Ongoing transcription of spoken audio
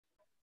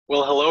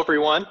Well, hello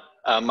everyone.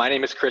 My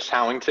name is Chris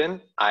Howington.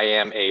 I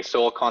am a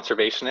soil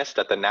conservationist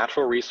at the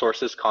Natural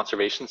Resources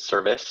Conservation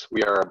Service.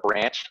 We are a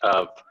branch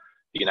of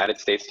the United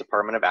States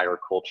Department of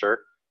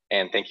Agriculture.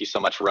 And thank you so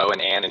much, Rowan,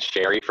 Ann, and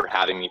Sherry for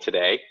having me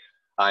today.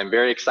 I'm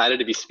very excited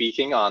to be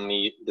speaking on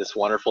this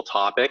wonderful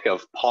topic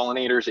of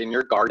pollinators in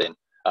your garden.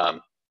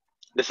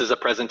 This is a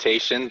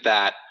presentation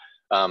that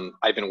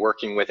I've been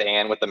working with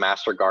Ann with the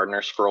Master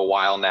Gardeners for a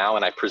while now,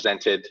 and I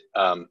presented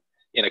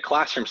in a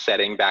classroom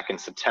setting back in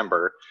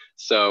September.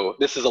 So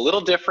this is a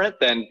little different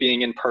than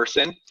being in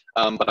person,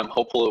 but I'm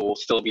hopeful it will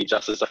still be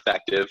just as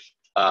effective,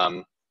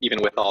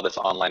 even with all this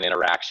online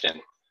interaction.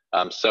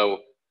 So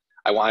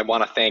I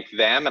want to thank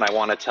them, and I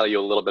want to tell you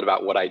a little bit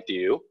about what I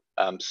do.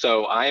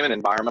 So I am an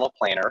environmental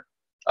planner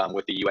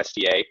with the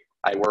USDA.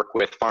 I work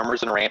with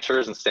farmers and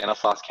ranchers in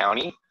Stanislaus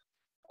County,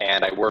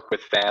 and I work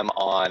with them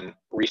on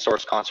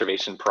resource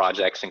conservation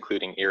projects,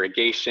 including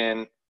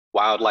irrigation,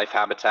 wildlife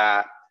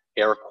habitat,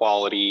 air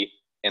quality,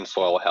 and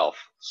soil health.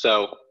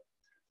 So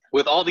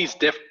with all these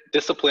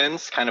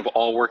disciplines kind of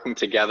all working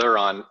together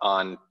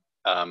on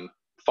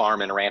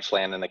farm and ranch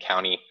land in the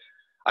county,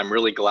 I'm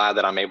really glad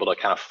that I'm able to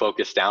kind of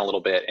focus down a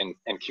little bit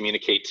and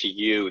communicate to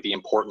you the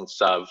importance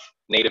of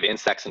native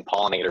insects and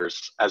pollinators,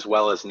 as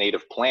well as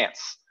native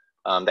plants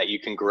that you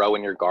can grow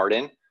in your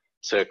garden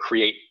to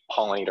create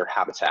pollinator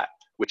habitat,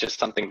 which is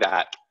something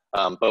that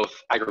both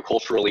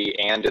agriculturally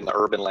and in the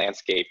urban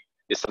landscape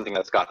is something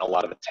that's gotten a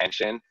lot of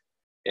attention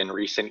in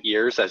recent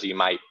years, as you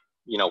might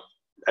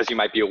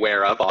be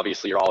aware of.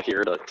 Obviously, you're all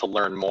here to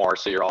learn more,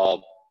 so you're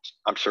all,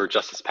 I'm sure,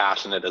 just as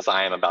passionate as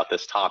I am about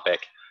this topic.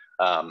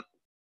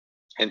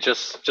 And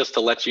just to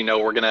let you know,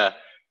 we're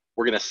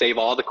gonna save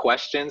all the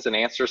questions and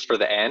answers for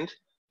the end.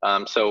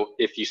 So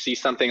if you see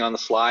something on the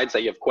slides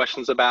that you have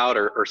questions about,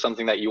 or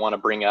something that you want to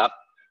bring up,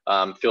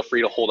 feel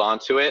free to hold on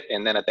to it.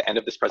 And then at the end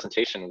of this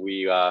presentation,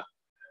 we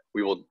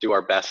will do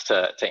our best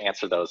to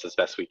answer those as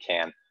best we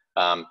can.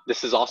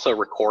 This is also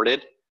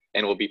recorded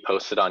and will be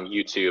posted on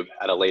YouTube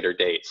at a later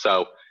date.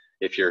 So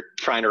if you're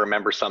trying to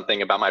remember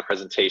something about my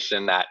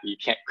presentation that you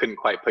couldn't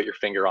quite put your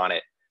finger on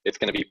it, it's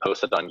going to be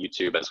posted on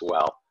YouTube as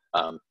well.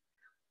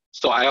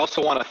 So I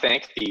also want to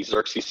thank the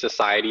Xerxes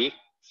Society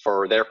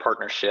for their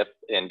partnership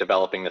in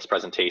developing this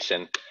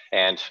presentation.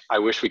 And I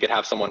wish we could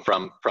have someone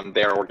from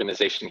their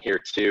organization here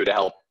too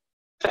to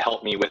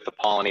help me with the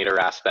pollinator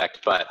aspect,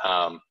 but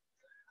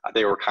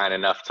they were kind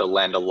enough to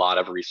lend a lot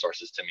of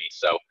resources to me.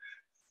 So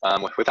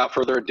without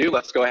further ado,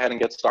 let's go ahead and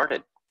get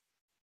started.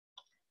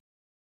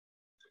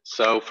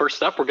 So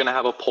first up, we're going to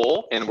have a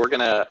poll, and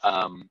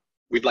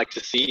we'd like to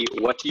see,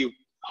 what do you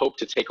hope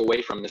to take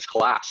away from this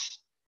class?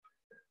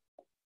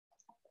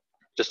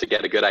 Just to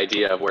get a good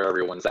idea of where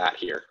everyone's at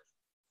here.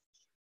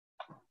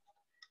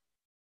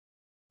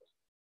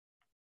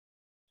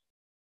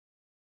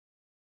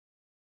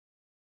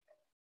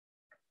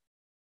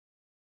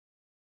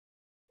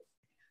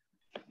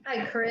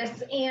 Hi,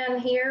 Chris. Ann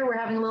here. We're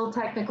having a little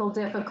technical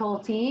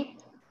difficulty.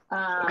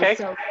 Okay.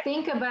 So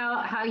think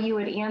about how you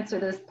would answer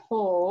this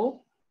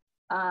poll.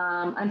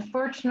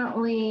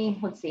 Unfortunately,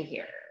 let's see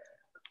here.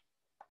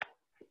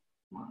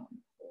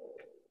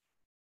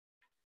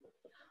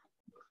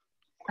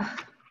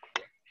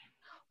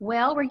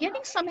 Well, we're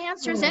getting some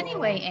answers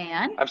anyway,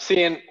 Ann. I'm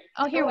seeing.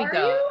 Oh, here we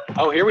go.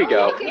 Oh, here we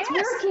go. Look, it's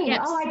working.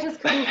 Yes. Oh, I just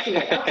couldn't see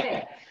it.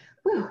 Okay.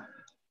 Whew.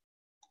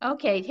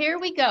 Okay, here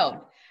we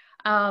go.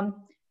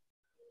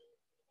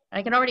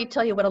 I can already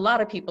tell you what a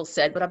lot of people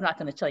said, but I'm not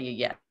going to tell you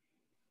yet.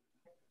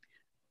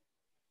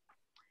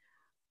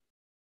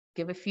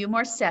 Give a few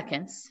more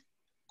seconds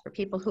for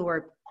people who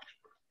are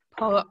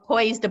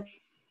poised to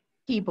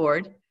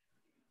keyboard.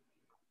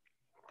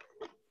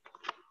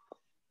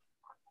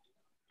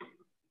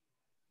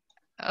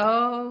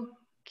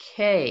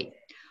 Okay.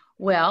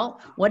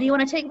 Well, what do you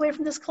want to take away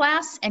from this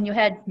class? And you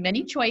had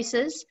many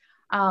choices.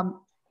 Of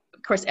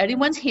course,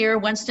 everyone's here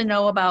wants to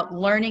know about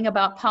learning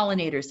about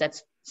pollinators.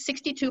 That's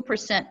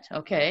 62%,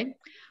 okay?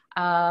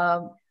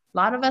 A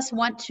lot of us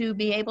want to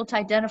be able to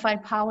identify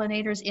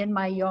pollinators in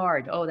my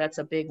yard. Oh, that's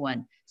a big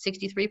one,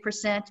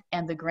 63%.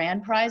 And the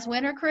grand prize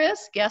winner,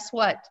 Chris, guess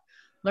what?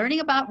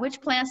 Learning about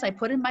which plants I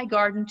put in my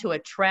garden to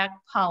attract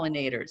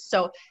pollinators.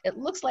 So it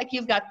looks like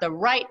you've got the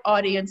right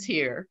audience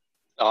here.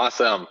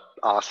 Awesome,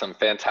 awesome,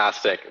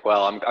 fantastic.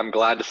 Well, I'm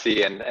glad to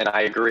see, and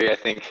I agree. I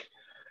think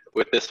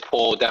with this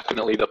poll,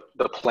 definitely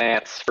the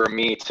plants for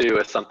me too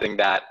is something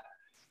that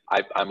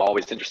I'm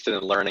always interested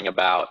in learning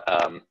about.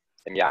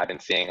 And yeah, I've been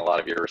seeing a lot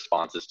of your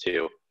responses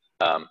too.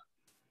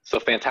 So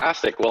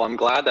fantastic. Well, I'm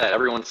glad that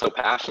everyone's so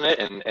passionate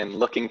and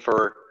looking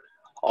for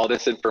all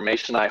this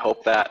information. I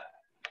hope that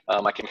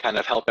I can kind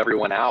of help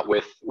everyone out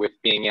with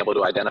being able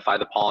to identify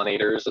the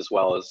pollinators, as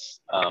well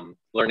as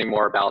learning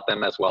more about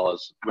them, as well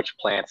as which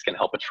plants can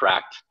help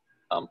attract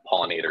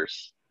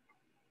pollinators.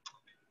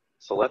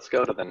 So let's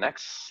go to the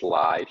next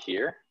slide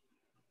here.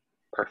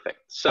 Perfect.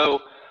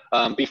 So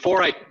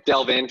before I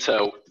delve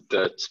into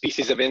the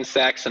species of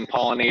insects and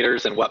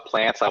pollinators and what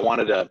plants, I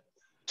wanted to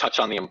touch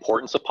on the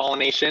importance of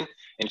pollination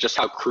and just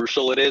how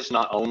crucial it is,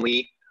 not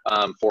only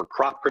for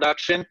crop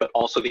production, but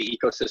also the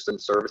ecosystem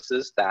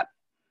services that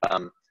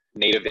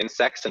native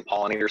insects and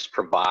pollinators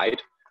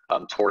provide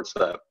towards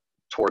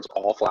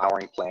all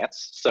flowering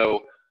plants.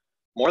 So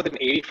more than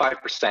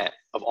 85%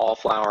 of all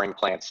flowering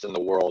plants in the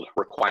world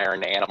require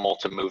an animal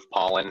to move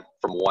pollen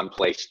from one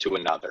place to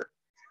another.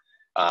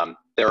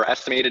 There are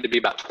estimated to be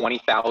about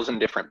 20,000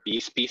 different bee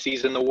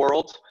species in the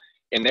world,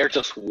 and they're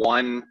just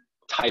one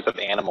type of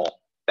animal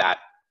that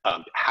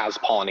has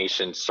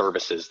pollination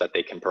services that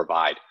they can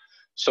provide.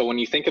 So when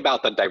you think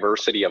about the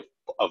diversity of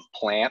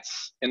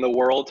plants in the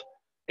world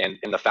and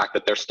the fact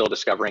that they're still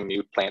discovering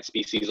new plant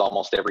species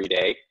almost every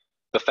day,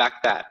 the fact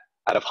that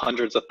out of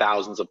hundreds of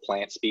thousands of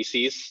plant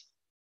species,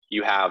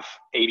 you have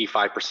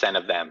 85%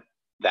 of them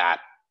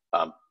that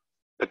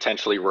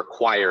potentially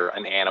require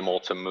an animal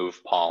to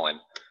move pollen.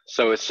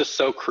 So it's just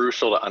so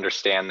crucial to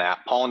understand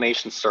that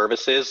pollination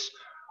services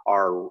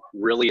are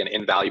really an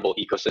invaluable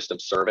ecosystem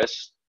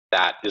service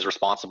that is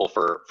responsible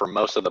for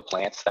most of the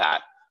plants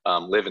that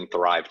live and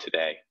thrive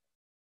today.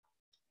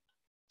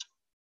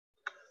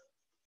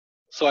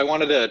 So I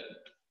wanted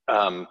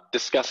to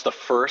discuss the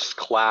first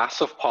class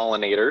of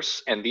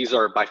pollinators, and these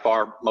are by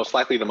far most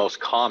likely the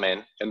most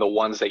common and the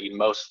ones that you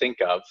most think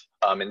of,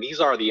 and these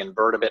are the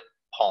invertebrate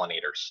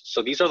pollinators.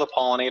 So these are the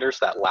pollinators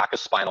that lack a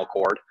spinal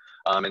cord,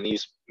 and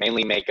these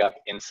mainly make up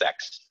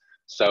insects.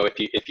 So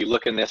if you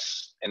look in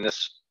this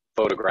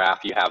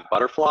photograph, you have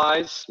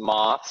butterflies,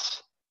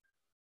 moths,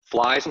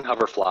 flies and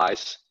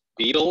hoverflies,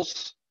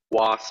 beetles,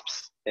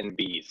 wasps, and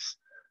bees.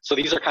 So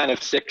these are kind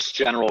of 6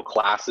 general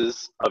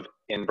classes of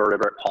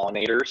invertebrate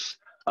pollinators.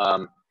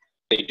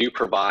 They do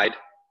provide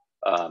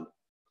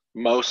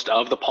most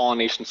of the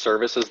pollination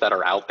services that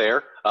are out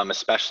there,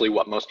 especially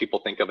what most people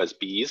think of as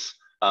bees.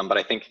 But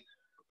I think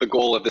the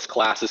goal of this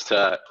class is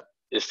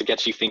to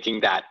get you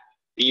thinking that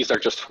bees are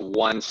just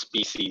one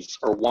species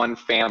or one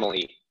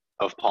family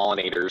of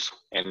pollinators,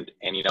 and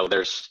you know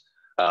there's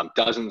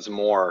dozens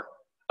more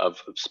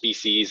of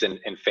species and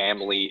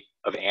family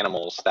of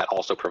animals that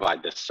also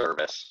provide this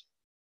service.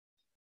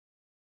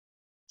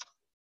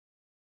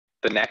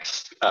 The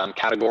next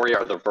category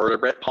are the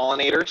vertebrate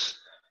pollinators.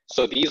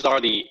 So these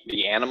are the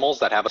animals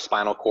that have a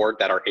spinal cord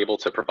that are able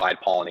to provide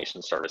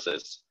pollination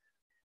services.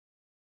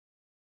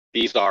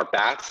 These are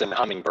bats and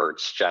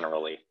hummingbirds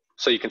generally.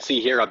 So you can see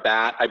here a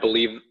bat, I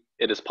believe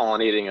it is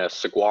pollinating a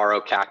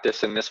saguaro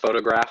cactus in this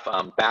photograph.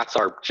 Bats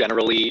are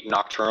generally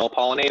nocturnal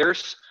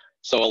pollinators.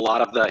 So a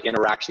lot of the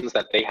interactions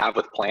that they have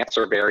with plants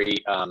are very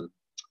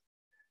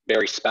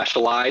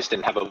specialized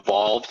and have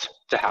evolved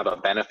to have a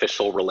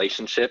beneficial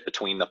relationship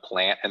between the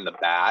plant and the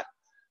bat.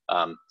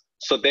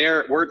 So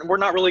we're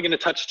not really going to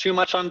touch too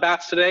much on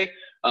bats today,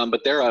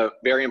 but they're a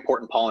very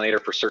important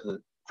pollinator for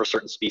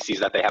certain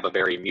species that they have a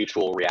very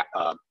mutual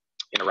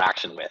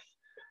interaction with.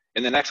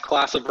 And the next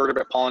class of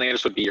vertebrate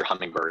pollinators would be your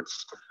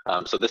hummingbirds.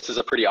 So this is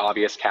a pretty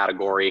obvious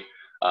category.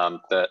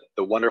 The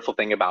wonderful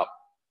thing about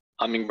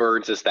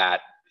hummingbirds is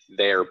that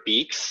their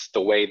beaks,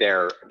 the way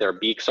their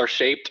beaks are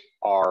shaped,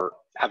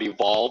 have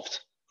evolved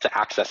to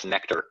access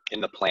nectar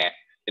in the plant.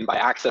 And by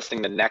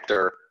accessing the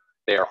nectar,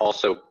 they are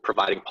also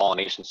providing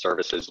pollination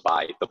services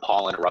by the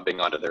pollen rubbing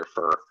onto their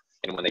fur.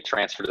 And when they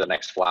transfer to the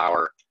next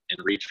flower and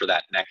reach for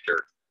that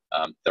nectar,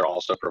 they're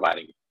also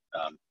pollinating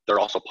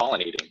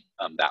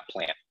that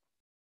plant.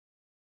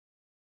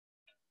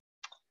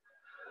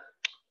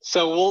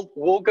 So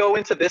we'll go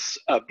into this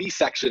bee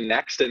section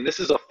next, and this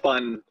is a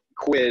fun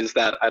quiz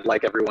that I'd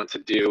like everyone to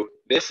do.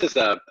 This is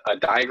a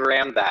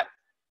diagram that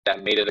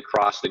made it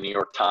across the New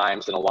York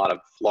Times and a lot of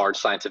large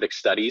scientific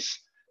studies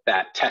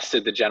that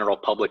tested the general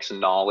public's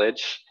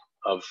knowledge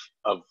of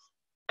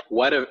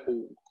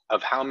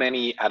how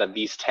many out of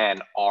these 10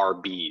 are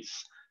bees.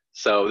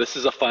 So this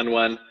is a fun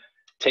one.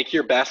 Take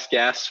your best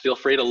guess. Feel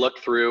free to look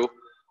through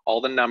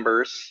all the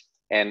numbers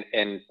and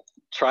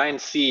try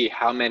and see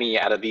how many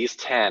out of these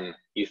 10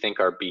 you think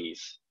are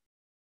bees.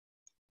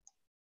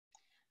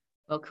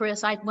 Well,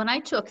 Chris, when I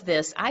took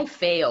this, I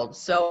failed.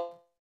 So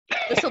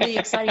this will be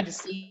exciting to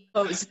see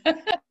those.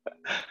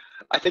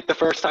 I think the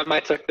first time I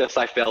took this,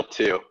 I failed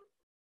too.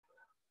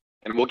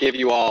 And we'll give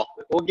you all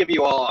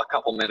a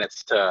couple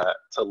minutes to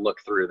look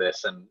through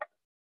this and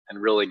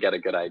really get a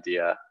good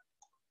idea.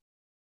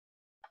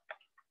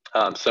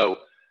 So,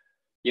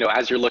 you know,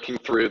 as you're looking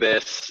through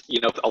this, you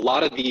know, a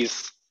lot of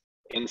these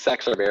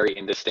insects are very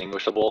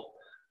indistinguishable.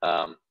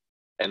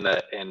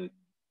 And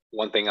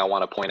one thing I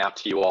want to point out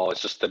to you all is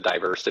just the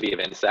diversity of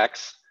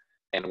insects.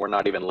 And we're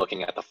not even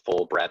looking at the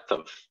full breadth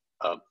of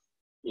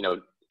you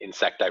know,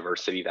 insect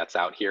diversity that's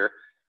out here.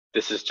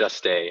 This is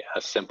just a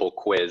simple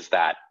quiz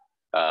that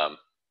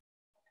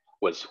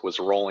was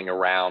rolling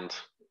around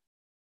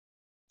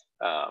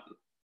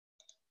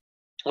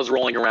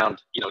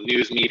you know,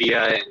 news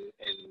media and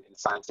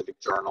scientific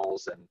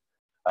journals, and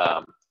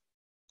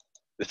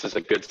this is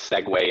a good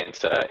segue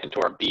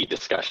into our bee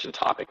discussion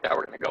topic that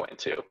we're going to go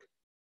into.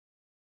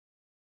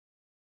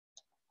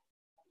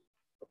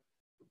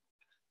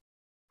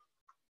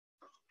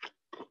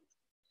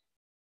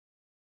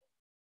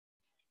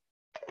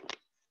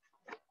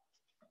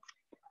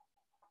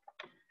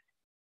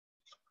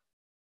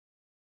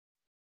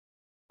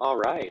 All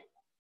right.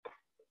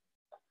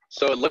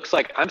 So it looks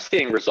like I'm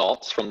seeing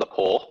results from the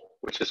poll,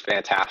 which is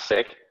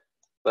fantastic.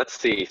 Let's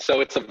see.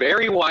 So it's a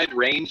very wide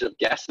range of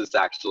guesses,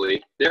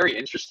 actually. Very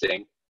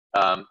interesting.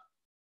 And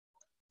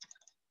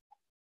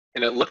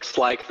it looks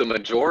like the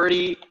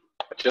majority,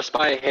 just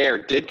by a hair,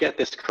 did get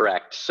this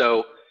correct.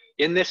 So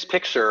in this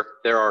picture,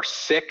 there are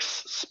 6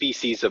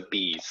 species of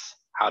bees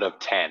out of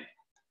 10.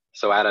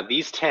 So out of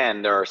these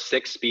 10, there are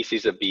 6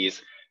 species of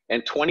bees,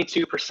 and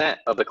 22%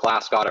 of the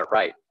class got it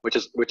right, which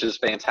is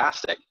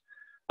fantastic.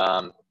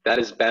 That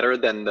is better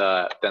than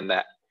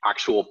the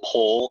actual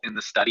poll in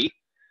the study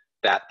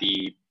that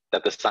the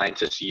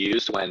scientists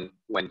used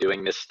when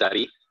doing this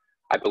study.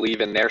 I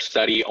believe in their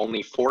study,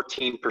 only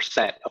 14%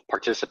 of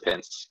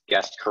participants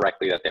guessed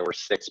correctly that there were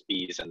 6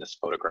 bees in this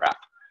photograph.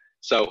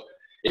 So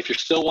if you're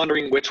still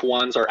wondering which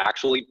ones are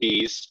actually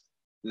bees,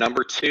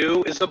 number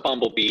 2 is a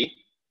bumblebee.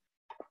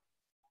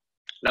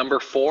 Number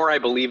 4, I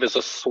believe, is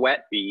a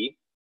sweat bee.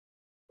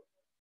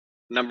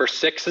 Number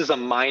 6 is a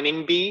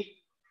mining bee.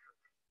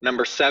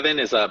 Number 7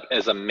 is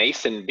a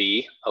mason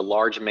bee, a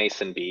large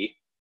mason bee.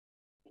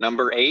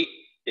 Number 8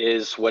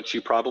 is what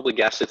you probably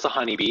guessed, it's a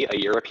honeybee, a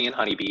European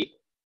honeybee.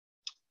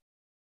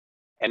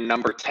 And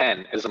number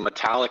 10 is a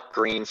metallic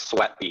green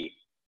sweat bee.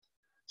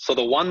 So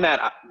the one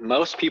that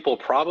most people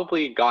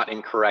probably got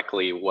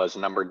incorrectly was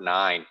number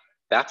 9.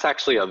 That's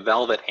actually a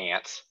velvet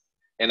ant.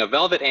 And a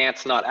velvet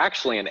ant's not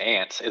actually an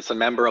ant, it's a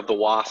member of the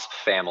wasp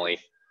family.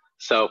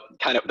 So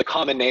kind of the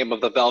common name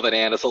of the velvet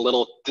ant is a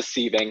little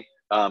deceiving.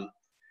 And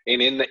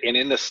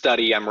in the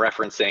study I'm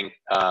referencing,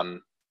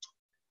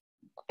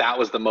 that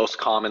was the most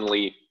common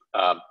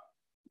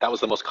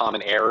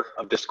error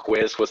of this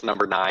quiz, was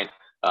number 9.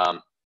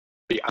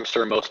 I'm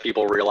sure most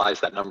people realize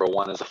that number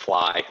 1 is a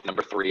fly,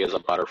 number 3 is a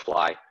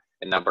butterfly,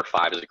 and number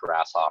 5 is a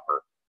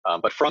grasshopper.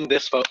 But from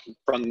this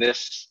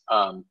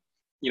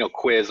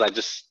quiz, I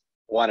just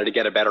wanted to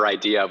get a better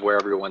idea of where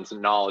everyone's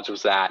knowledge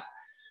was at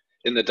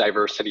in the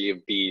diversity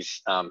of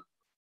bees.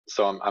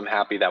 So I'm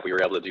happy that we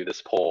were able to do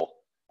this poll.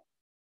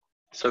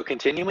 So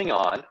continuing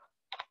on,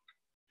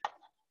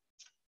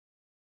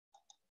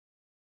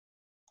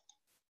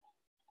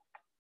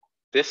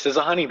 this is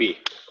a honeybee.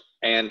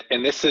 And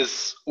this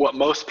is what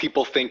most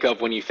people think of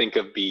when you think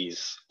of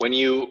bees. When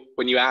you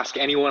ask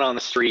anyone on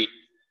the street,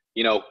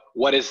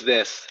 what is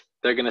this?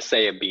 They're gonna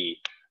say a bee.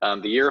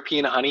 The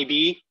European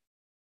honeybee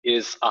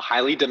is a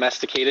highly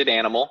domesticated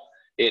animal.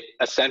 It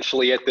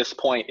essentially at this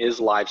point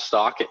is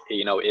livestock.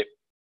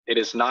 It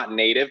is not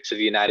native to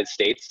the United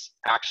States,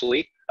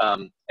 actually.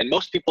 And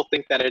most people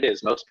think that it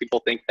is. Most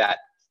people think that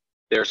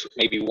there's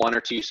maybe 1 or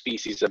 2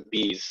 species of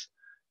bees,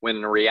 when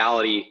in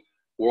reality,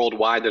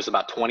 worldwide, there's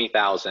about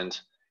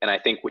 20,000. And I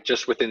think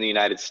just within the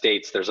United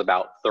States, there's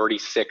about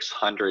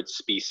 3,600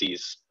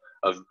 species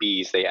of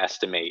bees, they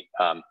estimate.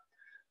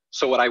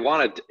 So what I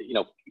want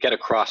to get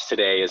across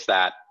today is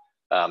that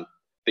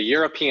the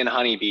European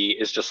honeybee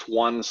is just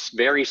one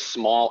very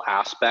small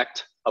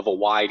aspect of a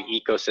wide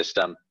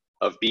ecosystem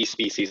of bee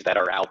species that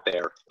are out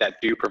there that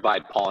do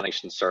provide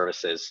pollination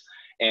services.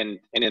 And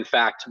in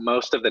fact,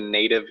 most of the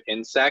native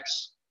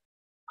insects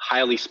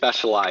highly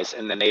specialize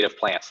in the native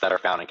plants that are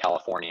found in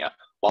California,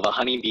 while the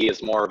honeybee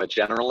is more of a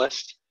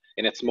generalist,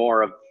 and it's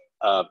more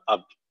of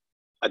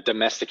a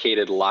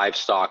domesticated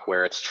livestock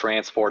where it's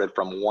transported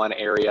from one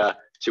area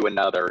to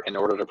another in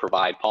order to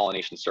provide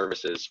pollination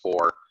services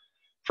for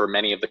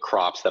many of the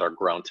crops that are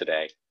grown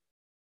today.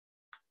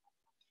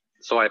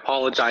 So I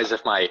apologize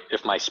if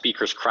my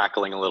speaker's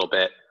crackling a little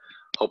bit.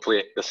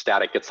 Hopefully the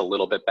static gets a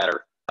little bit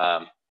better.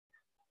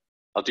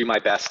 I'll do my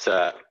best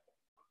to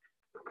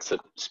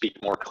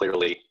speak more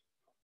clearly.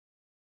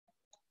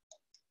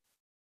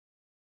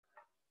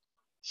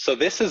 So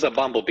this is a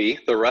bumblebee,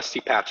 the rusty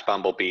patch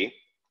bumblebee.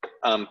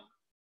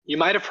 You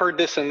might have heard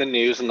this in the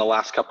news in the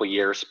last couple of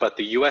years, but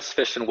the US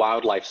Fish and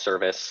Wildlife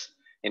Service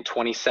in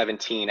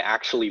 2017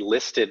 actually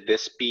listed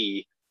this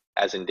bee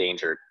as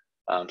endangered.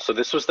 So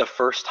this was the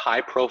first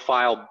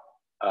high-profile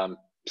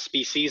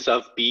species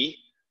of bee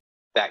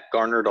that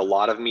garnered a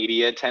lot of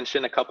media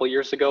attention a couple of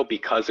years ago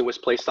because it was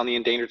placed on the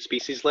endangered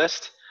species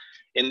list.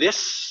 And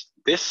this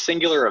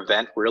singular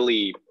event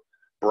really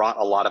brought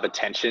a lot of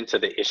attention to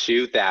the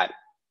issue that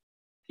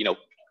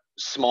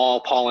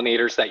small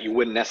pollinators that you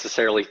wouldn't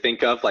necessarily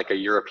think of, like a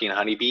European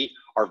honeybee,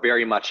 are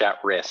very much at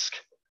risk.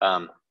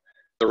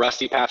 The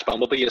rusty patch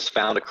bumblebee is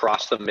found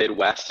across the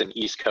Midwest and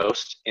East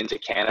Coast into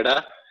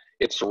Canada.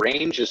 Its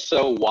range is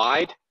so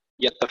wide,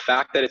 yet the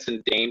fact that it's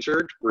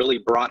endangered really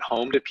brought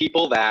home to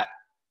people that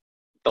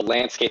the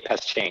landscape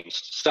has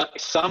changed. So,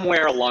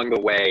 somewhere along the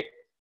way,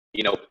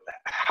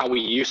 how we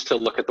used to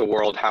look at the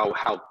world,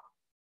 how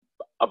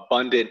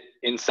abundant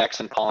insects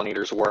and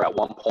pollinators were at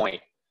one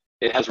point,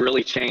 it has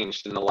really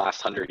changed in the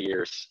last 100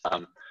 years.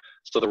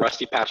 So the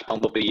rusty patch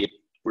bumblebee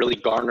really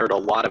garnered a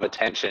lot of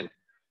attention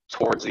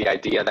towards the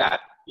idea that,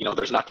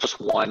 there's not just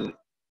one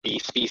bee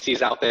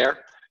species out there,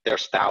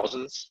 there's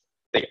thousands.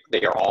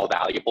 They are all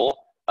valuable,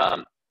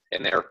 and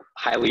they're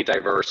highly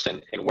diverse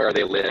in where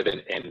they live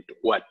and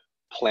what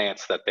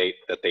plants that they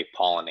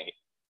pollinate.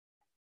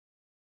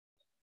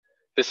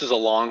 This is a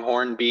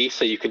longhorn bee,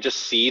 so you can just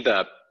see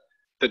the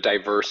the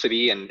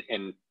diversity and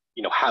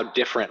you know, how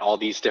different all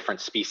these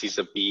different species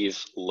of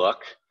bees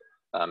look.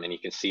 And you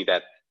can see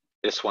that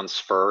this one's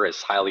fur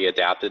is highly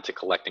adapted to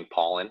collecting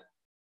pollen.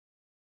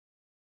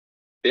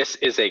 This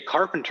is a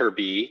carpenter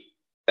bee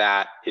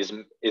that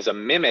is a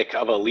mimic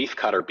of a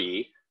leafcutter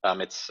bee.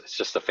 It's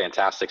just a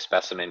fantastic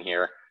specimen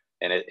here,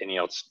 and you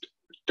know, it's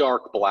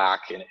dark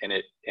black, and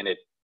it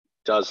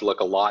does look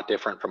a lot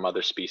different from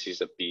other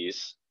species of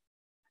bees.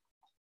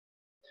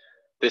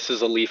 This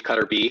is a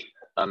leafcutter bee,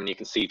 and you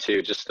can see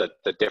too just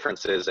the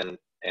differences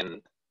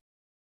in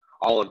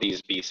all of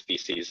these bee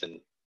species, and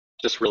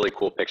just really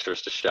cool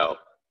pictures to show.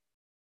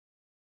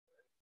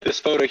 This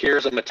photo here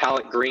is a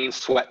metallic green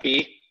sweat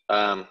bee.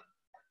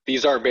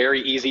 These are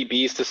very easy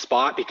bees to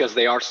spot because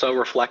they are so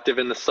reflective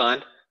in the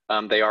sun.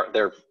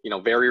 They're you know,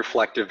 very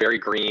reflective, very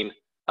green,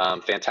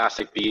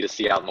 fantastic bee to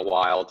see out in the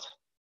wild.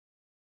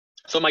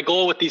 So my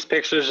goal with these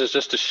pictures is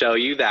just to show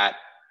you that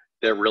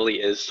there really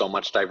is so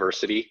much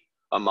diversity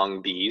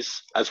among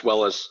bees, as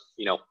well as,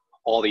 you know,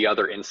 all the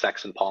other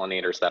insects and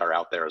pollinators that are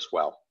out there as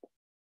well.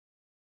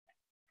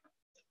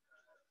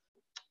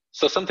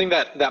 So something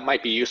that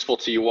might be useful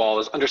to you all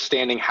is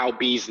understanding how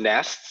bees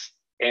nest,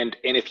 and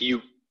if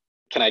you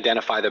can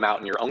identify them out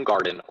in your own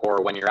garden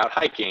or when you're out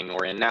hiking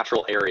or in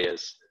natural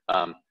areas.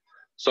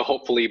 So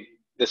hopefully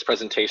this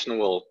presentation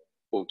will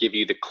give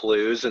you the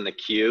clues and the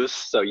cues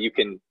so you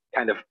can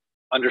kind of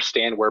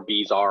understand where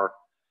bees are,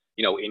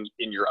 you know,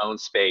 in your own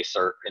space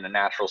or in the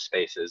natural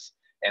spaces.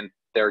 And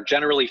there are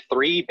generally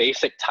 3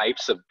 basic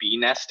types of bee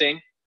nesting.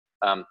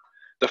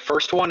 The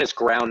first one is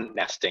ground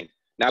nesting.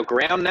 Now,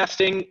 ground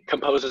nesting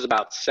composes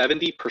about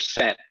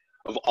 70%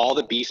 of all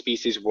the bee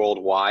species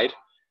worldwide,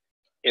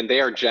 and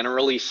they are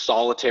generally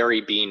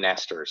solitary bee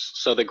nesters.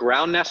 So the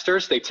ground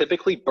nesters, they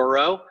typically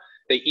burrow.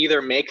 They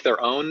either make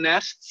their own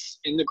nests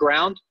in the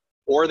ground,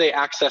 or they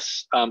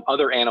access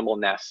other animal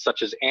nests,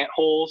 such as ant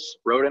holes,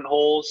 rodent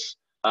holes,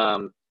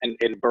 and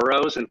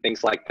burrows and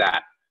things like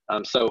that.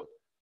 So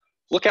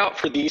look out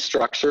for these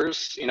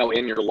structures, you know,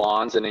 in your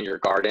lawns and in your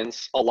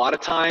gardens. A lot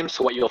of times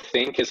what you'll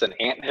think is an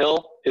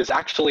anthill is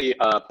actually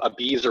a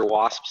bee's or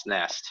wasp's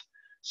nest.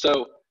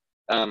 So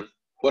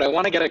what I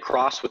want to get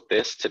across with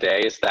this today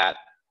is that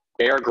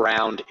bare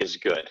ground is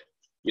good.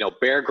 You know,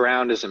 bare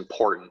ground is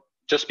important.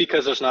 Just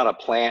because there's not a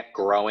plant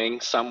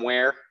growing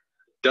somewhere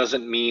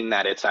doesn't mean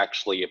that it's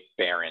actually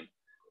barren.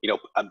 You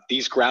know,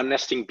 these ground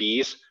nesting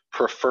bees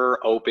prefer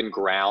open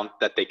ground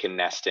that they can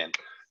nest in.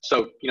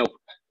 So, you know,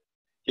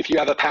 if you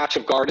have a patch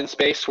of garden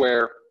space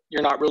where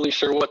you're not really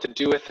sure what to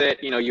do with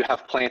it, you know, you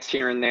have plants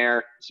here and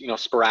there, you know,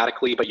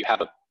 sporadically, but you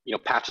have you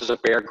know, patches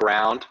of bare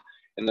ground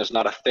and there's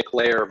not a thick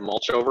layer of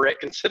mulch over it,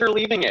 consider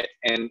leaving it.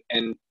 And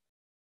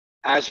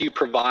as you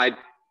provide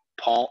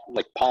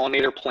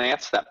pollinator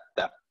plants that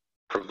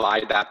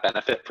provide that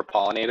benefit for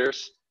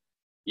pollinators,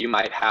 you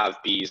might have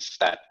bees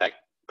that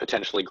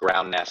potentially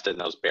ground nest in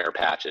those bare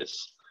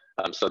patches.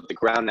 So the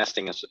ground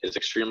nesting is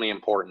extremely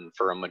important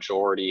for a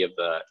majority of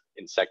the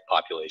insect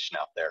population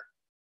out there.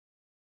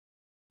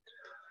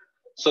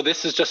 So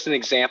this is just an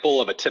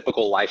example of a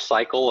typical life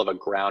cycle of a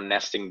ground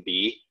nesting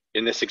bee.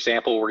 In this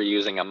example, we're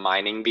using a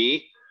mining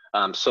bee.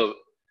 So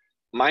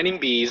mining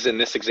bees in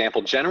this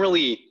example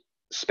generally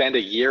spend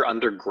a year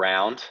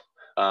underground,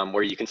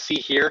 where you can see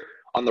here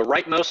on the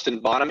rightmost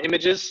and bottom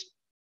images,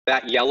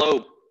 that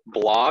yellow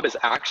blob is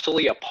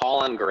actually a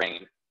pollen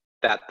grain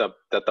that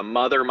the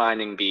mother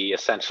mining bee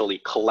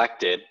essentially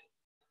collected,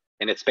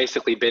 and it's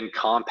basically been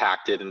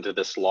compacted into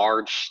this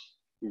large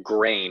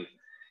grain.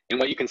 And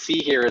what you can see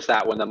here is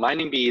that when the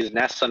mining bee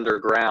nests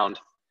underground,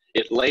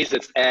 it lays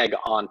its egg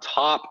on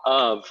top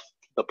of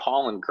the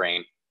pollen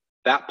grain.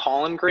 That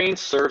pollen grain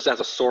serves as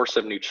a source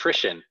of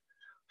nutrition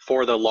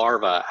for the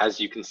larva, as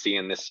you can see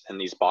in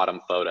these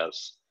bottom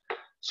photos.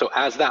 So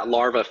as that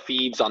larva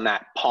feeds on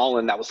that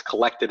pollen that was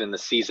collected in the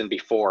season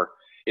before,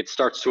 it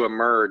starts to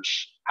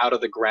emerge out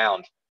of the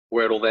ground,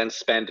 where it'll then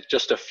spend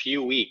just a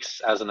few weeks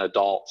as an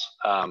adult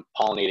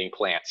pollinating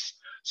plants.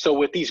 So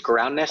with these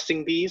ground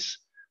nesting bees,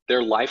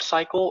 their life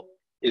cycle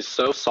is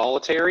so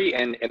solitary,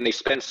 and they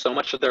spend so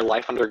much of their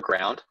life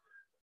underground.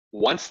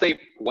 Once they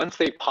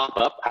pop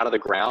up out of the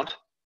ground,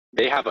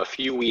 they have a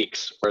few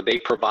weeks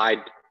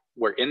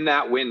where in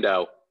that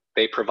window,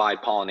 they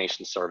provide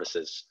pollination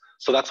services.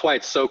 So that's why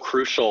it's so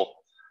crucial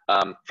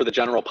for the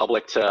general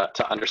public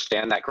to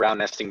understand that ground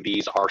nesting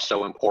bees are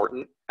so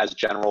important as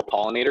general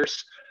pollinators,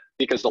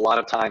 because a lot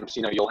of times,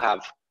 you know, you'll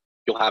have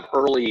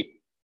early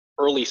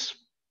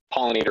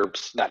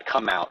pollinators that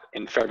come out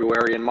in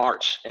February and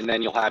March, and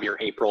then you'll have your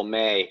April,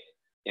 May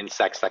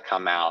insects that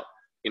come out,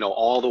 you know,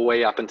 all the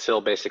way up until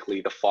basically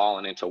the fall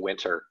and into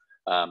winter.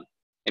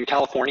 In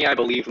California, I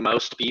believe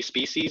most bee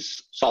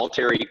species,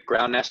 solitary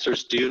ground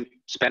nesters, do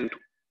spend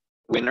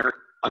winter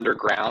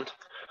underground.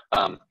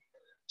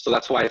 So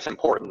that's why it's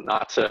important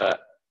not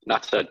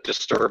to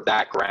disturb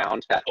that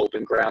ground, that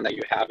open ground that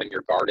you have in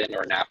your garden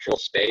or natural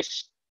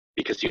space,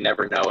 because you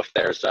never know if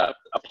there's a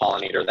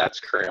pollinator that's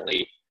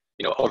currently,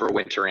 you know,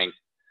 overwintering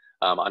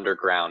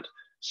underground.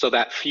 So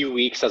that few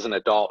weeks as an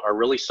adult are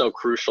really so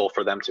crucial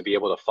for them to be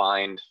able to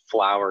find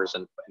flowers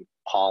and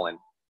pollen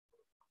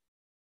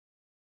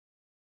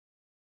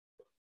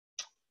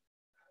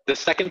The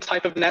second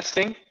type of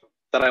nesting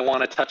that I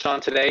want to touch on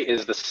today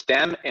is the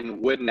stem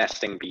and wood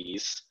nesting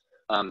bees.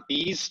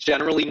 Bees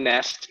generally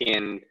nest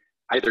in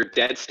either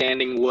dead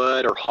standing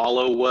wood or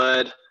hollow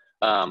wood,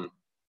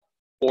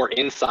 or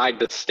inside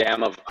the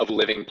stem of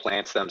living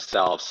plants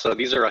themselves. So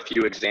these are a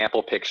few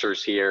example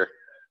pictures here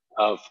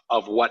of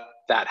what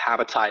that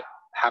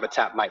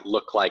habitat might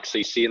look like. So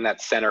you see in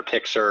that center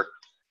picture,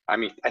 I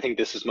mean, I think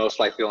this is most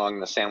likely along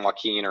the San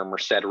Joaquin or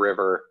Merced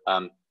River.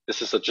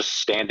 This is just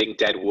standing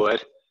dead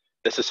wood.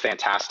 This is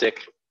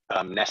fantastic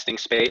nesting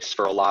space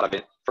for a lot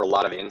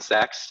of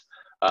insects,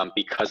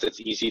 because it's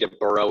easy to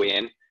burrow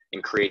in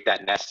and create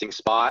that nesting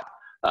spot.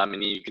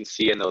 And you can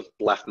see in the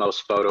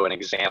leftmost photo an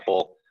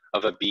example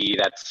of a bee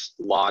that's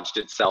lodged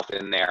itself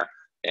in there,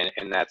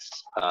 and that's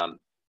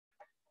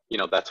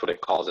that's what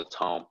it calls its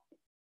home.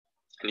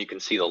 And you can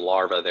see the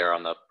larva there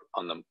on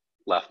the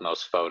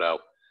leftmost photo,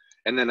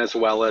 and then as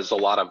well as a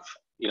lot of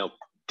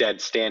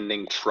dead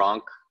standing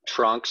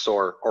trunks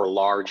or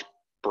large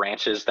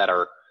branches that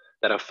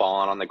have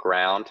fallen on the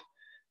ground.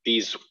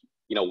 These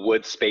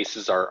wood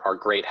spaces are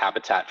great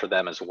habitat for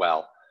them as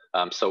well.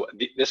 So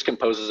this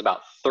composes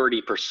about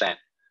 30%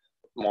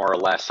 more or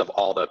less of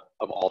all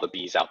the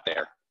bees out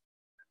there.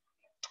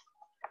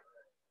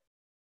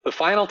 The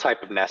final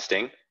type of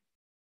nesting,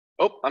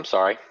 oh, I'm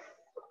sorry.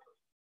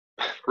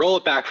 Roll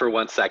it back for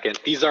 1 second.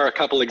 These are a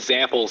couple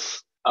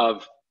examples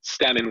of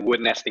stem and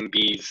wood nesting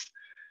bees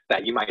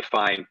that you might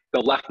find.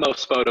 The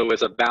leftmost photo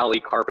is a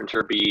valley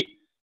carpenter bee.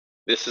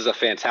 This is a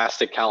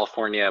fantastic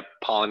California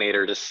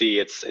pollinator to see.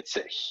 It's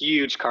a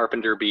huge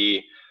carpenter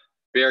bee,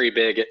 very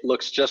big. It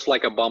looks just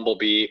like a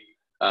bumblebee,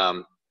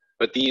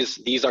 but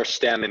these are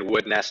stem and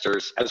wood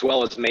nesters, as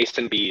well as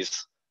mason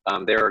bees.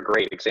 They're a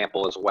great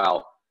example as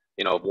well,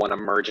 one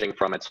emerging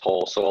from its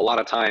hole. So a lot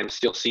of times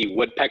you'll see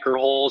woodpecker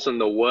holes in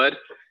the wood.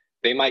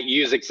 They might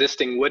use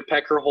existing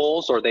woodpecker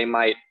holes, or they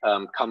might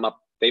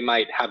they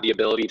might have the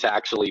ability to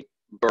actually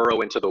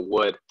burrow into the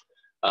wood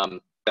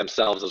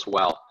themselves as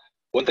well.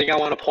 One thing I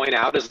want to point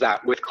out is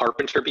that with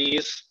carpenter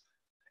bees,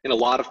 in a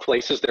lot of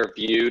places they're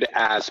viewed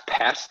as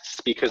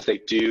pests because they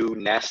do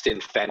nest in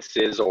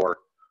fences or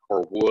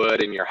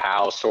wood in your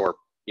house, or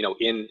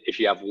if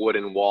you have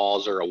wooden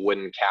walls or a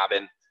wooden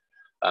cabin,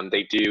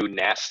 they do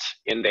nest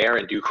in there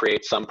and do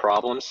create some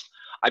problems.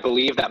 I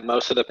believe that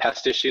most of the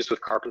pest issues with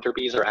carpenter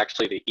bees are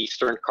actually the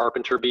eastern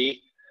carpenter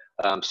bee.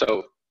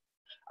 So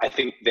I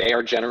think they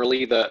are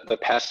generally the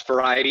pest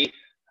variety.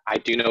 I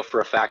do know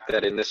for a fact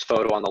that in this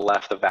photo on the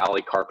left, the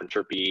valley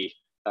carpenter bee,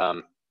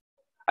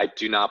 I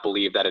do not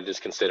believe that it is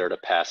considered a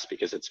pest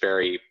because it's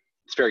very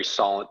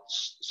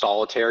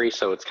solitary,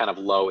 so it's kind of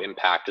low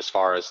impact as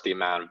far as the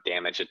amount of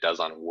damage it does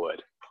on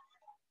wood.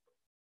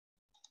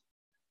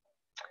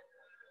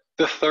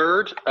 The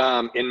third,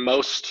 in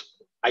most,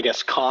 I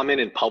guess, common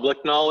and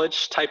public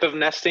knowledge type of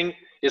nesting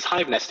is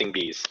hive nesting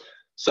bees.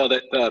 So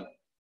that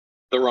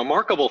the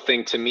remarkable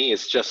thing to me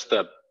is just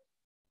the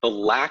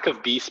lack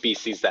of bee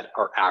species that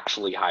are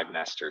actually hive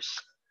nesters.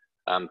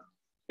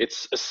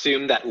 It's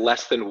assumed that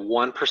less than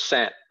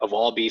 1% of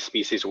all bee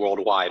species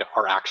worldwide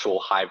are actual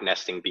hive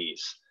nesting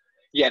bees.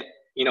 Yet,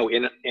 in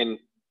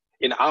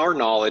our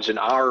knowledge, in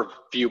our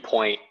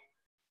viewpoint,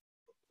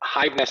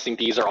 hive nesting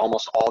bees are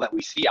almost all that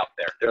we see out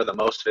there. They're the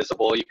most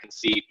visible. You can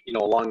see,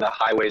 along the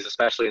highways,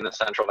 especially in the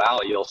Central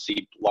Valley, you'll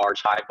see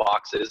large hive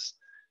boxes.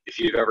 If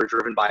you've ever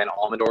driven by an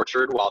almond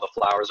orchard while the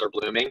flowers are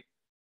blooming,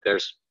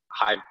 there's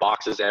hive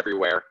boxes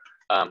everywhere.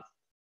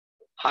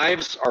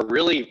 Hives are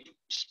really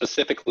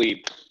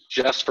specifically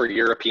just for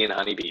European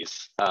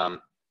honeybees.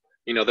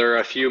 There are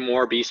a few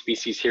more bee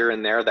species here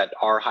and there that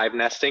are hive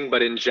nesting,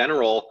 but in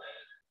general,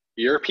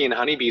 European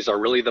honeybees are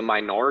really the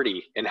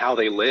minority in how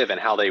they live and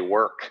how they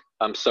work.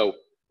 So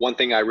one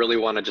thing I really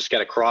want to just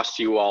get across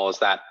to you all is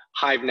that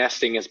hive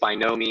nesting is by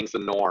no means the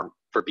norm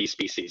for bee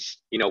species.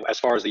 As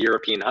far as the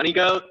European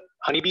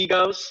honeybee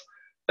goes,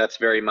 that's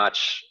very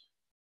much,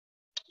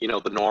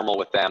 the normal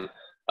with them.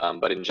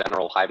 But in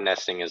general, hive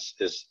nesting is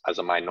as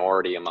a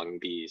minority among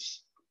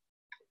bees.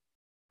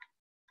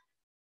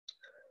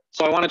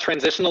 So I want to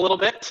transition a little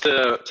bit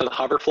to the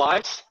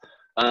hoverflies.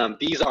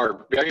 These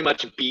are very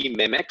much bee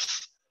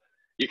mimics.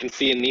 You can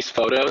see in these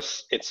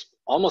photos, it's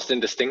almost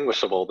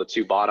indistinguishable, the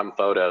two bottom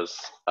photos,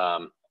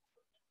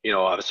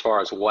 as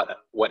far as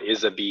what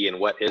is a bee and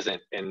what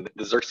isn't. And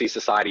the Xerces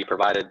Society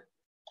provided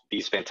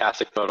these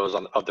fantastic photos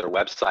of their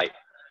website.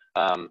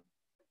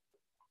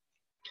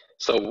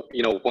 So,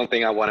 one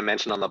thing I want to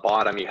mention on the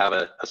bottom, you have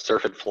a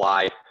syrphid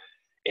fly,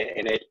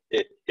 and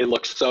it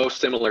looks so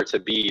similar to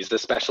bees,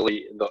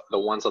 especially the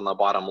ones on the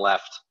bottom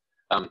left.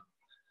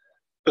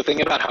 The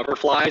thing about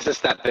hoverflies is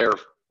that their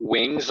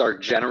wings are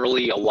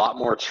generally a lot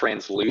more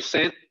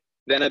translucent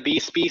than a bee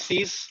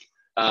species,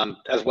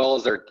 as well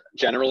as they're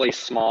generally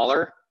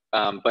smaller,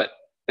 but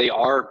they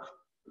are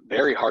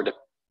very hard to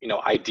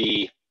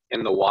ID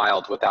in the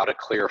wild without a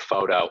clear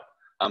photo.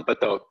 But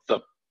the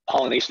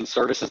pollination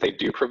services they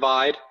do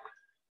provide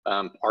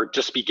are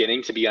just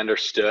beginning to be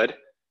understood.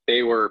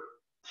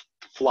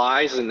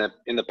 Flies in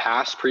the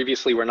past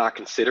previously were not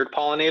considered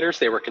pollinators.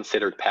 They were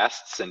considered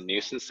pests and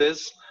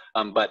nuisances.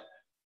 But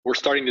we're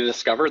starting to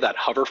discover that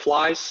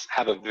hoverflies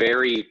have a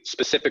very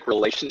specific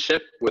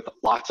relationship with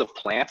lots of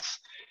plants,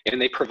 and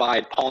they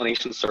provide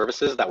pollination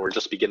services that we're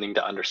just beginning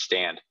to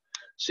understand.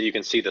 So you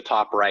can see the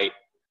top right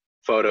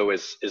photo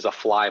is a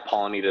fly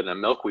pollinated a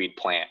milkweed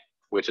plant,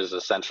 which is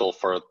essential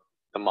for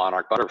the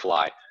monarch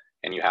butterfly.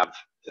 And you have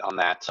on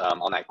that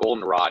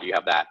goldenrod, you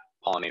have that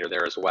pollinator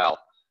there as well.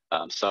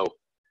 So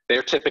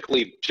they're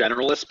typically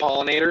generalist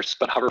pollinators,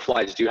 but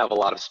hoverflies do have a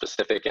lot of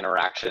specific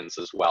interactions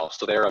as well.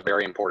 So they're a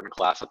very important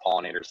class of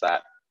pollinators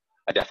that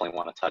I definitely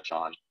want to touch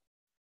on.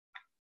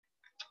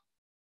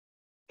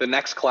 The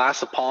next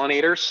class of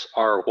pollinators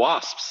are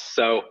wasps.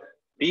 So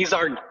these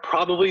are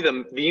probably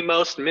the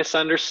most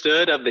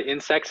misunderstood of the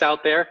insects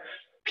out there.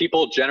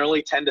 People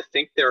generally tend to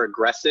think they're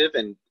aggressive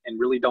and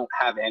really don't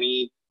have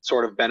any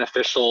sort of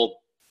beneficial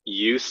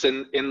use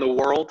in the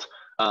world.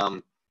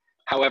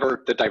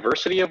 However, the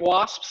diversity of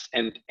wasps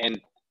and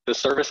the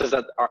services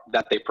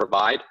that they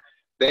provide,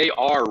 they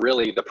are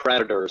really the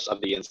predators of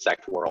the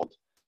insect world.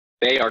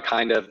 They are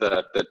kind of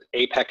the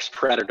apex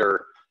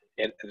predator,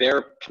 and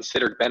they're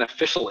considered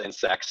beneficial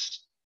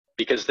insects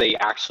because they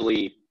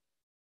actually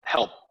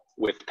help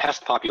with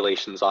pest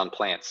populations on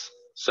plants.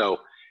 So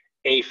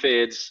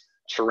aphids,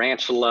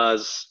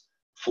 tarantulas,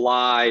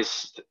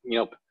 flies,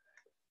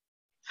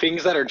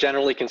 things that are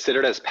generally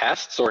considered as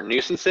pests or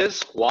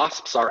nuisances,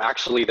 wasps are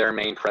actually their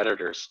main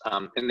predators.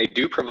 And they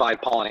do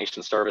provide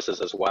pollination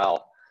services as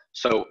well.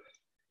 So,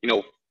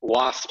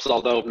 wasps,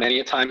 although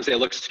many times they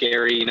look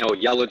scary,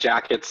 yellow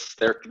jackets,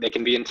 they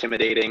can be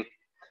intimidating.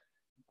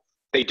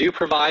 They do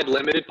provide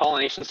limited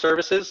pollination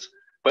services,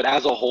 but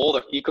as a whole,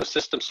 the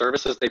ecosystem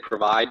services they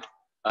provide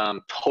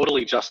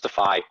totally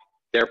justify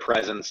their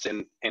presence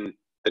and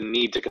the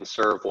need to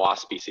conserve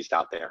wasp species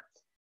out there.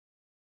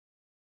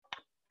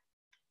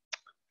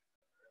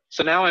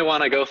 So now I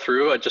want to go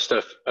through just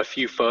a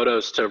few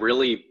photos to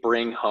really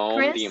bring home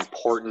Chris, the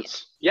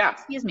importance. Yeah.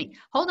 Excuse me.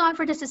 Hold on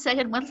for just a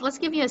second. Let's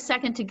give you a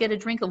second to get a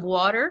drink of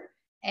water.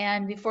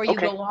 And before you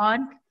go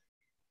on,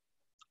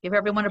 give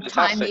everyone a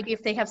time. Maybe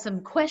if they have some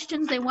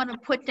questions they want to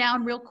put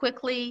down real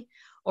quickly,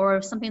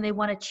 or something they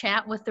want to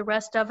chat with the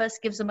rest of us,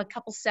 gives them a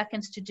couple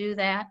seconds to do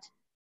that.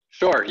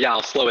 Sure. Yeah,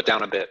 I'll slow it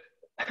down a bit.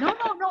 No,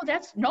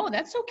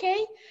 that's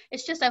okay.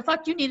 It's just I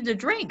thought you needed a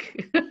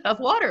drink of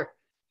water.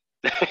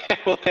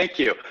 Well, thank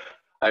you.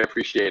 I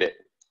appreciate it.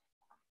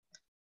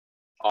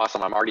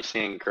 Awesome. I'm already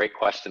seeing great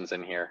questions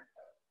in here.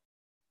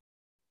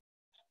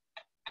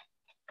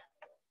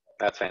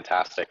 That's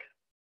fantastic.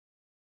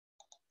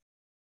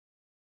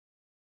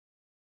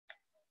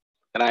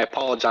 And I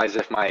apologize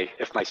if my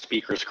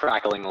speaker's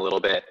crackling a little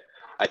bit.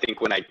 I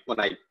think when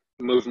I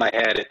move my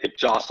head, it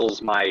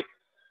jostles my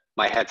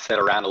headset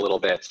around a little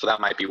bit, so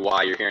that might be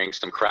why you're hearing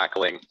some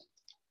crackling.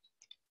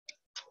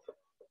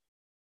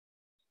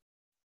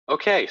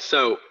 Okay,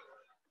 so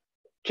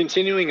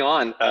continuing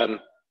on,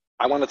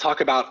 I want to talk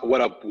about what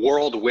a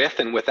world with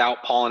and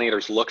without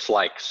pollinators looks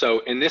like. So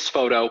in this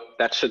photo,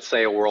 that should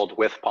say a world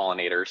with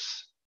pollinators.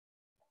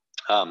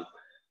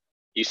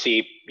 You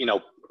see,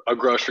 a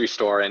grocery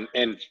store,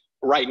 and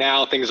right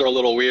now things are a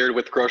little weird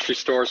with grocery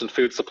stores and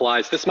food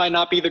supplies. This might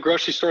not be the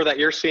grocery store that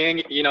you're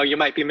seeing. You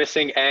might be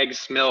missing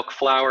eggs, milk,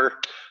 flour,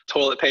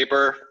 toilet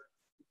paper,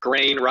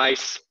 grain,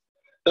 rice.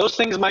 Those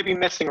things might be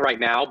missing right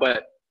now,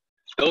 but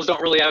those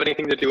don't really have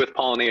anything to do with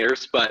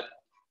pollinators. But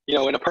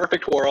in a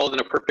perfect world,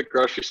 in a perfect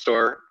grocery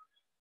store,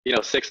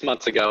 6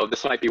 months ago,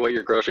 this might be what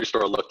your grocery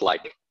store looked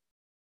like.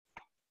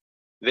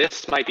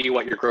 This might be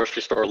what your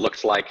grocery store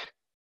looks like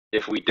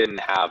if we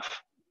didn't have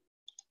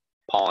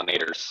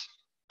pollinators.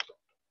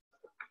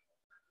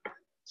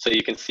 So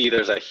you can see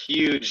there's a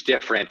huge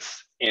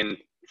difference in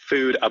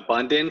food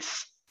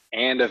abundance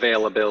and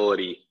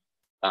availability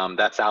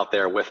that's out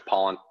there with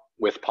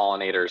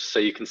pollinators. So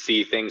you can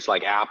see things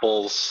like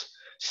apples,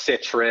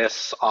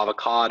 citrus,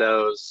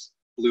 avocados,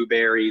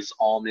 blueberries,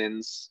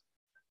 almonds,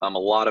 a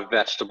lot of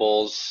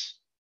vegetables.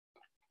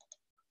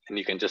 And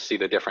you can just see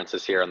the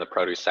differences here in the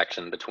produce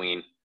section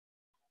between,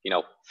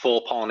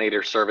 full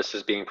pollinator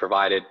services being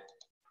provided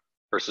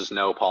versus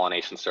no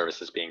pollination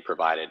services being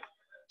provided.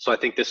 So I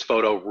think this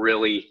photo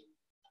really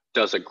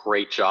does a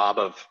great job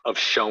of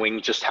showing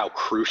just how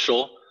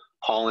crucial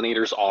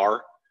pollinators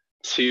are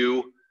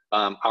to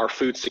our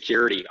food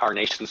security, our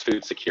nation's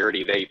food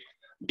security.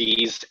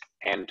 Bees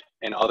and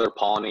other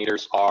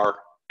pollinators are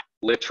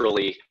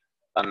literally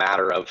a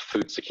matter of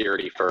food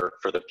security for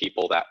the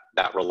people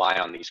that rely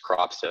on these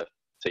crops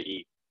to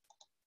eat.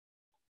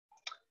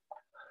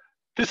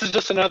 This is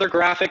just another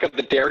graphic of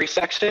the dairy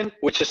section,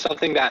 which is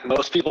something that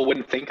most people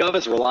wouldn't think of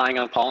as relying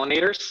on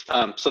pollinators.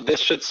 So this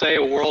should say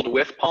a world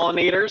with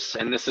pollinators,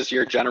 and this is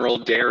your general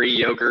dairy,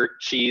 yogurt,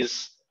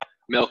 cheese,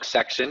 milk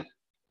section.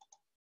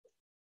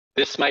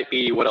 This might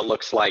be what it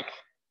looks like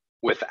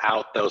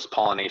without those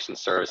pollination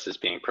services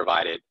being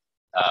provided.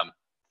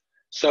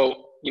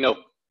 So,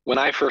 when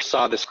I first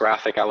saw this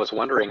graphic, I was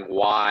wondering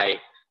why,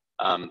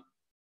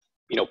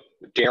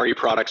 dairy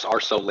products are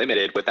so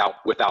limited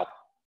without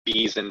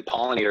bees and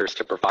pollinators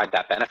to provide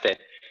that benefit.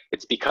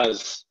 It's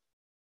because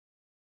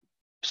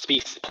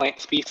plant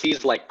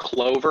species like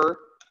clover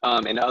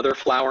and other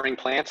flowering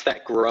plants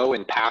that grow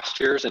in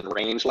pastures and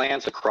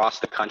rangelands across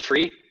the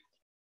country,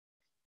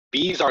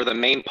 bees are the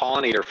main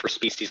pollinator for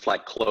species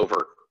like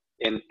clover.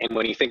 And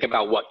when you think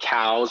about what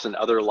cows and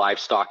other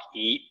livestock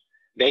eat,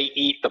 they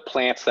eat the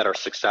plants that are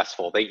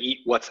successful. They eat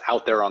what's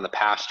out there on the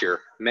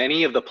pasture.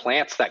 Many of the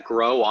plants that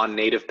grow on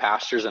native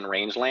pastures and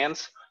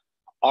rangelands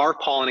are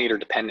pollinator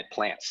dependent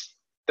plants.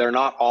 They're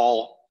not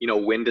all,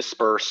 wind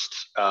dispersed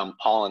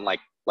pollen like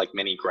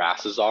many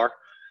grasses are.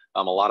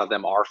 A lot of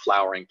them are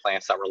flowering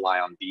plants that rely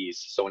on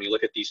bees. So when you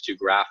look at these two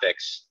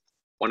graphics,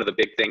 one of the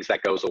big things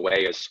that goes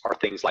away are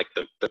things like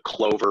the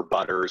clover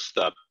butters,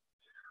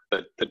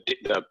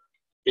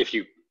 if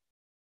you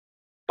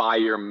buy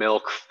your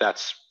milk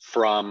that's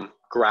from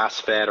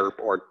grass-fed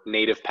or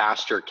native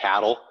pasture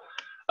cattle,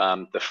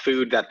 the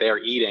food that they're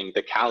eating,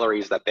 the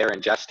calories that they're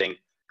ingesting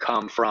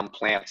come from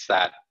plants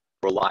that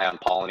rely on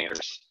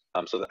pollinators.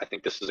 So I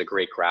think this is a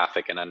great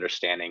graphic in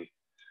understanding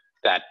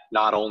that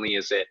not only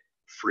is it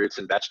fruits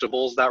and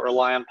vegetables that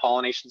rely on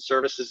pollination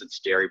services, it's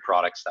dairy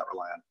products that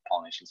rely on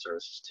pollination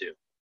services too.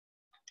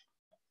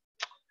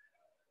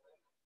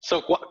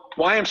 So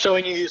why I'm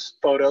showing you these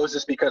photos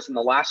is because in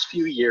the last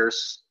few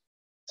years,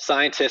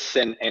 scientists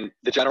and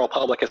the general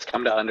public has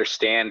come to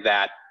understand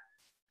that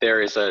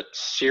there is a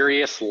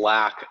serious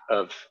lack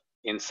of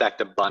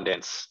insect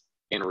abundance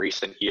in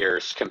recent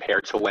years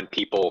compared to when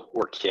people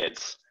were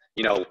kids.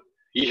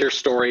 You hear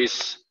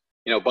stories,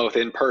 both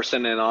in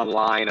person and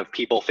online, of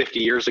people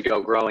 50 years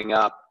ago growing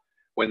up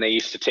when they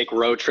used to take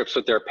road trips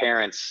with their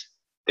parents.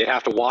 They'd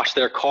have to wash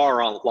their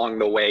car along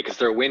the way because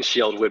their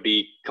windshield would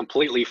be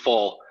completely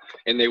full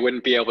and they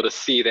wouldn't be able to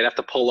see. They'd have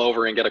to pull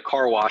over and get a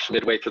car wash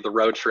midway through the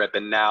road trip.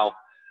 And now,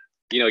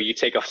 you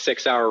take a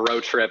 6-hour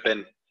road trip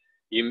and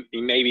you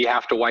maybe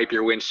have to wipe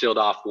your windshield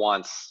off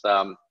once.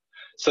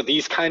 So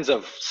these kinds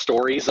of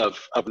stories of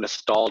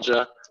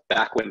nostalgia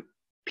back when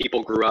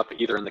people grew up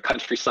either in the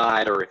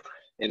countryside or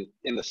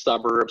in the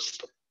suburbs,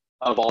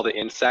 of all the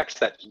insects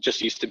that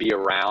just used to be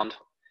around,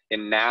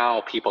 and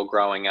now people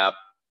growing up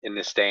in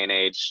this day and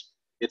age,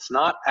 it's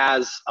not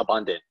as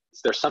abundant.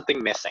 There's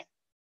something missing.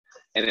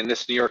 And in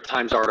this New York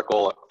Times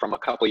article from a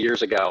couple of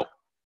years ago,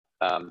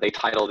 they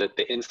titled it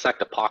 "The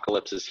Insect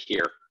Apocalypse is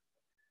Here."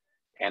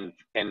 And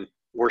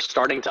we're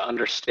starting to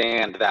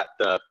understand that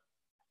the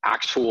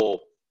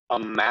actual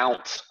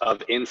amount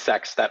of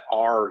insects that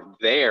are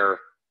there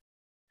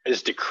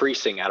is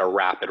decreasing at a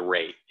rapid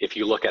rate. If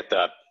you look at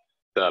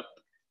the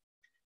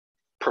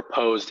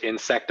proposed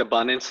insect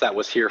abundance that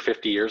was here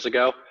 50 years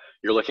ago,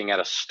 you're looking at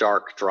a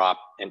stark drop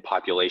in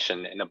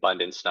population and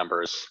abundance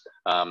numbers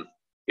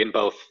in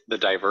both the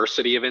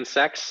diversity of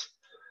insects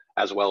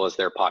as well as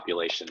their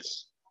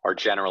populations are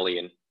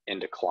generally in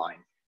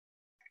decline.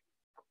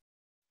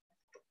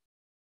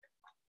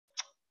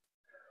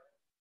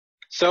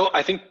 So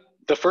I think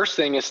the first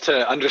thing is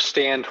to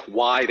understand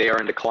why they are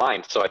in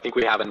decline. So I think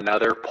we have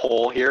another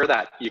poll here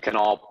that you can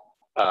all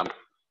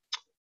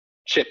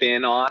chip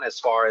in on as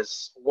far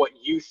as what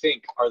you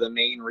think are the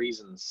main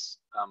reasons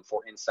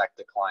for insect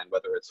decline,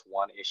 whether it's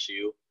one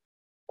issue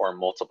or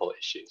multiple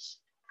issues.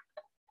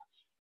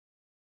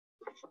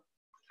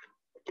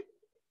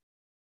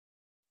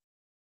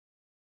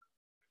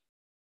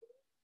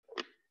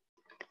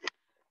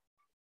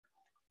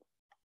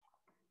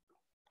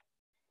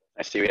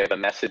 I see we have a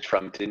message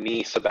from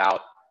Denise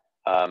about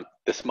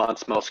this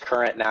month's most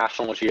current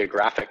National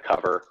Geographic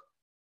cover,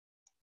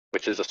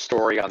 which is a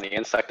story on the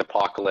insect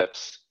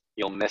apocalypse.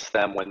 You'll miss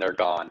them when they're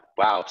gone.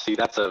 Wow, see,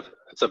 that's a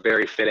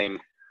very fitting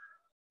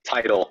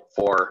title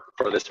for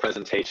this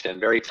presentation,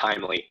 very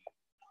timely.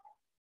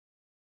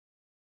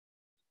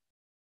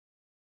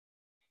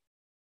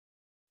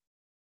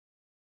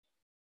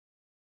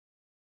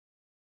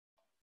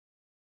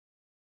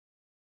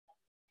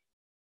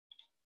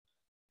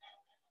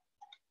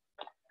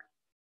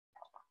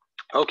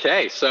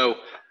 Okay, so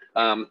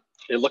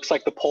it looks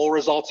like the poll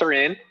results are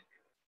in.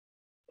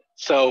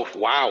 So,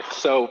 wow,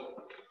 so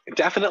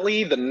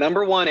definitely the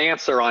number one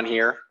answer on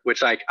here,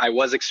 which I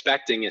was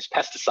expecting, is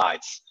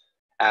pesticides,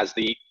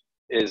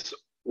 is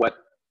what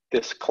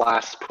this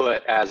class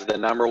put as the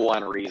number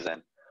one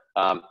reason.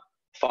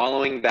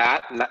 Following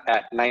that,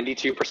 at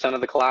 92%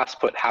 of the class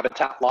put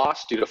habitat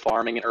loss due to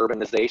farming and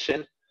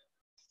urbanization.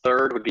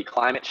 Third would be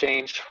climate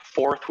change.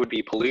 Fourth would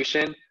be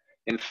pollution.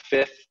 And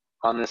fifth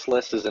on this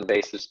list is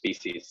invasive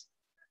species.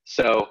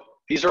 So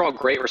these are all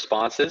great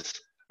responses.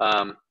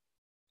 And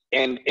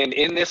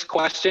in this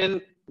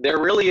question, there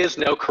really is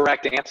no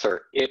correct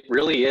answer. It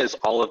really is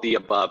all of the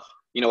above.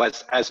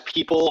 As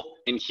people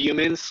and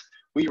humans,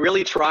 we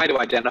really try to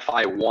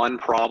identify one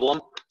problem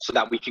so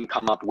that we can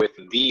come up with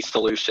the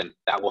solution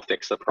that will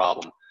fix the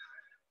problem.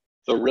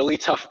 The really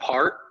tough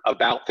part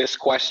about this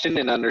question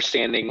and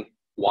understanding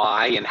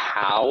why and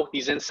how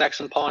these insects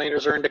and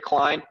pollinators are in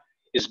decline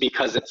is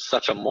because it's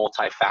such a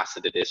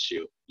multifaceted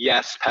issue.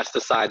 Yes,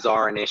 pesticides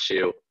are an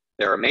issue.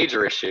 They're a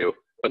major issue,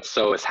 but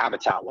so is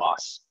habitat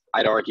loss.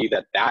 I'd argue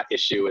that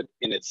issue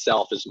in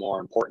itself is more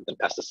important than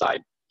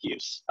pesticide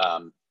use,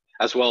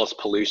 as well as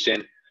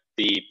pollution.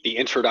 the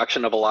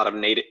introduction of a lot of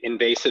native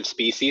invasive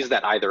species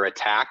that either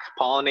attack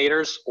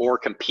pollinators or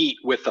compete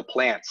with the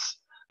plants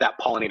that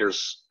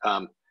pollinators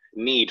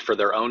need for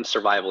their own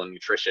survival and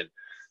nutrition.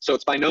 So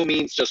it's by no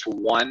means just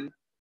one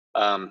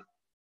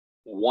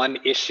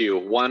issue,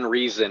 one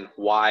reason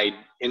why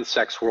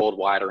insects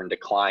worldwide are in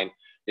decline.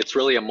 It's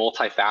really a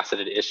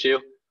multifaceted issue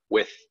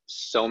with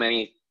so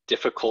many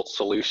difficult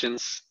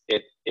solutions.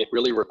 It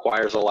really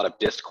requires a lot of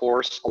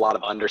discourse, a lot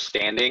of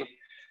understanding,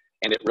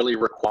 and it really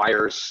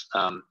requires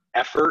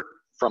effort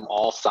from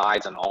all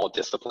sides and all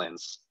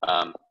disciplines,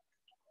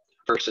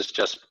 versus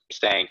just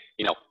saying,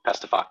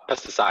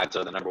 pesticides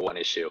are the #1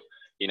 issue.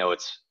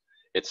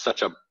 It's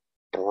such a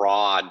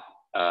broad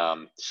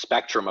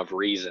spectrum of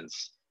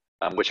reasons,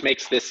 which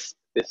makes this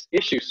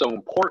issue so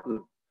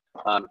important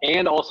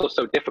and also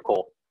so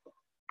difficult.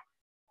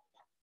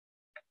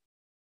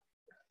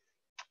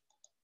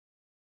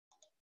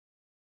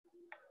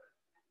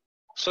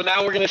 So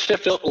now we're going to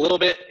shift a little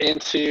bit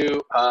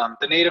into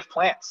the native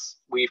plants.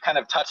 We've kind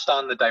of touched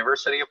on the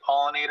diversity of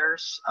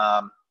pollinators.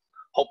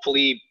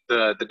 Hopefully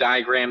the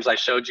diagrams I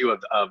showed you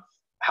of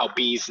how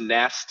bees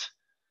nest,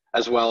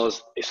 as well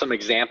as some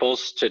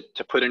examples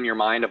to put in your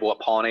mind of what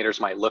pollinators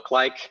might look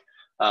like.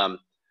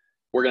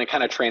 We're going to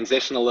kind of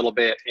transition a little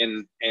bit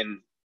in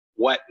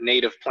what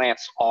native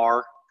plants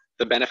are,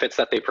 the benefits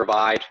that they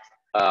provide,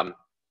 and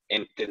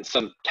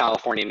some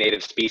California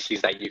native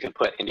species that you can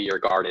put into your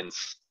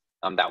gardens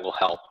that will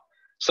help.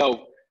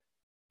 So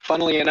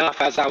funnily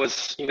enough, as I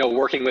was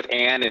working with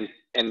Anne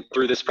and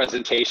through this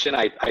presentation,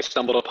 I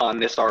stumbled upon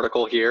this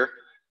article here,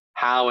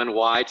 How and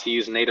Why to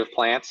Use Native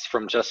Plants,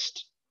 from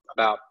just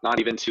about not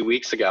even 2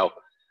 weeks ago.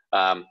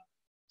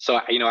 So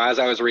as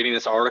I was reading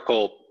this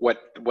article, what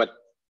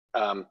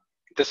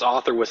this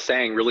author was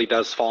saying really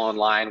does fall in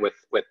line with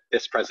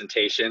this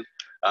presentation.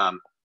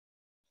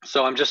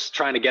 So I'm just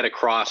trying to get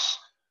across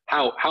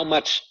how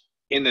much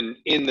in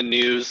the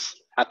news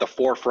at the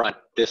forefront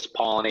this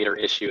pollinator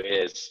issue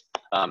is,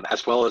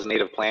 as well as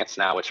native plants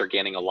now, which are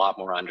gaining a lot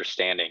more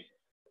understanding.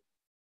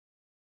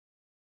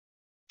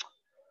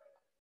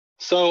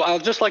 So I'll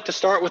just like to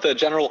start with a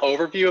general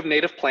overview of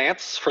native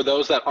plants for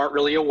those that aren't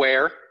really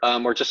aware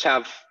or just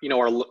have,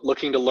 are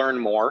looking to learn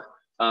more.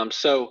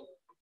 So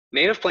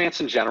native plants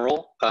in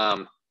general,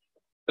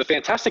 the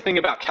fantastic thing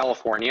about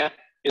California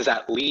is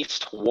at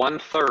least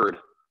 1/3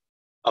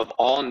 of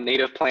all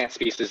native plant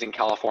species in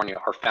California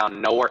are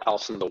found nowhere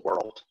else in the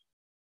world.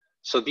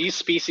 So these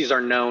species are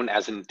known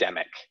as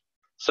endemic.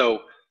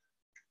 So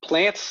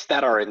plants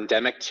that are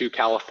endemic to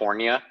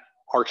California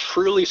are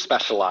truly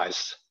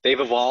specialized. They've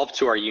evolved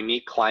to our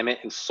unique climate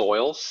and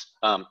soils.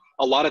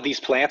 A lot of these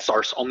plants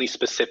are only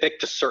specific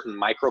to certain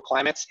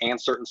microclimates and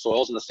certain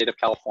soils in the state of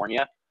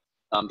California.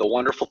 The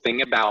wonderful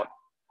thing about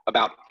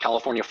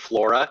California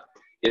flora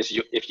is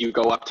if you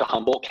go up to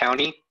Humboldt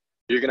County,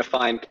 you're gonna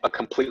find a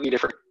completely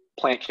different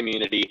plant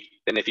community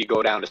than if you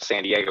go down to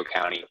San Diego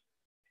County.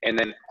 And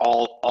then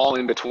all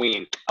in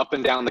between, up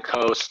and down the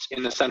coast,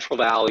 in the Central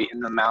Valley, in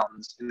the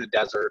mountains, in the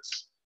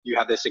deserts, you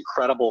have this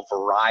incredible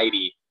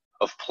variety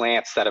of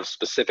plants that have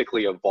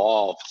specifically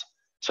evolved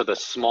to the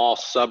small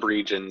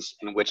subregions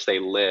in which they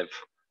live.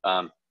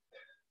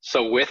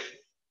 So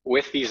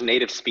with these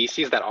native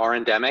species that are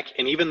endemic,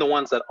 and even the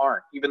ones that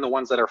aren't, even the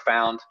ones that are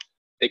found,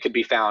 they could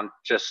be found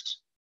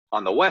just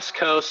on the West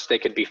Coast, they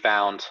could be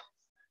found,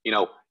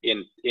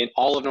 in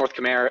all of North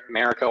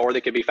America, or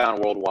they could be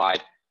found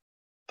worldwide.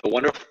 The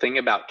wonderful thing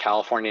about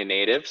California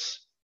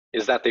natives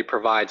is that they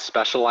provide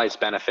specialized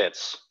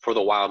benefits for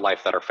the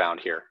wildlife that are found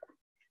here.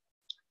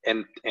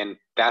 And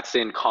that's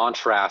in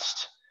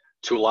contrast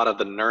to a lot of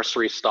the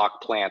nursery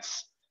stock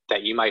plants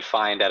that you might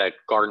find at a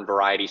garden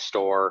variety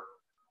store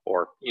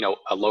or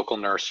a local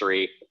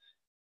nursery.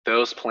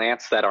 Those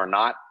plants that are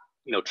not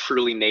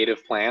truly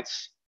native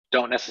plants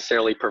don't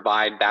necessarily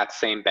provide that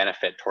same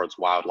benefit towards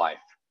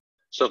wildlife.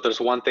 So if there's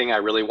one thing I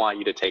really want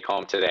you to take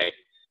home today,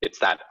 it's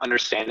that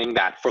understanding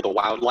that for the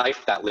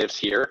wildlife that lives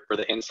here, for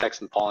the insects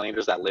and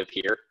pollinators that live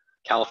here,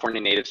 California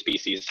native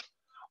species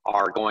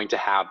are going to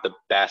have the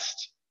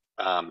best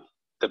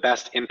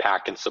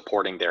impact in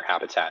supporting their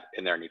habitat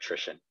and their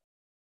nutrition.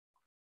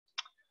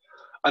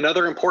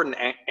 Another important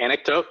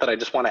anecdote that I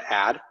just want to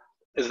add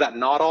is that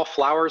not all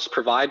flowers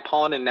provide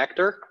pollen and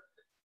nectar,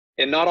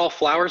 and not all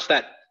flowers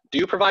that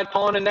do provide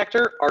pollen and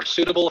nectar are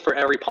suitable for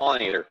every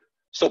pollinator.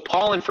 So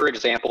pollen, for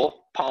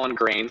example, pollen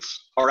grains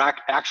are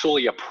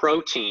actually a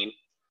protein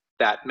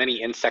that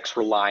many insects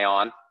rely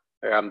on.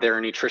 They're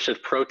a nutritious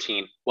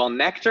protein. Well,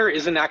 nectar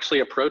isn't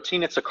actually a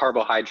protein, it's a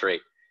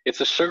carbohydrate.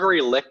 It's a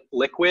sugary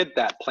liquid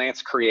that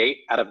plants create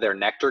out of their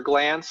nectar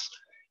glands.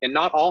 And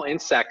not all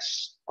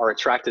insects are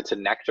attracted to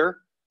nectar.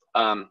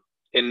 And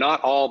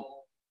not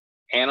all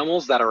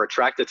animals that are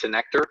attracted to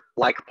nectar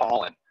like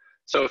pollen.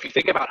 So if you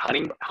think about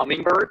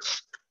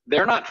hummingbirds,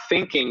 they're not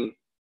thinking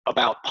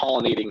about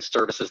pollinating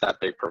services that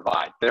they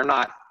provide.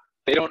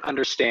 They don't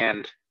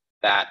understand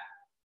that,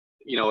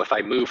 if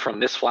I move from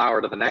this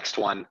flower to the next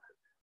one,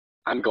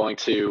 I'm going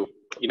to,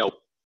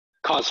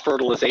 cause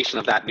fertilization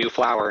of that new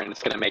flower and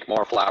it's going to make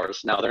more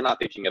flowers. No, they're not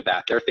thinking of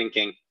that. They're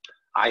thinking,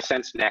 I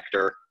sense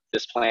nectar.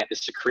 This plant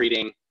is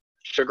secreting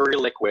sugary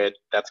liquid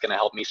that's going to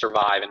help me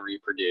survive and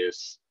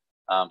reproduce.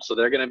 So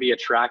they're going to be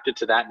attracted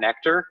to that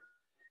nectar.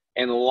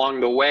 And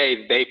along the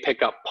way, they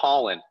pick up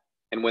pollen.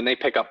 And when they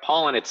pick up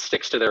pollen, it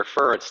sticks to their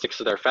fur, it sticks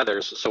to their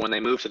feathers. So when they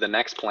move to the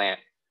next plant,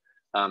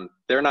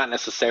 they're not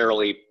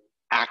necessarily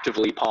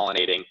actively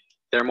pollinating.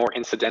 They're more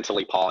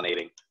incidentally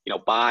pollinating. You know,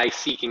 by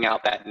seeking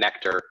out that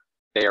nectar,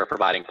 they are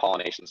providing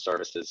pollination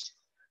services.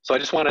 So I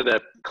just wanted to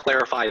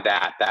clarify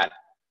that,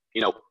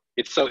 you know,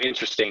 it's so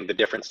interesting, the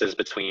differences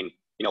between,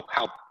 you know,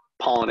 how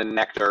pollen and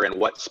nectar and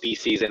what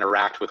species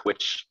interact with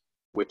which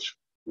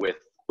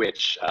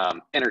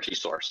energy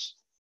source.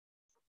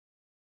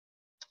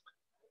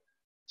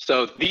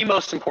 So the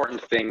most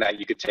important thing that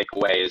you could take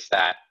away is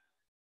that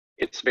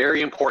it's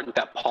very important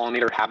that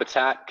pollinator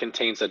habitat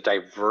contains a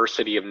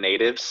diversity of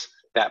natives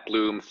that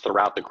bloom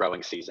throughout the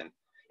growing season.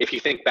 If you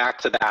think back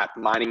to that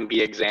mining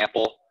bee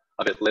example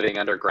of it living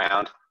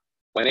underground,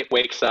 when it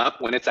wakes up,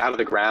 when it's out of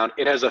the ground,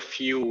 it has a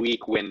few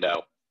week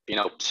window, you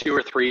know, 2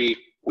 or 3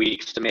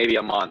 weeks to maybe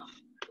a month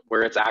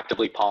where it's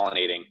actively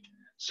pollinating.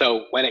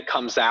 So when it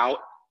comes out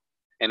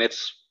and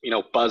it's, you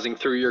know, buzzing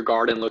through your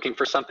garden looking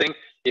for something,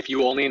 if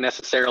you only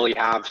necessarily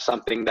have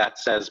something that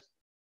says,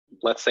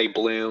 let's say,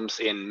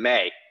 blooms in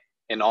May,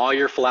 and all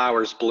your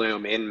flowers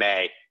bloom in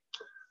May,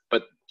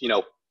 but, you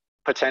know,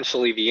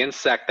 potentially the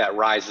insect that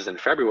rises in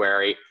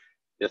February,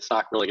 it's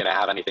not really going to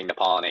have anything to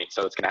pollinate,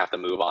 so it's going to have to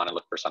move on and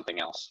look for something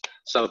else.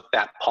 So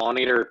that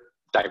pollinator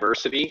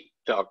diversity,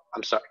 that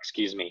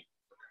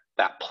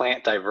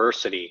plant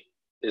diversity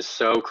is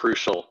so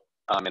crucial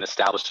in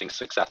establishing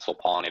successful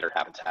pollinator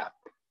habitat.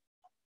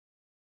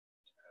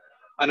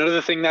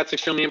 Another thing that's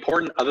extremely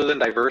important, other than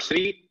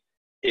diversity,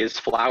 is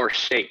flower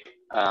shape.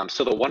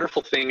 So the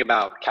wonderful thing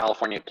about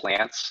California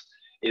plants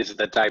is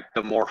that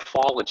the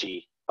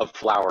morphology of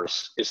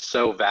flowers is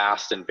so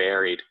vast and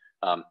varied.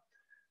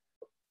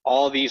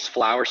 All these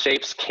flower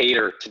shapes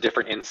cater to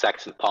different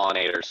insects and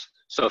pollinators.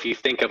 So if you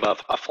think of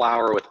a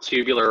flower with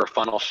tubular or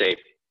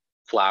funnel-shaped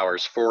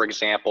flowers, for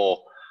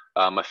example,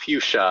 a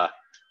fuchsia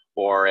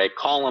or a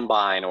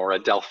columbine or a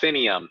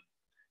delphinium,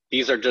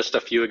 these are just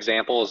a few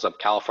examples of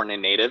California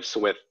natives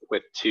with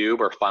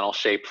tube or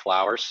funnel-shaped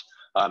flowers.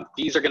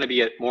 These are going to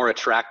be more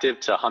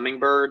attractive to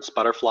hummingbirds,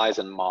 butterflies,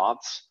 and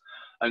moths.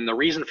 And the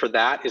reason for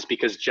that is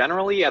because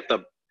generally at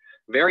the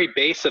very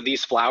base of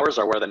these flowers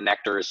are where the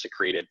nectar is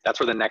secreted. That's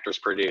where the nectar is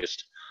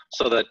produced.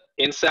 So the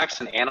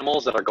insects and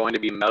animals that are going to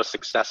be most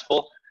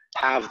successful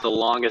have the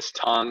longest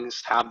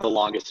tongues, have the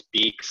longest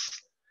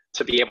beaks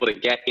to be able to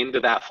get into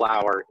that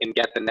flower and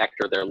get the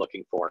nectar they're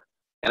looking for.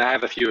 And I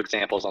have a few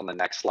examples on the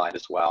next slide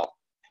as well.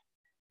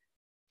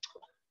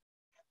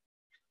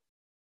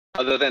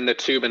 Other than the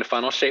tube and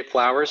funnel shaped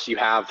flowers, you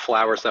have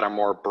flowers that are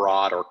more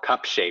broad or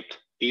cup shaped.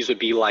 These would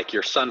be like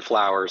your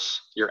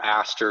sunflowers, your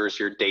asters,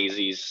 your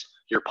daisies,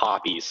 your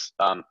poppies.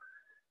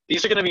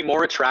 These are going to be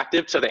more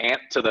attractive to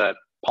the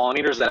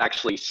pollinators that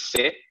actually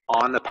sit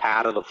on the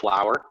pad of the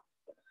flower.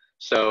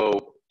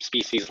 So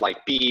species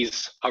like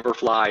bees,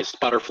 hoverflies,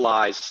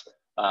 butterflies,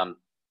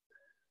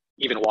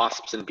 even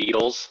wasps and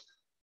beetles.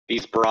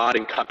 These broad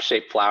and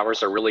cup-shaped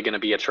flowers are really going to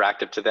be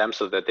attractive to them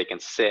so that they can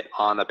sit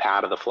on the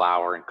pad of the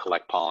flower and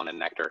collect pollen and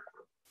nectar.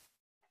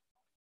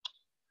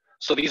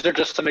 So these are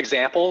just some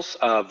examples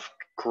of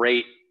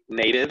great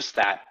natives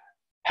that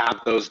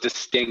have those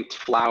distinct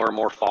flower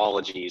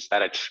morphologies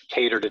that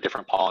cater to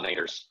different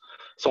pollinators.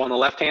 So on the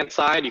left-hand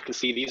side, you can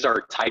see these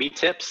are tidy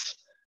tips.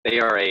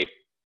 They are a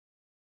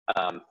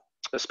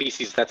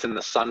species that's in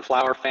the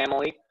sunflower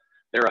family.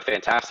 They're a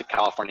fantastic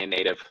California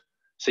native.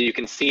 So you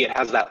can see it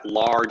has that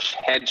large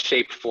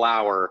head-shaped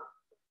flower,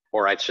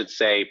 or I should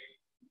say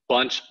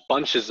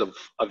bunches of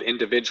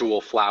individual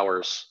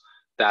flowers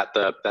that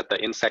the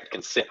insect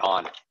can sit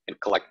on and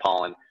collect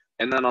pollen.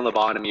 And then on the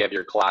bottom, you have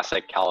your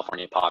classic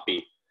California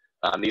poppy.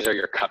 These are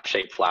your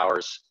cup-shaped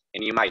flowers.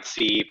 And you might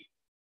see,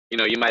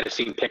 you might have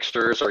seen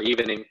pictures or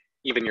even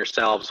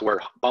yourselves where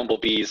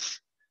bumblebees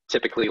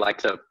typically like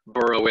to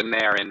burrow in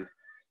there and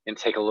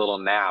take a little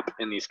nap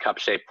in these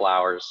cup-shaped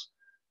flowers.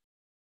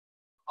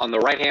 On the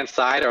right-hand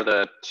side are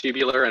the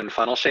tubular and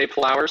funnel-shaped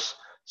flowers.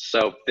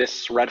 So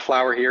this red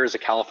flower here is a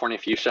California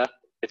fuchsia.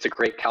 It's a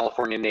great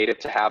California native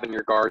to have in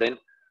your garden.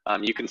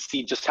 You can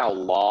see just how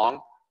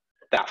long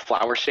that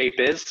flower shape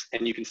is,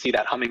 and you can see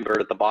that hummingbird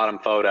at the bottom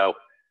photo.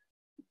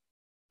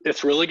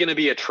 It's really going to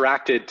be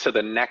attracted to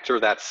the nectar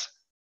that's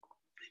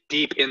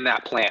deep in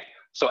that plant.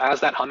 So as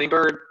that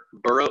hummingbird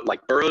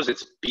burrows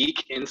its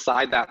beak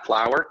inside that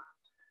flower,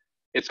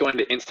 it's going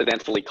to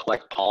incidentally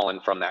collect pollen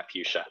from that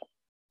fuchsia.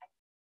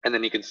 And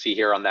then you can see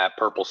here on that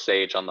purple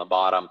sage on the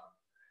bottom,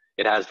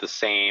 it has the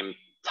same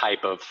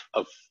type of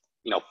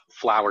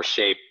flower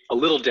shape, a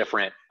little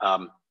different,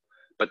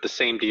 but the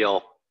same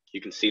deal. You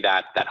can see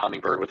that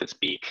hummingbird with its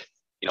beak,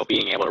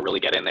 being able to really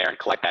get in there and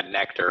collect that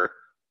nectar,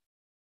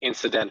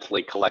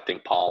 incidentally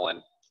collecting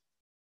pollen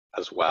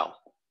as well.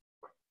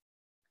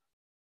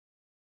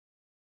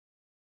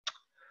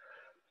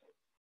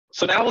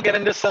 So now we'll get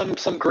into some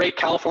great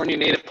California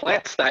native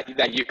plants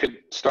that you could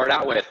start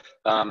out with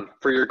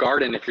for your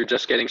garden if you're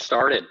just getting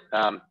started.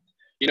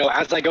 You know,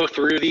 as I go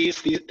through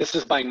these, this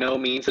is by no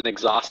means an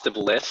exhaustive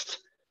list.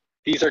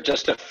 These are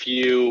just a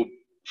few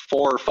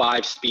 4 or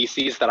 5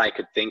 species that I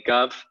could think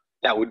of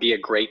that would be a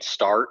great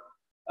start.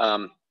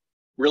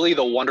 Really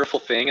the wonderful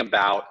thing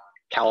about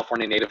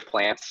California native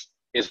plants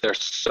is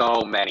there's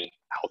so many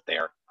out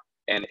there.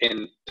 And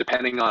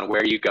depending on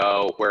where you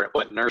go,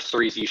 what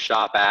nurseries you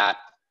shop at,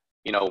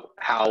 you know,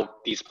 how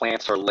these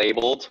plants are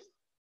labeled,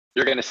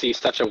 you're going to see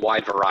such a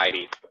wide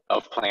variety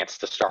of plants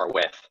to start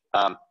with.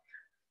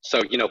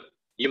 So, you know,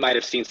 you might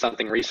have seen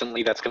something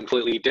recently that's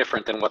completely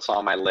different than what's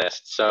on my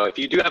list. So if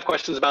you do have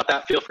questions about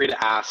that, feel free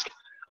to ask.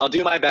 I'll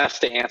do my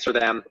best to answer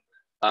them.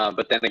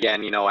 But then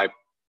again, you know,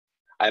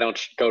 I don't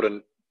go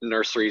to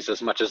nurseries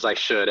as much as I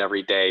should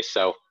every day.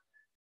 So,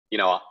 you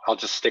know, I'll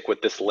just stick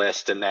with this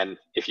list. And then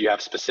if you have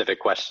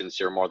specific questions,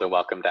 you're more than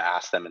welcome to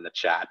ask them in the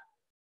chat.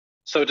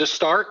 So to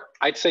start,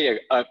 I'd say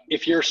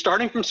if you're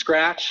starting from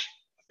scratch,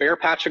 bare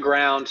patch of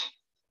ground,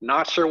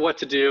 not sure what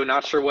to do,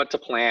 not sure what to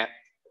plant,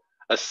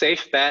 a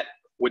safe bet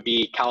would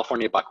be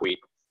California buckwheat,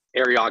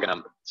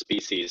 Eriogonum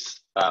species.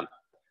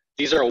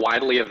 These are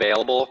widely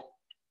available,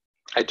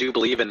 I do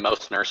believe, in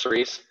most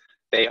nurseries.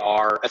 They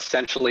are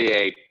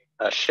essentially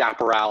a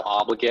chaparral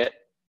obligate.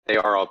 They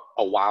are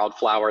a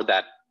wildflower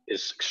that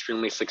is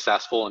extremely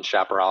successful in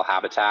chaparral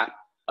habitat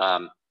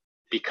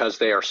because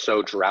they are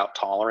so drought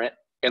tolerant,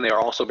 and they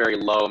are also very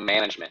low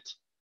management.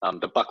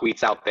 The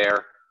buckwheats out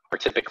there are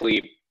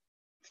typically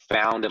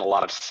found in a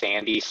lot of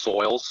sandy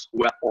soils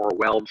or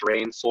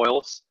well-drained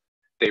soils.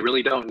 They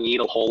really don't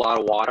need a whole lot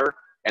of water,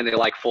 and they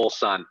like full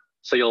sun.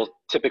 So you'll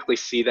typically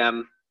see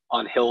them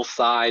on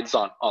hillsides,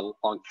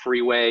 on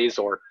freeways,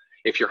 or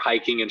if you're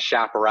hiking in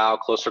chaparral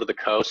closer to the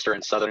coast or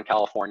in Southern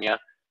California,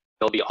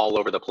 they'll be all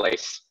over the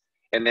place.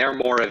 And they're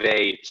more of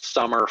a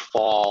summer,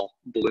 fall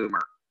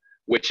bloomer,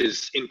 which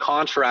is in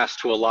contrast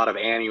to a lot of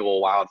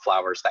annual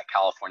wildflowers that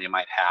California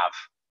might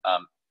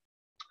have.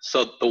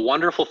 So the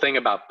wonderful thing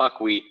about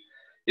buckwheat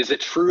is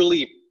it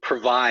truly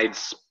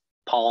provides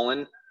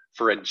pollen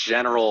for a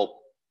general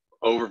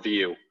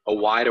overview, a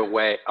wide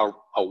array,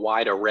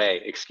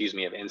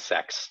 of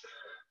insects.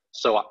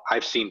 So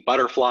I've seen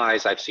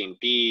butterflies, I've seen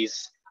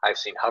bees, I've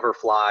seen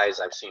hoverflies,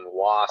 I've seen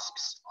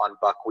wasps on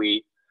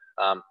buckwheat.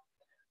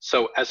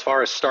 So as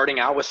far as starting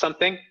out with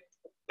something,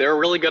 they're a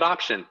really good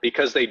option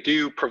because they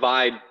do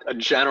provide a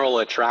general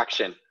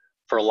attraction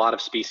for a lot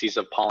of species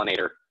of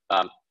pollinator.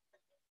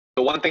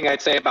 The one thing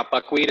I'd say about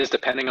buckwheat is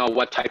depending on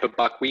what type of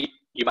buckwheat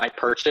you might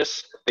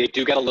purchase, they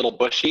do get a little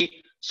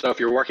bushy. So if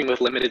you're working with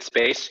limited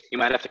space, you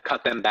might have to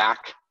cut them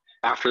back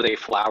after they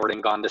flowered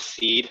and gone to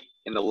seed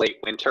in the late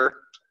winter.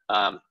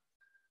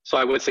 So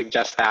I would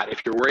suggest that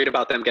if you're worried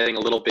about them getting a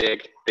little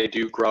big, they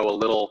do grow a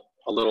little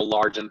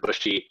large and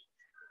bushy,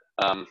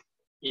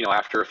 you know,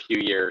 after a few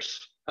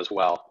years as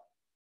well.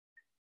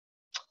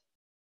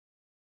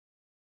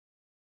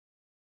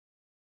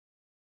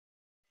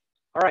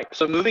 All right,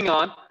 so moving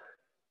on,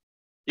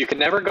 you can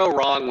never go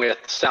wrong with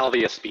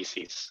salvia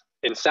species.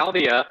 And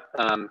salvia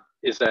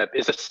is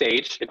a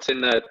sage. It's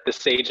in the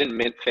sage and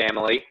mint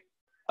family.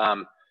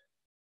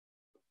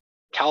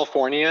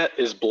 California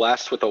is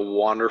blessed with a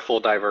wonderful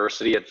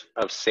diversity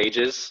of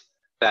sages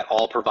that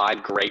all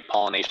provide great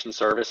pollination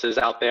services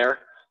out there.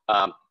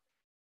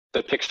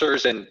 The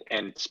pictures and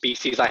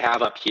species I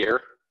have up here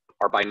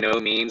are by no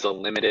means a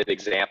limited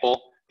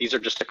example. These are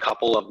just a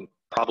couple of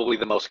probably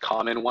the most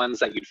common ones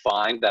that you'd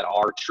find that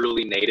are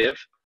truly native.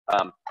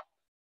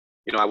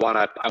 You know, I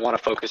want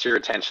to focus your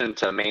attention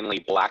to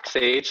mainly black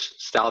sage,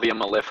 Salvia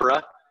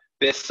mellifera.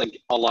 This,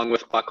 along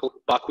with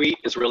buckwheat,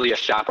 is really a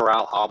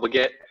chaparral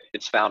obligate.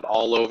 It's found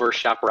all over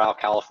chaparral,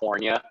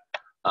 California.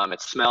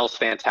 It smells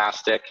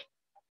fantastic.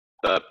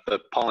 The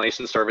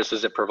pollination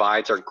services it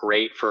provides are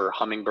great for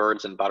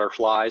hummingbirds and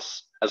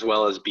butterflies, as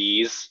well as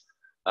bees,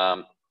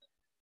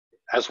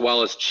 as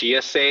well as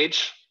chia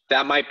sage.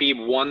 That might be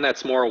one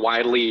that's more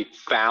widely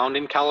found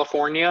in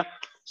California.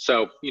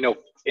 So, you know,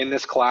 in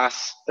this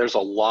class, there's a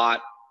lot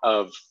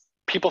of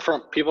people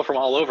from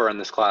all over in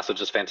this class,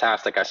 which is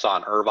fantastic. I saw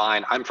in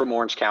Irvine. I'm from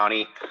Orange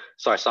County,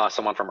 so I saw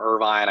someone from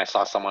Irvine. I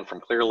saw someone from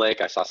Clear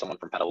Lake. I saw someone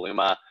from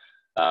Petaluma.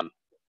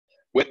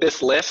 With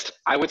this list,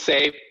 I would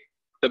say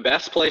the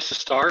best place to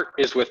start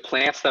is with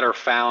plants that are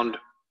found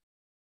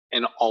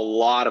in a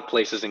lot of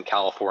places in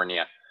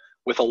California.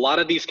 With a lot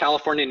of these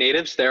California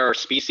natives, there are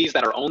species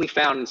that are only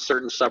found in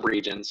certain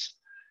subregions.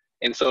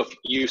 And so if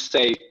you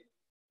say,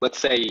 let's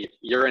say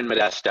you're in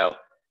Modesto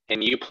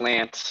and you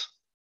plant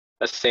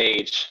a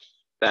sage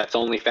that's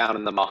only found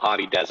in the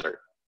Mojave Desert,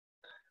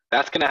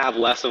 that's going to have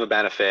less of a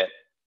benefit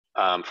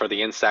for the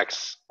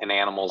insects and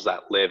animals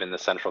that live in the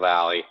Central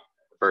Valley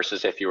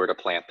versus if you were to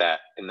plant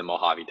that in the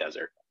Mojave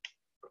Desert.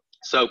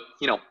 So,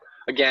 you know,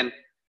 again,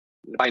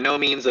 by no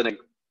means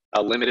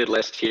a limited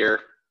list here.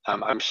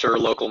 I'm sure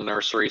local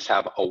nurseries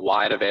have a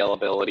wide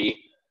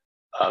availability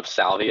of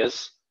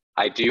salvias.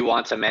 I do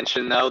want to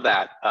mention, though,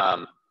 that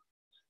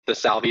the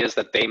salvias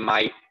that they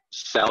might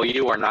sell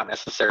you are not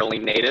necessarily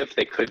native.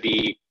 They could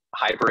be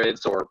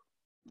hybrids or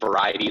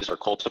varieties or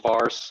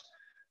cultivars.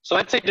 So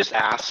I'd say just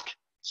ask,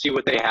 see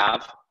what they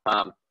have.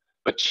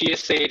 But chia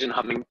sage and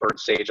hummingbird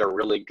sage are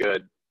really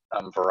good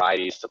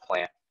varieties to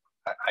plant,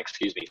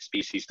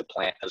 species to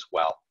plant as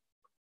well.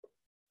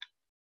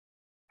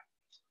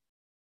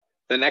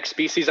 The next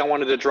species I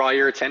wanted to draw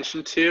your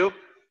attention to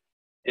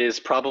is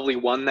probably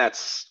one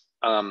that's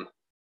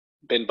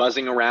been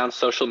buzzing around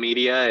social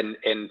media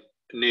and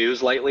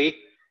news lately,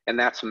 and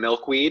that's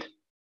milkweed.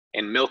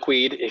 And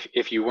milkweed,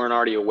 if you weren't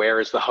already aware,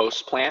 is the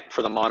host plant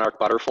for the monarch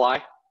butterfly.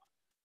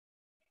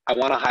 I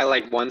want to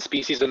highlight one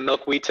species of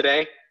milkweed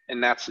today,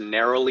 and that's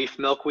narrowleaf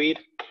milkweed,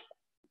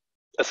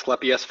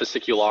 Asclepias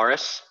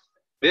fascicularis.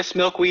 This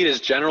milkweed is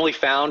generally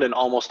found in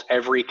almost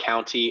every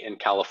county in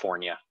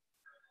California.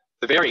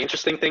 The very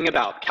interesting thing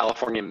about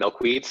California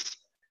milkweeds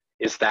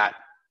is that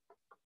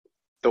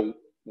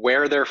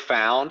where they're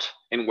found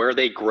and where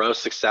they grow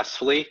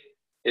successfully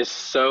is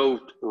so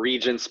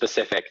region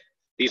specific.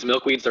 These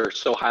milkweeds are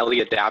so highly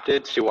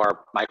adapted to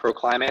our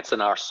microclimates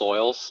and our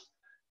soils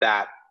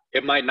that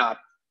it might not,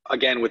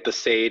 again with the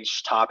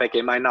sage topic,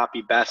 it might not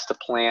be best to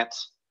plant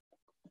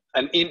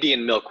an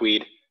Indian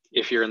milkweed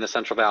if you're in the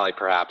Central Valley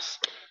perhaps,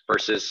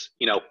 versus,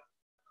 you know,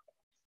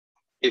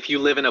 if you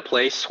live in a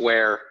place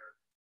where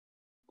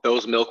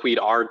those milkweed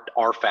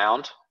are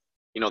found,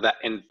 you know, that,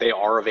 and they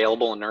are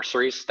available in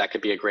nurseries, that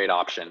could be a great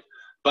option.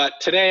 But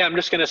today I'm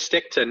just going to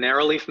stick to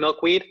narrowleaf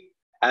milkweed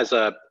as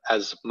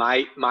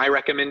my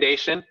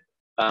recommendation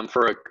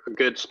for a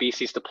good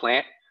species to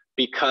plant,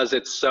 because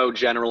it's so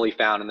generally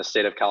found in the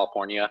state of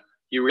California.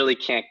 You really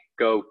can't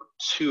go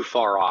too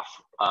far off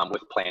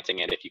with planting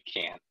it if you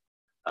can.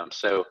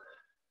 So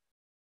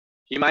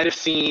you might have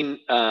seen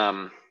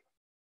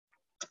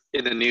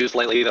in the news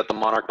lately that the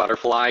monarch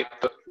butterfly,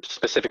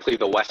 specifically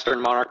the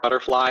western monarch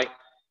butterfly,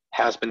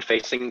 has been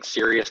facing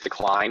serious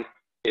decline.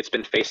 It's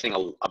been facing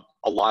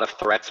a lot of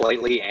threats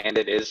lately, and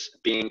it is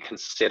being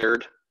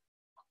considered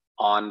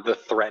on the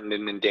threatened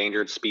and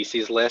endangered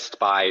species list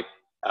by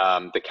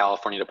the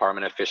California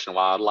Department of Fish and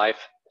Wildlife.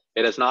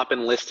 It has not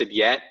been listed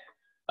yet.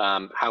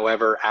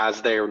 However,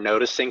 as they're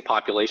noticing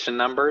population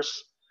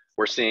numbers,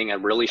 we're seeing a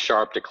really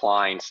sharp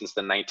decline since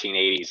the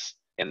 1980s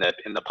in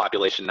the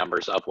population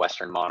numbers of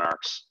western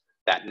monarchs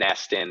that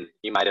nest in,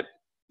 you might have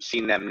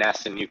seen them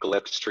nest in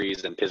eucalyptus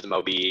trees in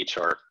Pismo Beach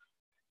or,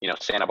 you know,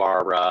 Santa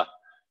Barbara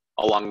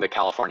along the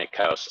California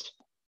coast.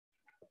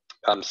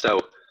 So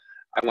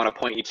I want to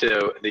point you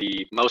to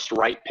the most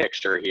right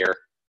picture here.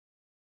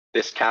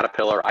 This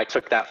caterpillar, I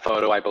took that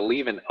photo, I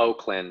believe, in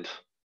Oakland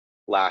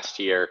last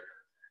year.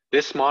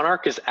 This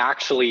monarch is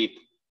actually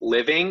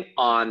living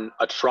on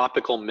a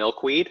tropical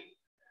milkweed.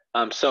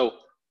 So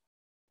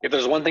if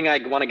there's one thing I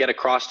want to get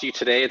across to you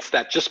today, it's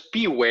that just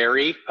be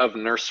wary of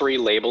nursery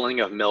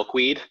labeling of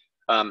milkweed.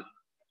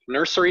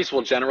 Nurseries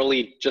will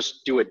generally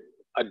just do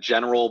a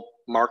general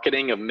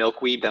marketing of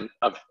milkweed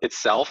of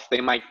itself. They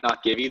might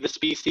not give you the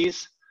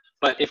species,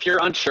 but if you're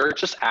unsure,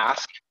 just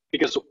ask,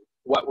 because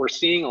what we're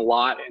seeing a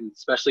lot, and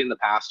especially in the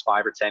past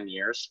 5 or 10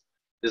 years,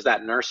 is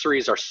that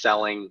nurseries are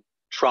selling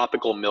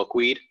tropical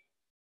milkweed,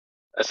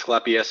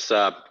 Asclepias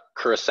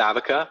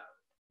curassavica.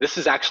 This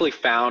is actually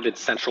found in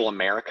Central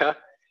America.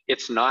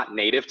 It's not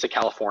native to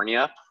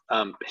California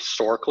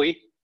historically.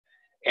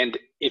 And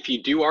if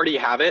you do already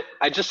have it,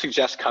 I just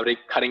suggest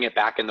cutting it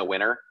back in the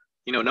winter.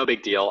 You know, no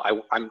big deal. I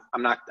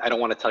don't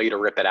want to tell you to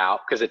rip it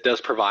out, because it does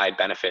provide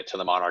benefit to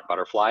the monarch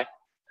butterfly.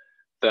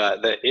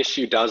 The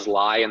issue does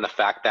lie in the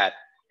fact that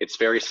it's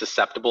very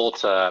susceptible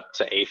to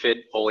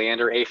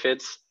oleander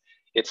aphids.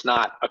 It's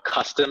not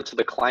accustomed to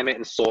the climate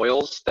and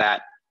soils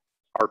that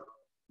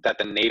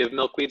the native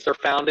milkweeds are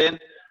found in.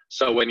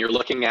 So when you're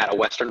looking at a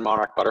western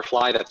monarch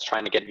butterfly that's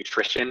trying to get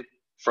nutrition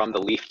from the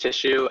leaf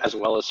tissue as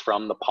well as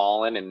from the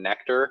pollen and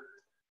nectar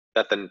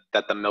that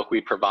the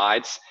milkweed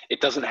provides,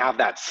 it doesn't have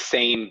that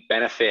same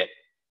benefit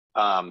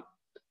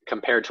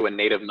compared to a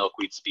native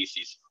milkweed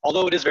species,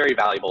 although it is very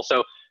valuable.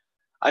 So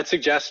I'd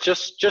suggest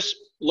just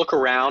look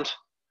around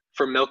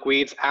for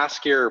milkweeds.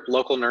 Ask your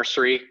local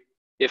nursery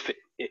if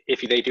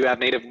they do have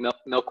native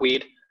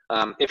milkweed.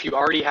 If you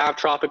already have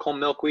tropical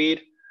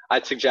milkweed,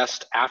 I'd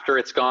suggest after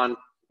it's gone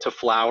to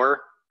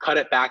flower, cut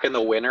it back in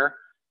the winter,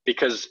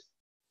 because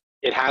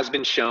it has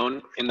been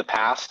shown in the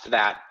past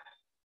that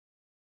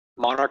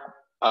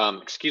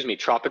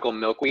tropical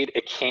milkweed,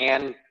 it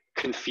can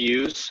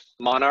confuse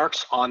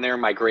monarchs on their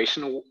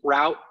migration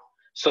route.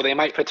 So they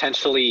might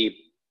potentially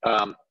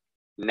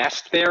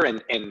nest there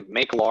and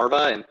make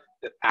larvae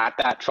at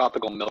that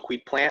tropical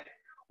milkweed plant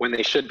when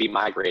they should be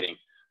migrating.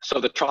 So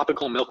the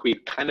tropical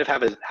milkweed kind of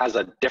has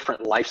a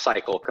different life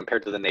cycle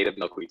compared to the native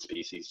milkweed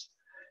species.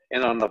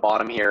 And on the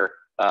bottom here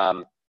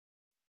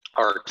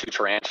are 2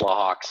 tarantula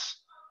hawks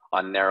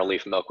on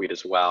narrowleaf milkweed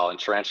as well. And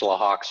tarantula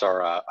hawks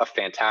are a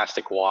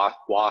fantastic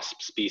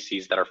wasp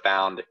species that are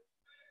found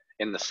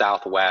in the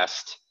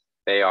Southwest.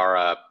 They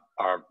are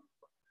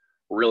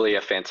really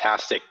a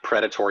fantastic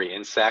predatory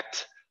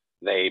insect.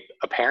 They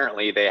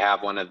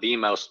have one of the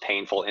most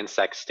painful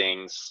insect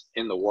stings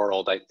in the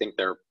world. I think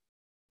they're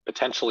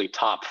potentially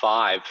top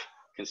 5,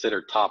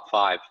 considered top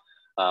 5.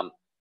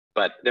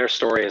 but their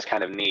story is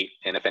kind of neat.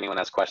 And if anyone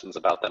has questions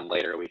about them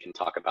later, we can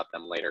talk about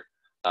them later.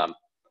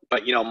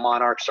 But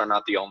monarchs are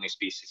not the only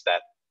species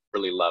that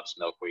really loves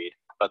milkweed,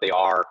 but they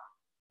are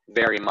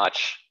very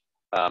much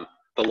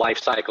the life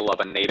cycle of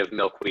a native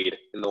milkweed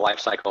and the life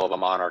cycle of a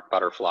monarch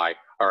butterfly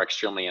are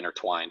extremely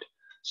intertwined.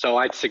 So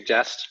I'd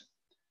suggest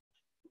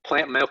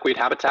plant milkweed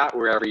habitat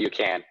wherever you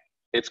can.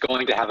 It's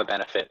going to have a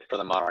benefit for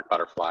the monarch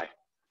butterfly.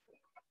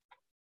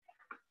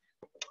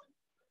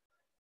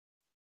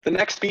 The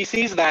next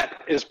species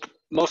that is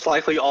most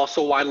likely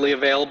also widely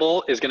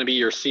available is going to be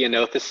your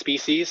Ceanothus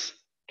species.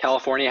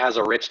 California has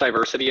a rich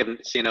diversity of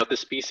Ceanothus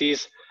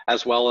species,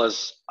 as well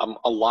as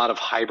a lot of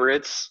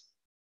hybrids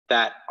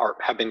that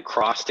have been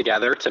crossed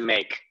together to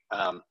make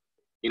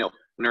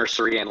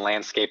nursery and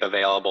landscape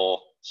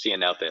available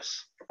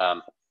Ceanothus.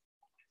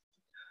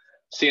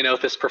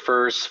 Ceanothus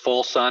prefers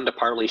full sun to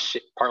partly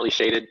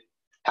shaded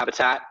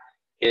habitat.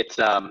 It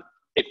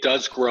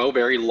does grow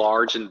very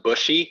large and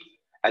bushy,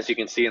 as you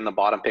can see in the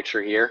bottom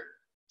picture here.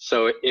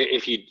 So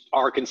if you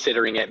are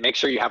considering it, make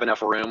sure you have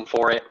enough room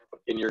for it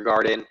in your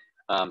garden.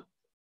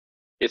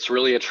 It's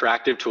really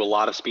attractive to a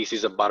lot of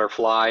species of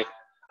butterfly.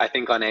 I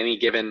think on any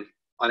given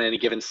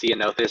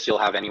Ceanothus, you'll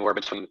have anywhere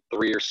between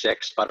 3 or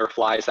 6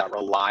 butterflies that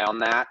rely on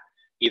that,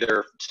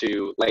 either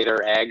to lay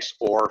their eggs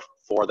or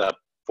for the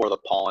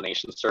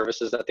pollination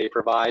services that they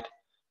provide.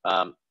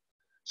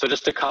 So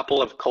just a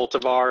couple of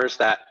cultivars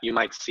that you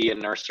might see in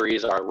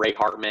nurseries are Ray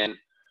Hartman,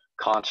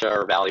 Concha,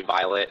 or Valley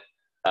Violet.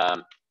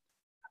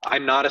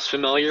 I'm not as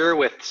familiar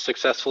with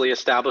successfully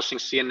establishing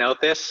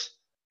Ceanothus,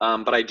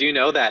 but I do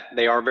know that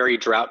they are very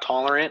drought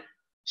tolerant.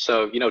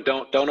 So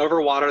don't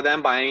overwater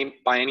them by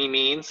any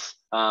means.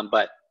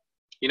 But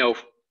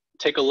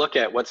take a look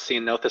at what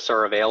Ceanothus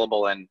are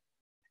available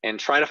and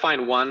try to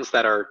find ones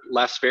that are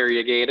less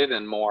variegated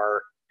and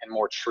more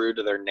true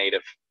to their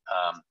native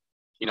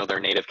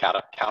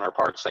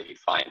counterparts that you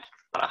find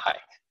on a hike.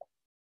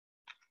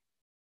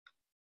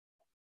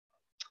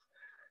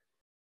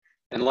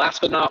 And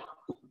last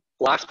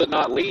but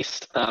not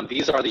least,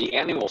 these are the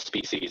annual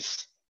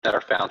species that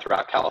are found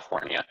throughout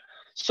California.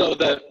 So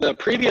the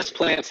previous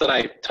plants that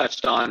I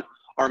touched on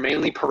are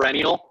mainly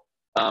perennial.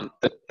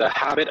 The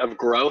habit of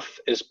growth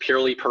is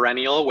purely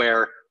perennial,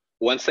 where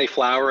once they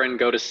flower and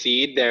go to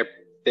seed,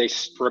 they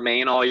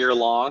remain all year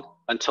long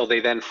until they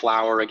then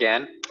flower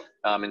again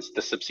in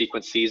the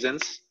subsequent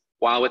seasons.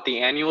 While with the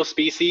annual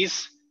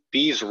species,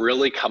 these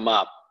really come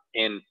up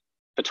in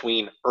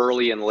between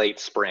early and late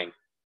spring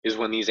is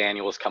when these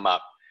annuals come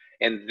up.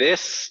 And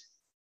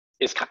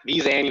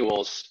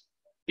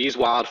these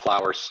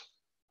wildflowers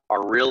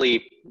are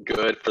really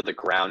good for the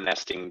ground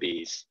nesting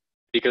bees,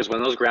 because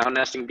when those ground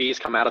nesting bees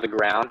come out of the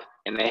ground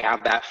and they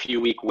have that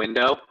few-week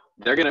window,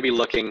 they're going to be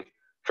looking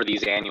for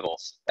these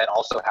annuals that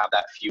also have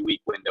that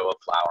few-week window of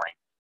flowering.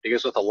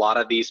 Because with a lot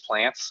of these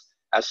plants,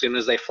 as soon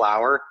as they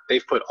flower,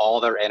 they've put all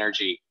their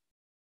energy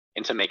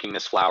into making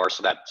this flower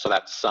so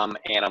that some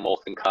animal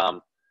can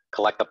come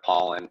collect the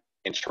pollen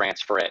and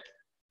transfer it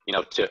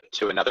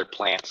to another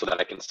plant so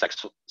that it can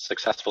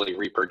successfully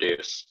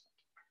reproduce.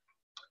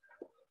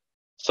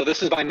 So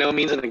this is by no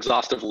means an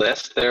exhaustive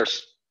list.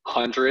 There's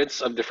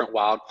hundreds of different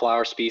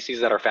wildflower species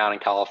that are found in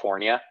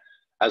California,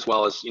 as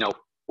well as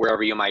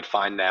wherever you might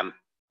find them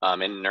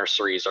in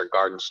nurseries or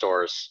garden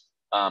stores.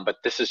 But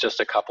this is just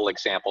a couple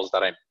examples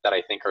that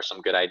I think are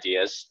some good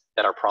ideas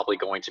that are probably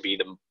going to be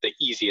the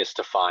easiest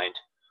to find.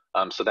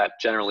 So that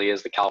generally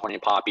is the California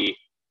poppy,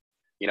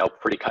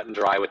 pretty cut and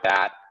dry with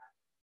that.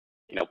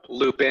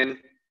 Lupin,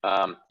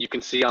 you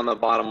can see on the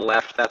bottom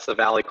left, that's the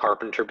valley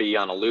carpenter bee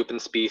on a lupin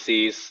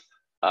species.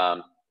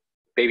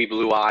 Baby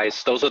blue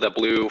eyes, those are the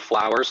blue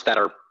flowers that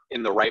are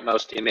in the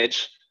rightmost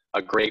image.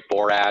 A great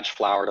borage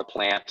flower to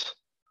plant.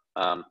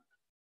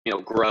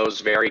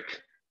 Grows very,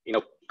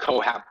 it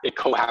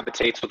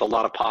cohabitates with a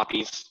lot of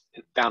poppies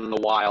found in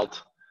the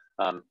wild.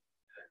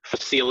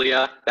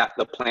 Phacelia,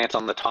 the plant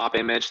on the top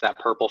image, that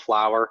purple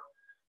flower,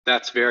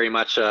 that's very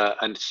much a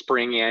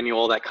spring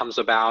annual that comes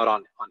about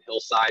on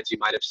hillsides. You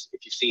might have,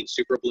 if you've seen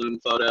super bloom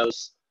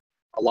photos,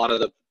 a lot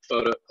of the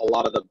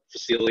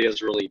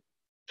Phacelias really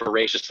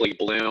voraciously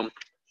bloom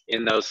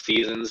in those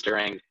seasons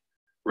during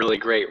really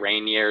great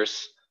rain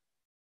years.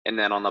 And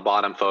then on the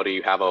bottom photo,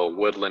 you have a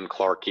woodland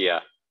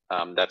Clarkia.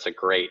 That's a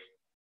great,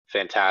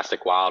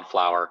 fantastic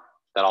wildflower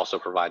that also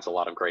provides a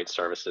lot of great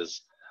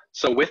services.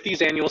 So with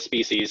these annual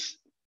species,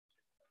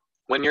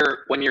 when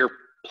you're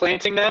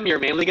planting them, you're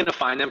mainly going to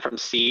find them from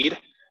seed.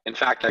 In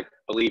fact, I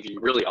believe you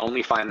really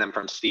only find them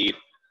from seed.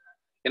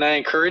 And I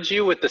encourage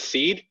you with the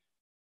seed,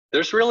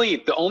 there's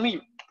really the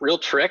only real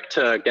trick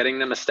to getting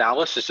them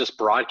established is just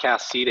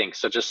broadcast seeding.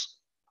 So just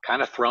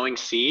kind of throwing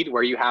seed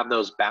where you have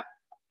those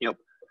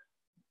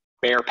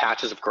bare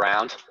patches of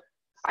ground.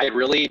 I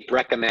really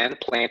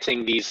recommend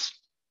planting these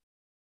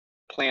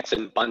plants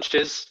in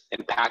bunches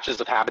and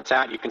patches of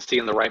habitat. You can see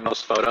in the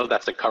rightmost photo,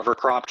 that's a cover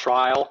crop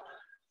trial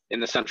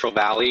in the Central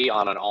Valley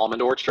on an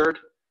almond orchard.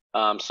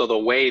 So the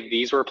way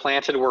these were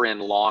planted were in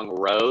long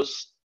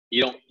rows.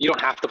 You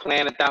don't have to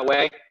plant it that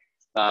way.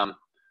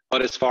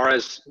 But as far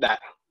as that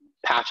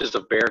patches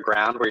of bare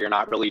ground where you're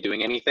not really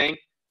doing anything,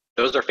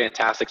 those are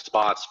fantastic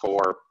spots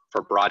for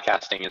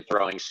broadcasting and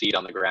throwing seed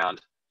on the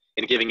ground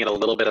and giving it a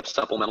little bit of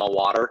supplemental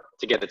water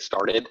to get it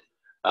started.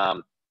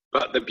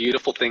 But the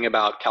beautiful thing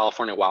about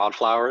California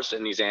wildflowers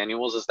and these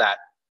annuals is that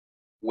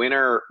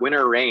winter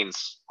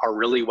rains are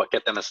really what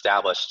get them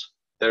established.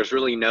 There's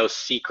really no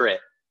secret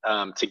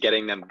to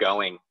getting them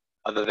going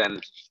other than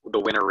the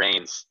winter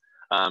rains.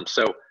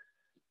 So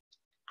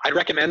I'd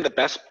recommend the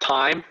best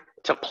time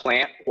to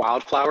plant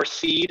wildflower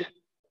seed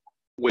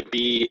would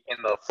be in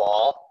the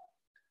fall,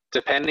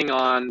 depending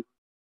on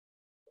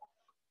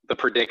the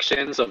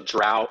predictions of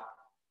drought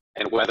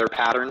and weather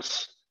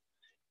patterns.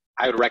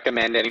 I would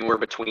recommend anywhere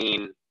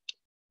between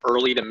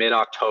early to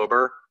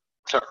mid-October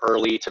to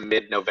early to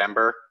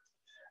mid-November.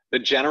 The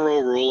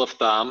general rule of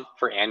thumb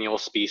for annual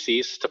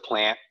species to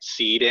plant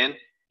seed in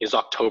is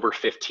October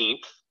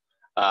 15th.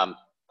 But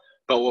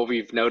what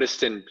we've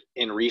noticed in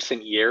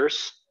recent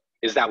years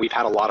is that we've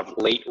had a lot of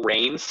late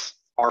rains.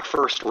 Our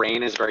first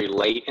rain is very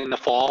late in the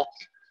fall.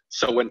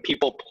 So when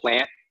people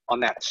plant on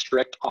that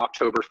strict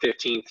October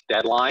 15th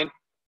deadline,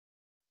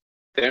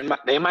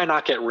 they might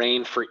not get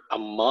rain for a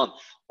month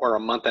or a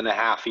month and a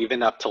half,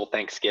 even up till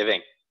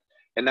Thanksgiving.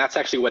 And that's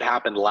actually what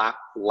happened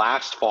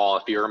last fall.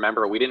 If you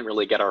remember, we didn't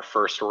really get our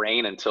first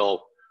rain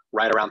until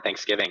right around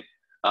Thanksgiving.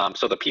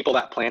 So the people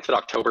that planted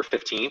October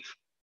 15th,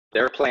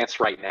 their plants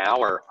right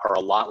now are a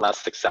lot less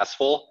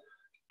successful,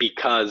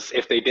 because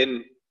if they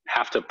didn't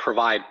have to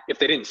provide, if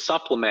they didn't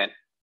supplement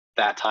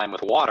that time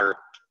with water,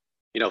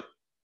 you know,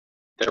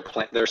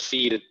 their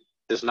seed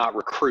does not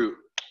recruit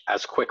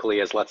as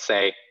quickly as, let's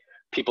say,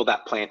 people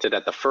that planted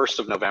at the 1st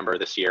of November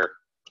this year.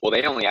 Well,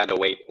 they only had to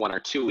wait 1 or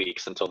 2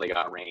 weeks until they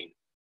got rain.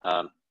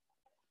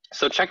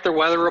 So check their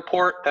weather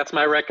report. That's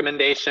my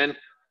recommendation.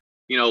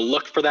 You know,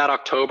 look for that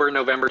October,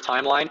 November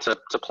timeline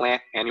to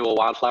plant annual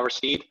wildflower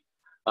seed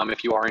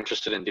if you are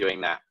interested in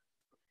doing that.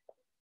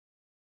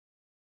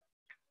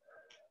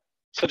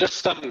 So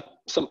just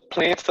some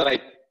plants that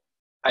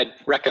I'd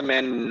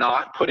recommend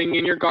not putting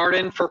in your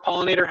garden for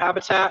pollinator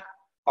habitat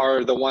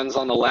are the ones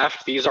on the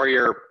left. These are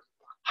your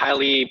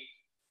highly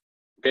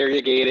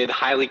variegated,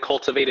 highly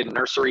cultivated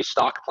nursery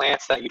stock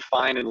plants that you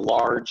find in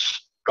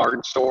large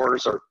garden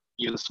stores or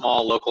even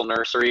small local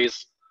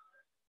nurseries.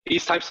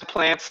 These types of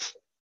plants,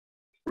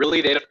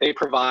 really they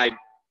provide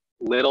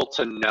little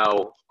to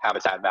no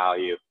habitat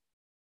value.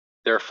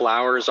 Their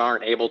flowers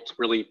aren't able to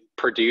really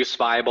produce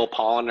viable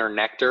pollen or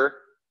nectar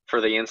for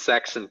the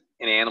insects and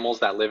animals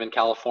that live in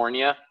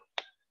California.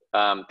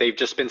 They've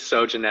just been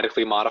so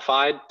genetically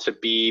modified to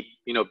be,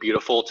 you know,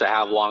 beautiful, to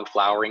have long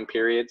flowering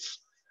periods.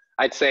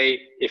 I'd say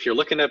if you're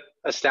looking to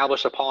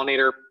establish a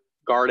pollinator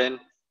garden,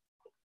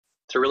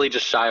 to really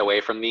just shy away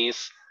from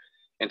these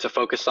and to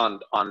focus on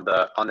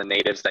the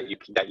natives that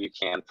you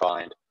can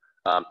find.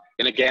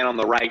 And again, on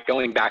the right,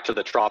 going back to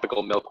the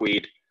tropical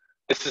milkweed,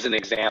 this is an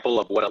example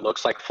of what it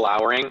looks like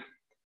flowering.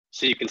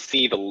 So you can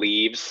see the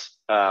leaves.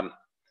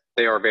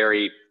 They are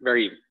very,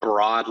 very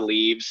broad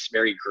leaves,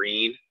 very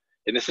green.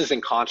 And this is in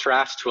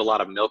contrast to a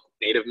lot of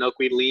native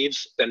milkweed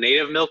leaves. The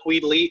native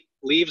milkweed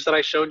leaves that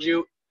I showed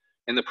you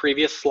in the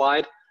previous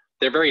slide,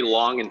 they're very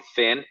long and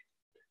thin,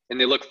 and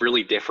they look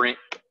really different,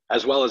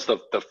 as well as the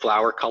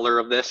flower color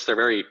of this. They're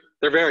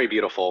very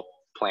beautiful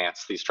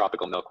plants, these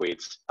tropical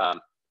milkweeds.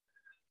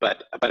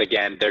 But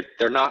again,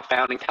 they're not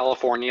found in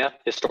California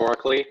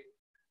historically,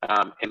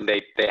 and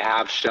they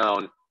have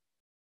shown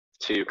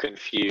to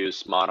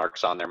confuse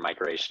monarchs on their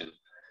migration.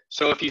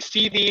 So if you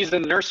see these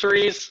in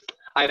nurseries,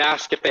 I'd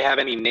ask if they have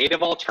any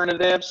native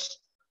alternatives.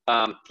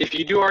 If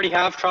you do already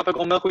have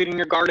tropical milkweed in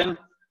your garden,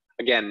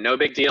 again, no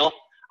big deal.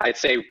 I'd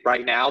say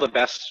right now the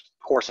best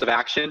course of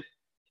action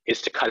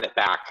is to cut it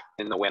back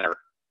in the winter.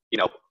 You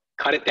know,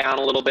 cut it down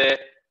a little bit,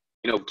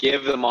 you know,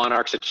 give the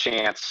monarchs a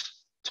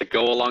chance to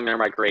go along their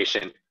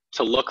migration,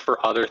 to look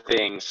for other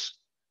things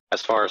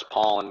as far as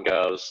pollen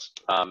goes,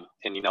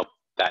 and you know,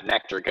 that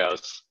nectar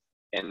goes,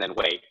 and then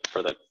wait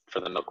for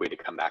the milkweed to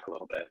come back a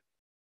little bit.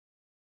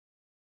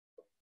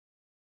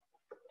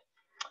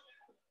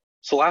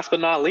 So last but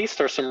not least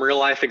are some real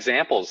life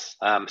examples.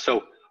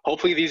 So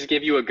hopefully these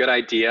give you a good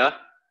idea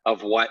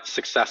of what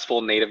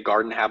successful native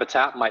garden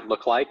habitat might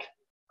look like.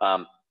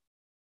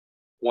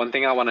 One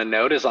thing I want to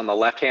note is on the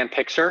left-hand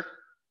picture,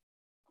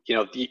 you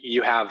know,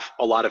 you have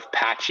a lot of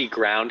patchy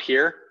ground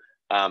here.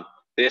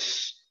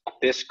 This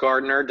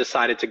gardener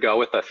decided to go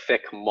with a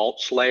thick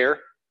mulch layer,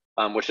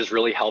 which is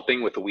really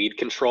helping with weed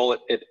control,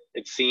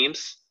 it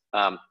seems.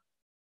 The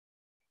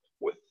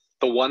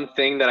one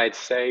thing I'd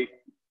say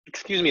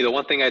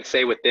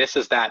with this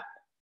is that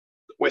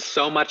with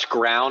so much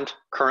ground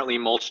currently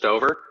mulched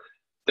over,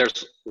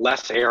 there's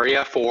less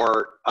area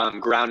for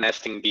ground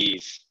nesting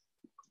bees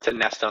to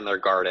nest on their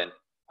garden.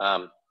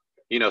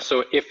 You know,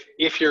 so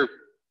if you're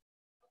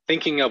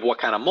thinking of what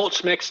kind of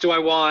mulch mix do I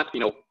want, you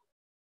know,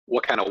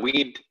 what kind of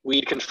weed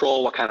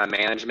control, what kind of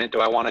management do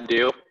I want to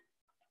do?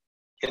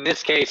 In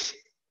this case,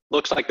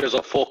 looks like there's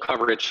a full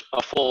coverage,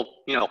 a full,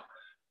 you know,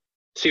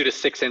 2 to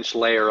 6 inch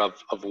layer of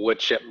wood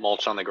chip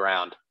mulch on the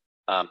ground.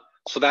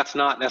 So that's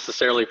not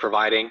necessarily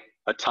providing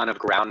a ton of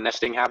ground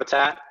nesting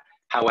habitat.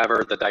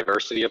 However, the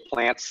diversity of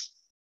plants,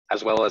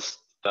 as well as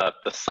the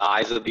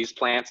size of these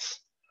plants,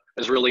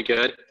 is really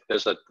good.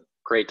 There's a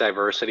great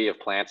diversity of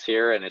plants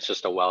here, and it's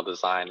just a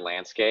well-designed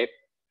landscape.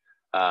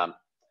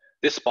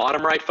 This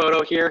bottom right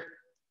photo here,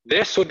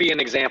 this would be an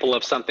example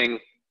of something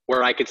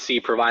where I could see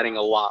providing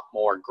a lot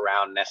more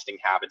ground nesting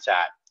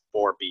habitat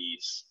for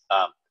bees.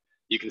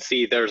 You can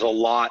see there's a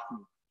lot.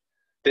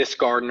 This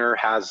gardener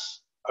has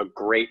a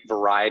great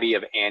variety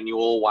of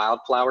annual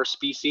wildflower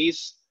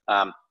species.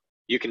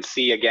 You can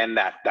see again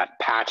that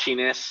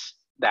patchiness,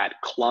 that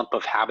clump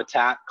of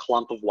habitat,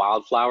 clump of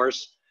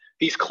wildflowers.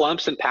 These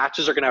clumps and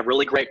patches are going to have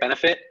really great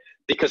benefit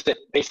because it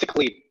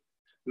basically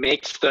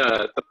makes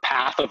the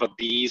path of a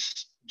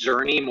bee's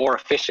journey more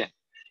efficient.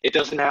 It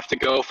doesn't have to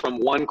go from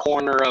one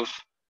corner of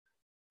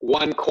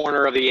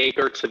the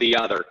acre to the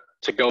other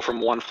to go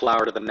from one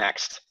flower to the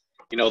next.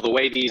 You know, the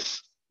way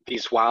these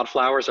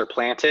wildflowers are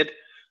planted,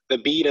 the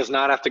bee does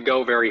not have to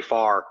go very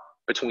far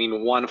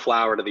between one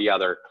flower to the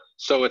other.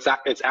 So its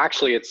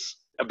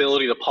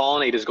ability to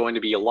pollinate is going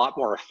to be a lot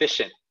more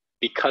efficient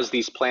because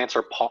these plants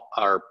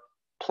are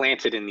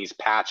planted in these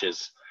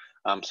patches.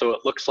 So it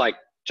looks like,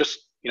 just,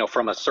 you know,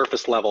 from a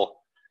surface level,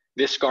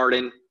 this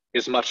garden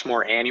is much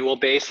more annual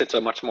based. It's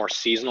a much more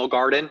seasonal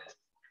garden.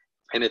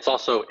 And it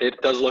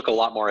does look a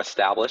lot more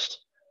established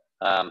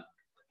than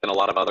a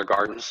lot of other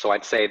gardens. So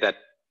I'd say that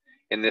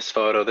in this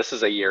photo, this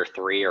is a year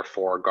 3 or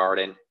 4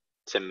 garden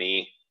to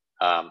me.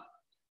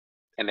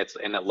 And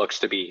it looks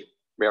to be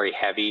very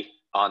heavy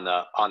on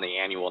the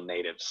annual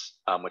natives,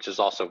 which is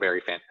also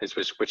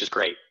which is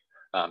great.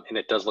 And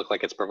it does look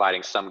like it's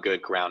providing some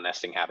good ground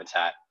nesting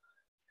habitat.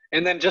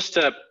 And then just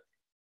to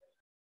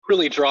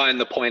really draw in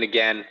the point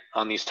again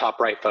on these top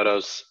right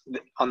photos,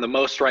 on the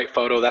most right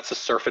photo, that's a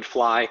syrphid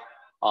fly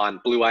on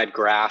blue-eyed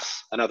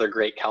grass, another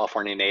great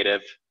California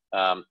native.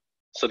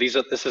 So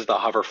this is the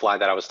hoverfly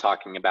that I was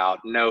talking about.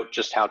 Note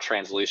just how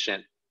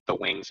translucent the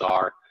wings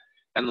are.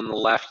 And on the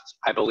left,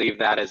 I believe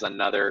that is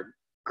another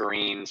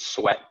green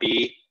sweat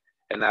bee,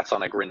 and that's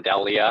on a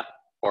grindelia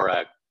or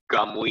a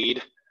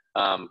gumweed.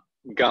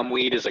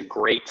 Gumweed is a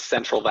great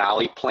Central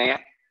Valley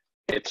plant.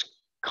 It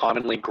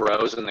commonly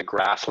grows in the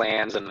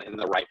grasslands and in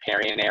the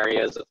riparian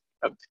areas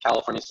of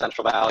California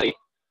Central Valley.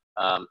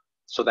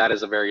 So that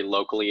is a very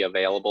locally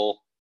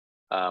available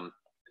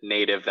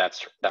native that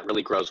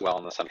really grows well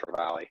in the Central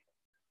Valley.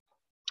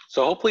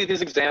 So hopefully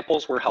these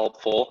examples were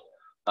helpful.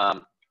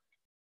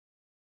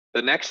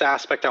 The next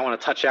aspect I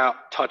want to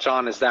touch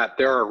on is that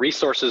there are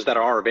resources that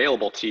are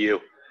available to you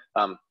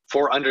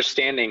for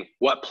understanding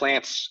what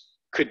plants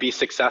could be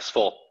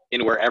successful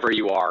in wherever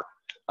you are.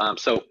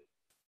 So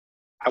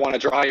I want to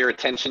draw your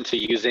attention to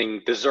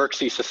using the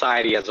Xerces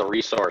Society as a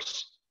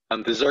resource. The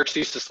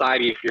Xerces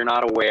Society, if you're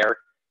not aware,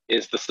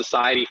 is the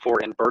Society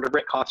for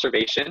Invertebrate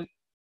Conservation.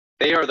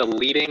 They are the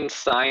leading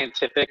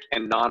scientific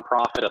and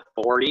nonprofit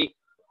authority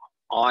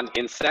on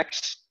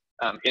insects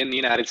in the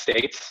United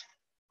States.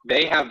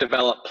 They have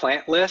developed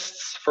plant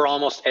lists for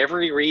almost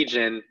every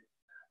region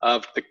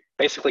of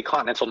basically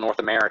continental North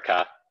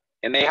America.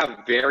 And they have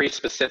very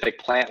specific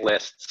plant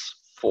lists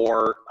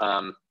for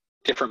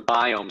different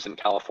biomes in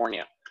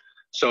California.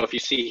 So if you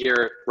see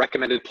here,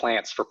 recommended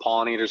plants for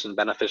pollinators and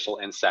beneficial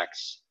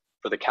insects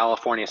for the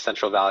California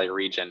Central Valley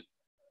region.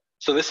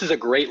 So this is a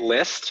great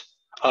list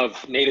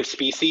of native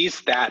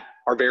species that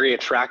are very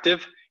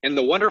attractive. And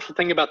the wonderful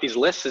thing about these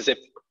lists is,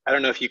 I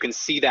don't know if you can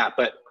see that,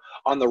 but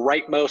on the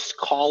rightmost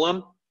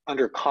column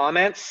under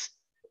comments,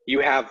 you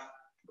have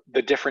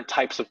the different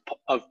types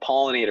of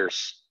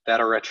pollinators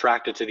that are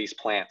attracted to these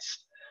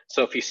plants.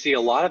 So if you see,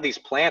 a lot of these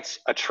plants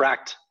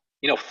attract,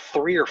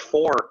 3 or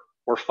 4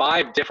 or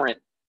 5 different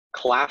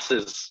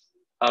classes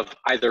of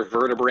either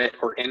vertebrate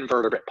or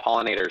invertebrate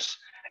pollinators.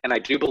 And I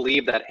do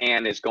believe that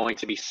Anne is going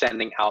to be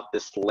sending out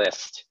this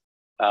list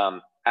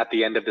at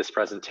the end of this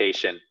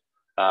presentation,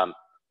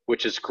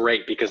 which is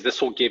great because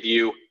this will give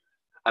you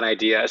an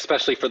idea,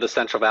 especially for the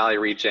Central Valley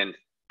region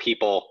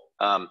people,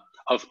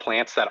 of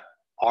plants that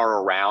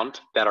are around,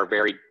 that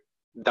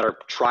are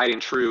tried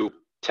and true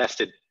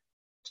tested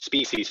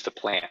species to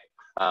plant.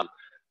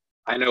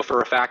 I know for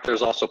a fact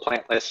there's also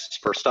plant lists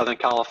for Southern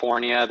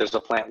California. There's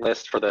a plant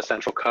list for the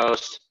Central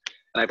Coast.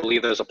 And I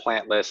believe there's a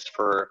plant list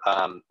for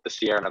the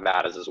Sierra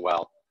Nevadas as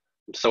well.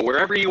 So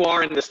wherever you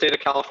are in the state of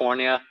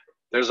California,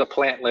 there's a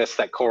plant list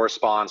that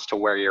corresponds to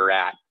where you're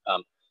at.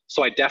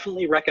 So I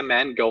definitely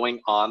recommend going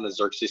on the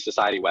Xerces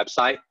Society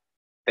website.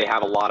 They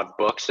have a lot of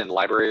books and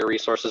library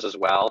resources as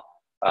well.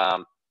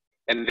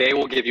 And they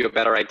will give you a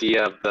better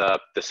idea of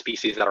the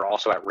species that are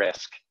also at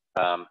risk.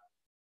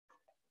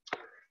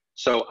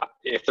 So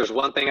if there's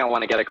one thing I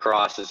want to get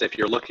across is, if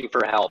you're looking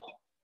for help,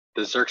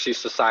 the Xerces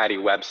Society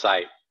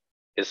website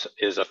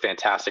is a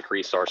fantastic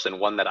resource and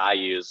one that I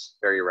use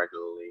very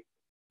regularly.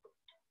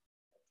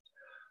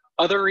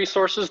 Other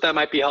resources that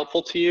might be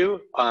helpful to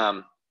you,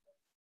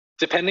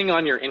 depending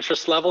on your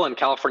interest level in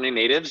California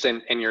natives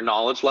and your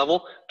knowledge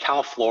level,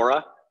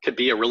 CalFlora could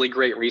be a really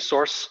great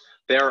resource.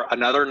 They're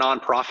another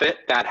nonprofit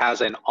that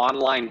has an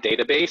online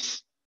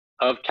database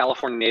of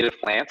California native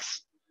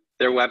plants.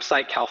 their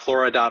website,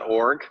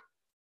 calflora.org.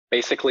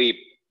 Basically,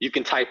 you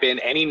can type in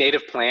any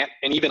native plant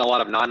and even a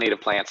lot of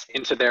non-native plants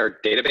into their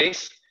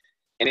database,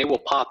 and it will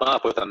pop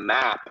up with a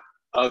map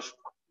of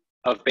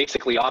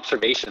basically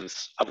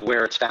observations of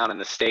where it's found in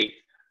the state.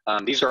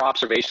 These are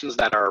observations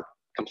that are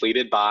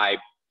completed by,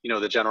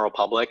 the general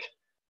public,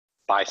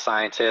 by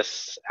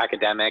scientists,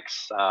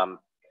 academics.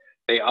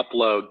 They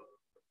upload,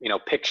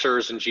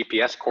 pictures and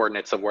GPS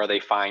coordinates of where they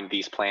find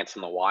these plants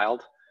in the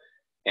wild,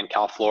 and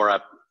CalFlora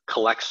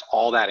collects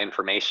all that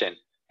information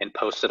and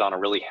posts it on a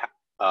really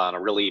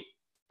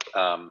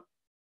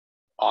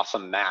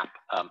awesome map.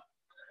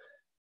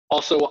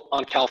 Also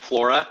on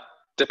CalFlora,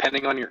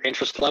 depending on your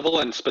interest level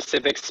and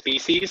specific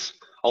species,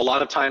 a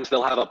lot of times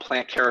they'll have a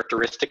plant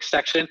characteristics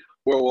section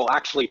where we'll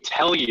actually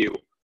tell you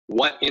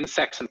what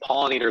insects and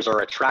pollinators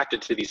are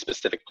attracted to these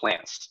specific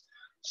plants.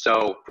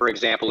 So for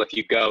example, if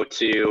you go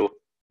to,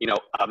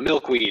 a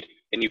milkweed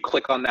and you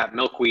click on that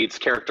milkweed's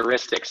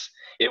characteristics,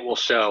 it will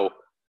show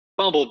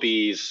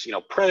bumblebees,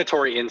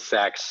 predatory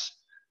insects,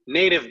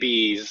 native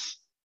bees,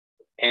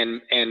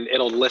 and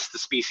it'll list the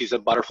species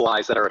of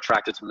butterflies that are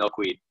attracted to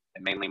milkweed,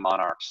 and mainly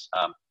monarchs.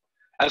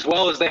 As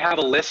well as they have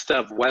a list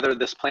of whether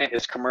this plant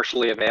is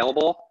commercially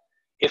available.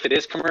 If it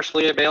is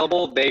commercially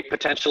available, they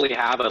potentially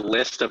have a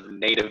list of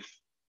native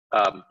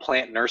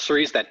plant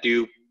nurseries that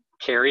do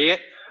carry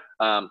it.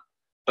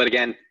 But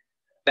again,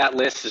 that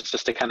list is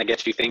just to kind of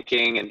get you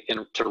thinking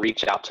and to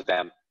reach out to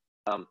them.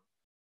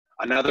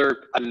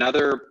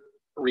 Another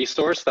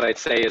resource that I'd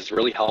say is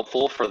really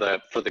helpful for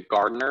the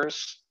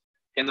gardeners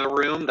in the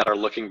room that are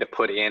looking to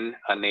put in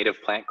a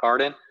native plant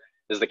garden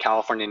is the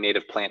California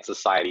Native Plant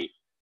Society.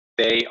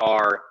 They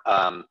are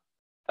a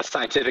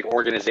scientific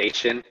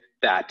organization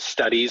that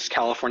studies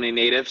California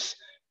natives.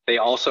 They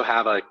also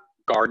have a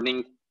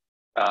gardening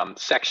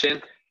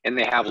section, and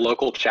they have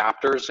local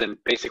chapters in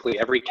basically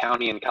every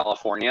county in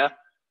California.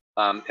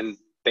 And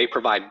they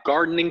provide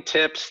gardening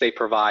tips. They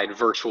provide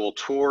virtual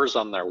tours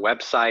on their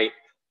website.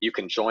 You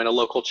can join a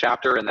local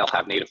chapter and they'll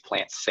have native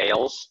plant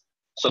sales.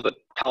 So the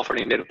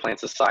California Native Plant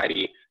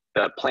Society,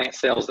 the plant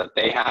sales that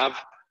they have,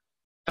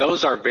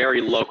 those are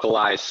very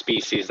localized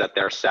species that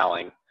they're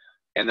selling.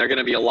 And they're going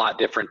to be a lot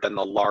different than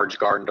the large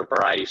garden to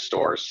variety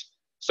stores.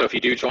 So if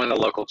you do join a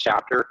local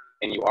chapter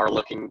and you are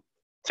looking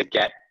to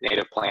get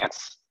native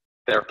plants,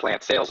 their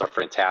plant sales are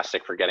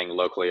fantastic for getting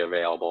locally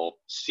available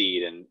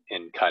seed and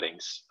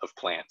cuttings of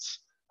plants.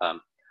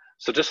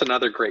 So just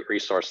another great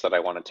resource that I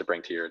wanted to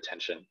bring to your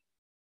attention.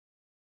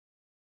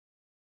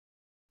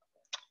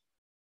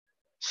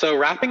 So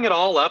wrapping it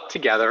all up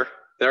together,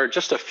 there are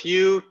just a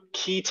few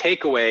key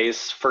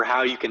takeaways for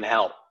how you can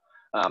help.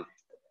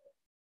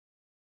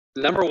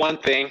 Number one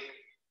thing,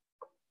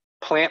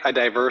 plant a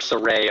diverse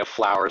array of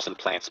flowers and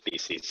plant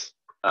species.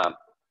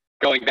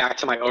 Going back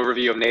to my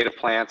overview of native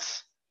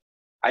plants,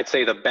 I'd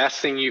say the best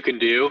thing you can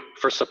do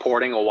for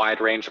supporting a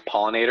wide range of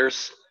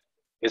pollinators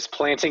is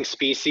planting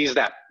species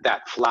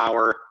that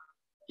flower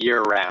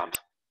year round.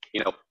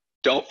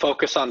 Don't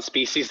focus on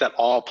species that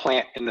all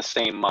plant in the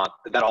same month,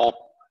 that all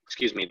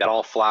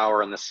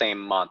flower in the same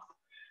month.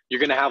 You're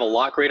going to have a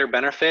lot greater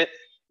benefit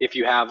if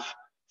you have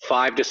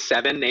 5 to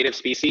 7 native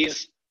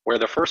species where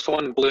the first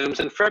one blooms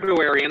in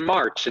February and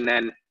March, and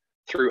then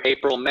through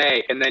April,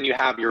 May, and then you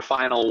have your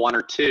final 1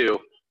 or 2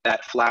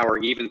 that flower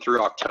even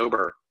through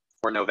October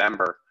or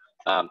November.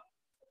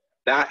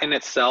 That in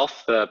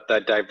itself,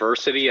 the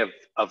diversity of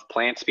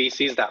plant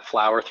species that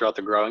flower throughout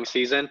the growing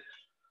season,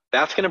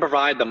 that's going to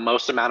provide the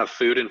most amount of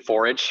food and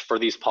forage for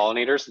these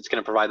pollinators. It's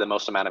going to provide the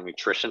most amount of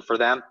nutrition for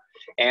them.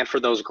 And for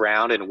those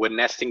ground and wood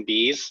nesting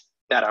bees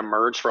that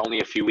emerge for only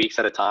a few weeks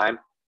at a time,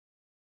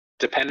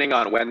 depending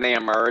on when they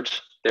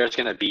emerge, there's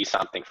going to be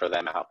something for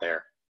them out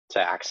there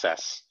to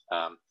access.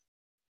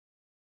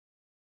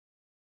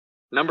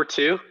 Number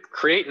 2,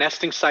 create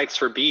nesting sites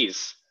for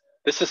bees.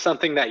 This is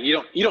something that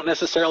you don't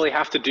necessarily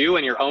have to do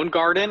in your own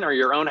garden or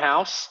your own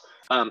house,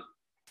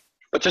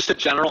 but just a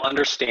general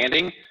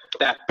understanding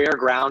that bare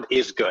ground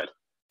is good.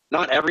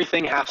 Not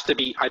everything has to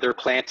be either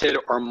planted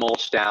or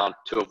mulched down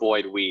to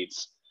avoid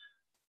weeds.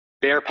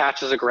 Bare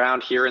patches of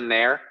ground here and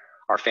there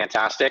are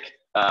fantastic.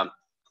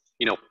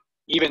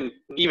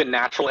 Even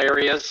natural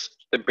areas,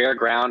 the bare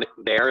ground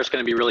there is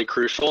going to be really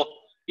crucial.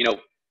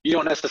 You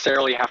don't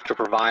necessarily have to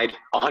provide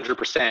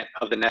 100%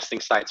 of the nesting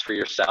sites for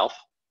yourself,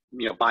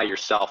 by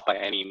yourself by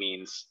any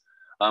means.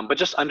 But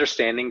just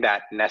understanding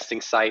that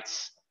nesting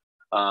sites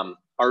are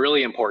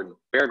really important.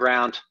 Bare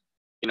ground,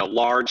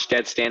 large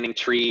dead standing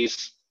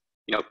trees,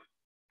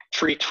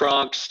 tree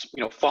trunks,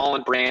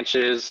 fallen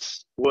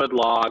branches, wood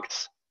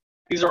logs.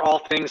 These are all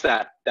things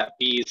that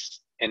bees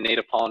and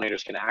native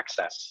pollinators can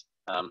access.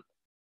 And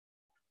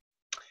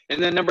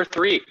then number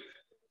 3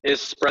 is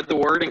spread the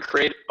word and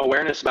create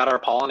awareness about our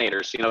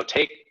pollinators.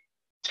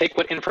 Take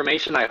what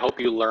information I hope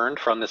you learned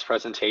from this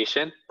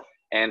presentation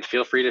and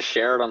feel free to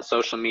share it on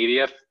social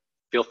media.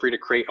 Feel free to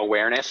create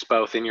awareness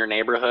both in your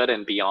neighborhood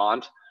and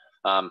beyond.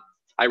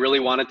 I really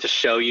wanted to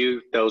show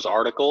you those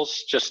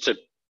articles just to,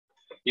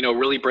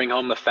 really bring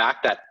home the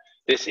fact that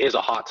this is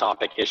a hot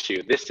topic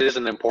issue. This is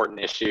an important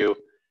issue.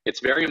 It's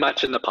very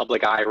much in the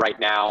public eye right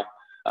now,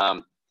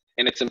 and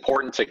it's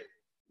important to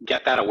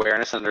get that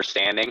awareness and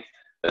understanding,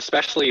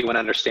 especially when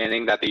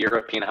understanding that the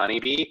European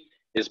honeybee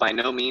is by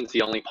no means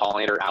the only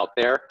pollinator out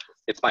there.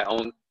 It's by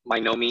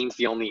no means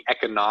the only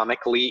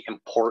economically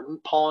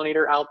important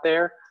pollinator out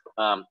there.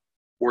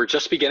 We're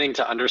just beginning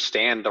to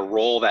understand the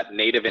role that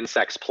native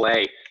insects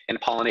play in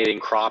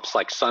pollinating crops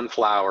like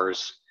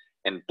sunflowers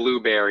and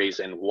blueberries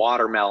and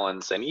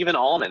watermelons and even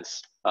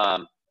almonds.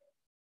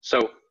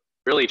 So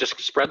really just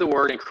spread the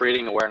word, and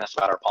creating awareness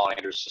about our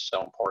pollinators is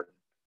so important.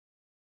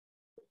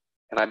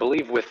 And I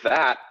believe with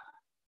that,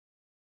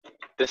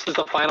 this is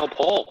the final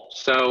poll.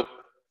 So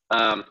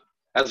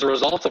as a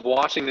result of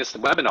watching this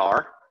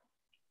webinar,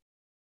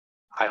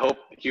 I hope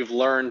you've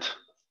learned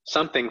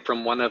something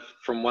from one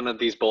of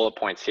these bullet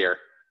points here.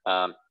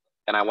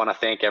 And I want to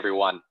thank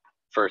everyone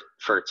for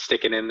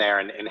sticking in there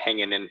and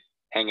hanging in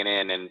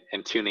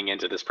and tuning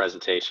into this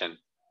presentation.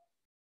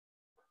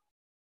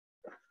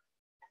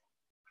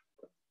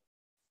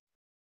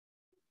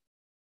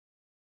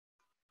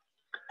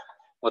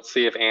 Let's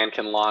see if Ann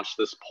can launch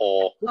this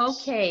poll.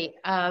 Okay,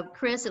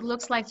 Chris, it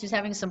looks like she's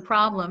having some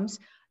problems.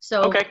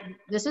 So okay.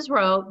 This is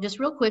Ro, just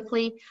real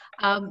quickly.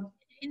 In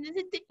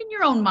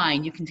your own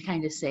mind, you can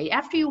kind of say,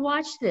 after you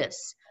watch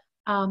this,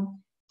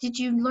 did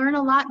you learn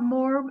a lot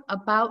more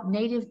about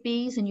native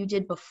bees than you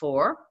did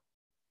before?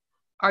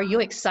 Are you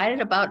excited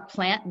about to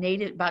plant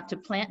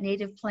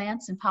native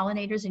plants and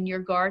pollinators in your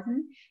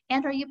garden?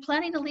 And are you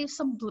planning to leave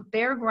some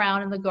bare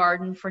ground in the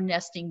garden for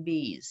nesting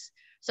bees?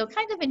 So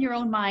kind of in your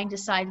own mind,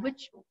 decide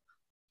which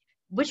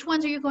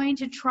ones are you going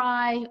to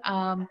try.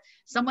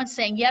 Someone's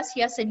saying yes,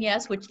 yes, and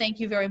yes, which thank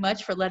you very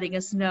much for letting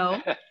us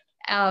know.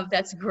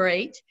 That's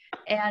great.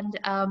 And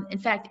in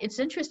fact, it's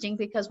interesting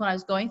because when I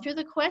was going through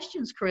the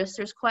questions, Chris,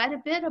 there's quite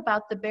a bit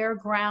about the bare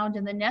ground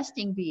and the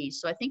nesting bees.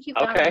 So I think you've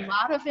got a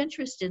lot of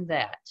interest in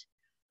that.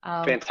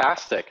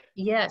 Fantastic.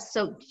 Yes.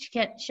 So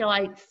shall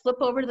I flip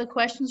over to the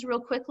questions real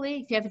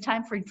quickly? If you have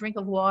time for a drink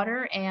of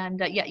water.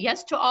 And yeah,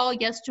 yes to all,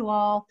 yes to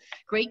all.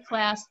 Great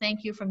class.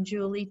 Thank you from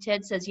Julie.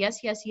 Ted says yes,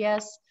 yes,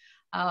 yes.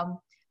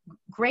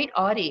 Great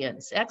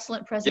audience.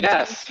 Excellent presentation.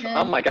 Yes.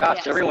 Oh my gosh,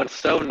 yes. Everyone's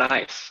so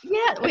nice.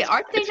 Yeah,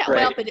 aren't they?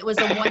 Well, but it was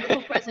a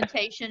wonderful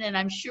presentation, and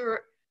I'm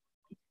sure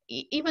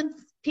even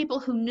people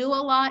who knew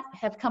a lot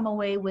have come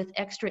away with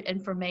extra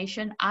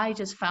information. I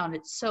just found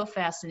it so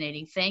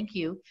fascinating. Thank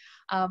you.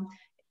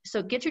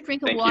 So get your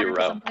drink of water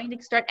because I'm going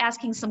to start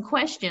asking some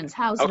questions.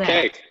 How's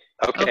that?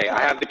 Okay.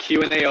 I have the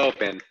Q&A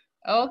open.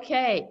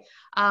 Okay.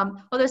 Well,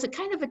 there's a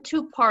kind of a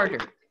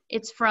two-parter.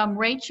 It's from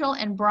Rachel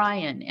and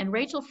Brian. And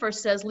Rachel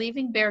first says,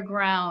 leaving bare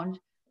ground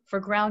for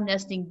ground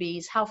nesting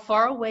bees, how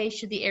far away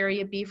should the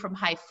area be from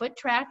high foot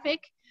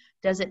traffic?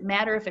 Does it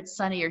matter if it's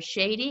sunny or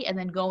shady? And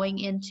then going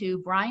into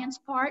Brian's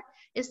part,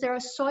 is there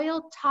a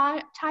soil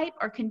type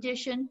or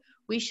condition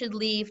we should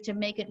leave to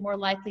make it more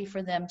likely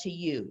for them to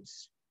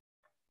use?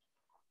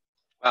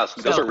 Wow,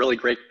 so those are really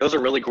great. Those are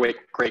really great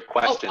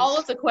questions. All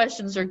of the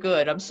questions are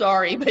good. I'm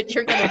sorry, but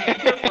you're going to be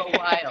here for a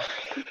while.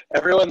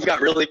 Everyone's got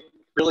really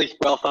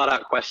well thought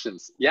out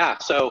questions. Yeah,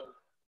 so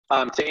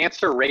to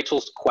answer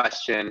Rachel's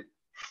question,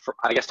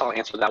 I guess I'll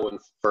answer that one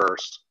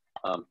first.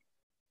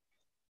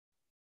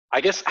 I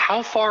guess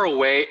how far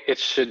away it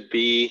should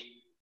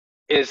be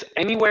is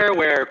anywhere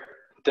where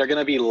they're going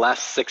to be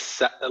less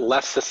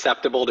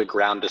susceptible to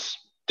ground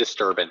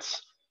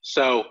disturbance.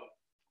 So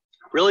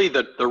really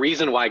the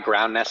reason why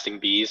ground nesting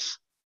bees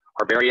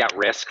are very at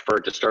risk for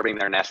disturbing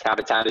their nest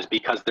habitat is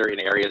because they're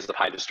in areas of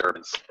high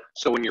disturbance.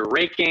 So when you're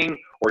raking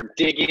or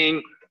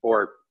digging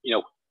or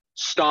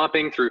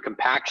stomping through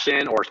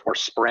compaction or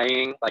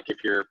spraying, like if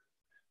you're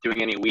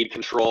doing any weed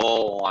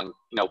control along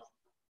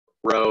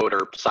road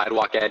or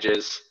sidewalk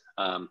edges,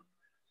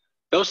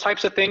 those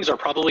types of things are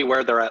probably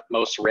where they're at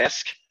most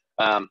risk.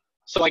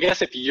 So I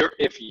guess if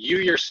you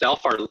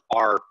yourself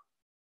are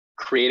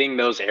creating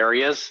those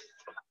areas,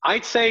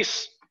 I'd say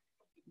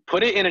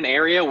put it in an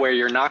area where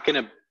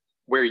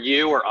where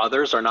you or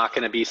others are not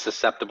going to be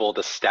susceptible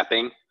to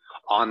stepping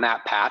on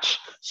that patch.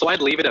 So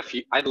I'd leave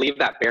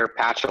that bare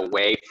patch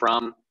away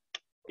from,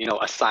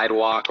 a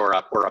sidewalk or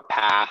a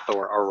path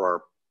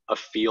or a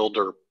field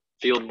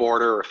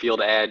border or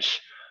field edge.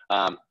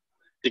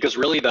 Because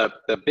really the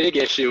big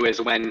issue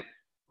is when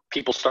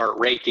people start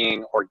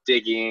raking or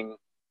digging,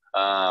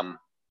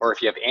 or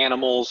if you have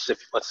animals, if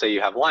let's say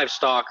you have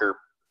livestock or,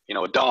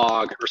 a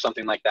dog or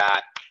something like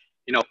that,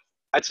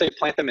 I'd say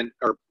plant them in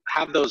or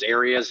have those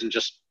areas in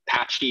just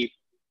patchy,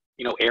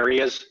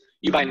 areas.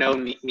 You by no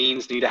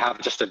means need to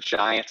have just a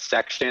giant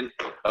section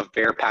of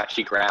bare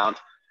patchy ground.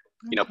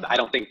 Okay. I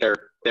don't think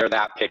they're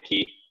that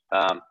picky,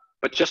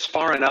 but just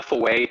far enough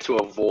away to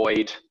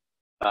avoid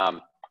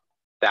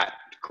that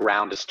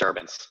ground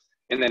disturbance.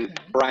 And then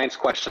Brian's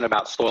question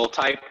about soil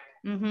type.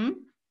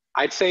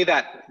 I'd say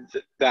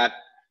that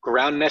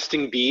ground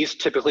nesting bees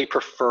typically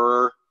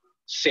prefer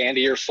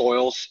sandier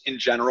soils in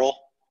general.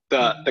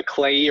 The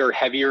clayey or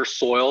heavier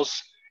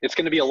soils, it's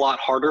going to be a lot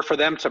harder for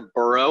them to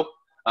burrow.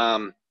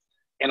 And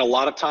a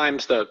lot of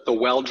times the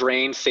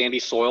well-drained sandy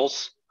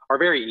soils are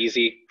very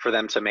easy for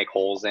them to make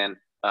holes in.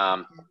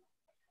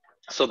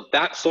 So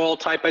that soil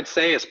type, I'd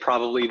say, is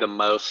probably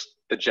the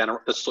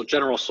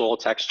general soil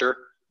texture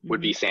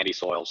would be sandy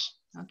soils.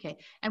 Okay.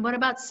 And what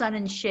about sun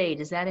and shade?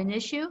 Is that an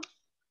issue?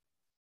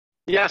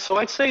 Yeah, so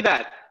I'd say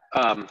that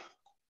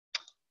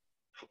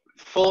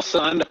full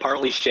sun to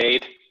partly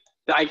shade.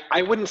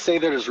 I wouldn't say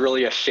there's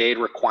really a shade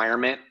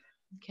requirement.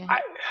 Okay.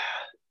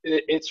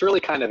 It's really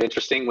kind of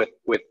interesting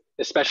with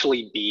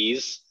especially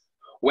bees.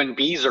 When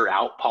bees are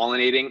out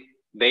pollinating,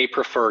 they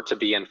prefer to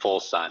be in full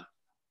sun.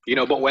 You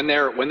know, but when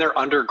they're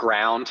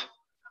underground,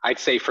 I'd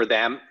say for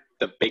them,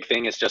 the big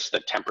thing is just the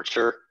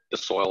temperature, the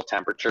soil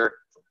temperature.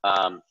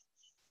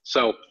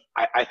 So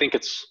I think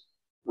it's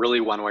really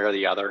one way or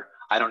the other.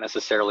 I don't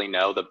necessarily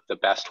know the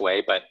best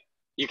way, but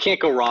you can't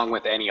go wrong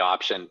with any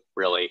option,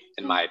 really,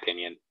 in my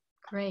opinion.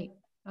 Great.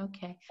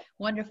 Okay.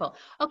 Wonderful.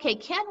 Okay.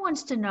 Ken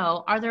wants to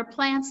know, are there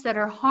plants that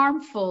are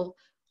harmful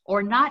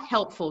or not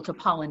helpful to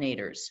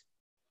pollinators?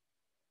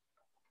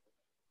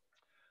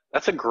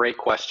 That's a great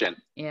question.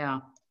 Yeah.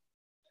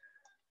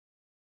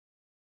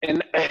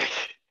 And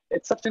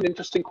it's such an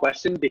interesting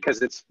question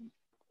because it's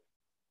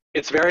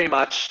very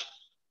much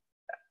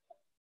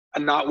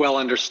not well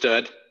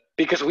understood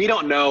because we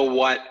don't know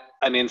what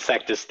an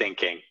insect is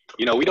thinking.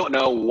 You know, we don't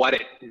know what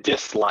it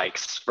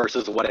dislikes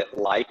versus what it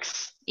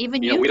likes.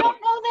 Even you don't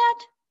know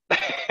that?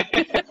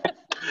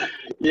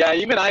 Yeah,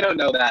 even I don't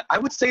know that. I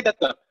would say that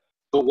the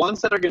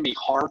ones that are going to be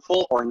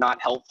harmful or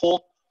not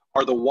helpful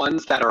are the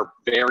ones that are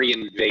very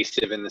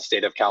invasive in the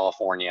state of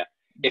California.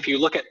 If you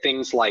look at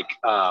things like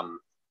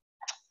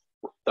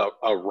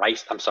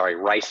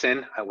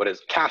ricin,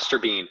 castor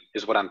bean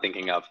is what I'm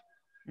thinking of.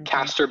 Mm-hmm.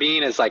 Castor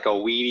bean is like a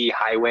weedy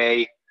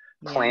highway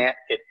plant.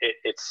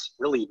 It's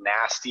really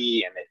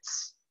nasty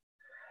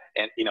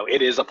and you know,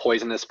 it is a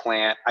poisonous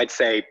plant. I'd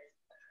say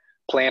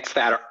plants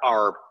that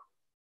are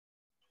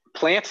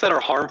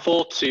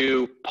harmful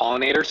to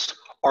pollinators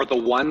are the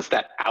ones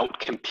that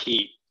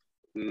outcompete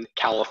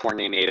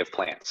California native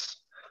plants.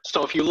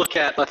 So if you look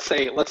at, let's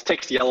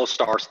take yellow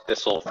star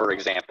thistle, for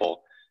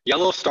example.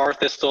 Yellow star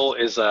thistle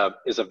is a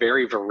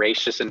very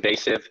voracious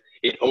invasive.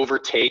 It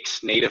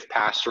overtakes native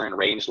pasture and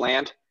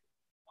rangeland,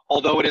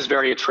 although it is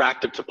very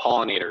attractive to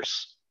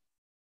pollinators.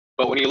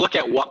 But when you look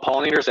at what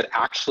pollinators it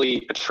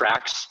actually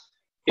attracts,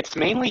 it's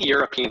mainly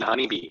European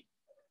honeybee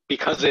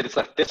because it's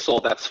a thistle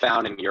that's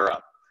found in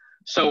Europe.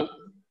 So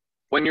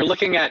when you're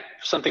looking at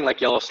something like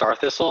yellow star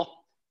thistle,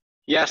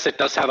 yes, it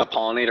does have a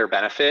pollinator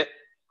benefit,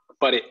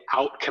 but it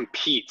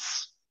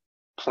outcompetes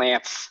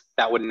plants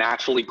that would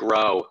naturally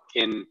grow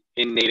in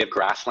native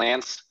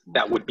grasslands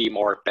that would be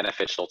more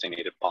beneficial to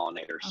native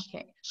pollinators.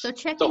 Okay, so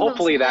checking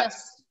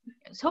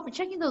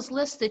those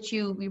lists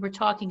that we were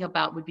talking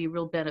about would be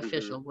real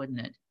beneficial, mm-hmm. wouldn't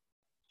it?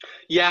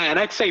 Yeah, and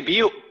I'd say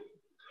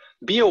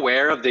be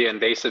aware of the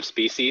invasive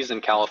species in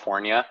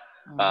California,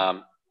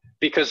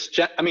 because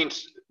I mean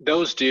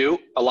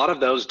a lot of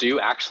those do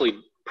actually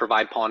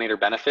provide pollinator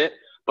benefit,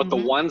 but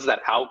mm-hmm. the ones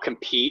that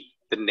outcompete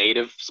the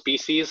native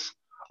species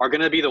are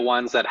going to be the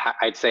ones that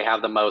I'd say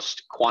have the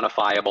most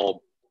quantifiable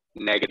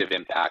negative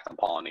impact on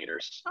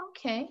pollinators.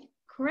 Okay,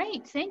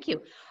 great, thank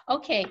you.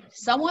 Okay,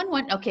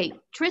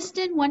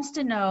 Tristan wants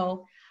to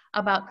know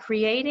about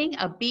creating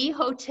a bee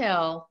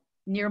hotel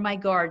near my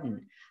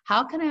garden.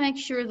 How can I make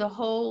sure the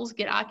holes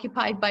get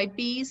occupied by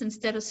bees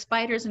instead of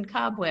spiders and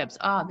cobwebs?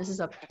 This is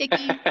a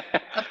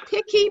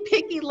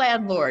picky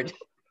landlord.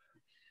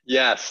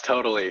 Yes,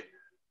 totally.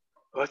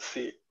 Let's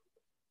see.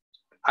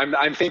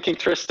 I'm thinking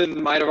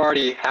Tristan might have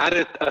already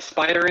had a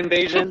spider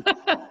invasion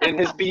in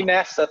his bee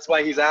nest. That's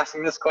why he's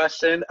asking this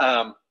question.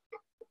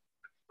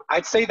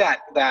 I'd say that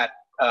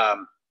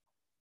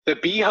the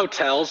bee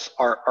hotels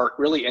are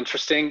really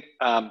interesting.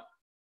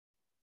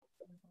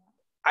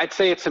 I'd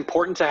say it's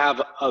important to have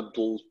a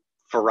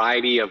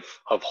variety of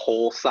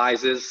hole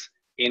sizes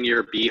in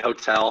your bee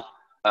hotel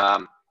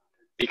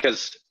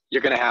because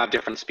you're going to have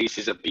different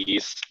species of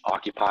bees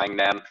occupying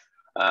them.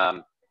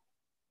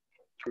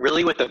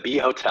 Really with the bee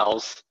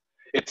hotels,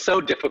 it's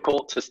so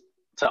difficult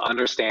to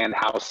understand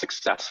how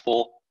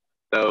successful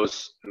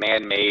those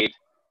man-made,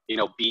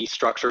 bee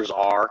structures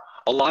are.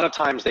 A lot of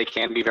times they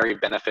can be very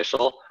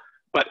beneficial,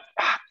 but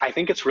I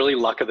think it's really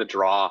luck of the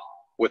draw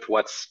with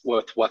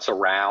what's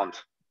around.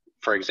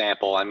 For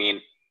example, I mean,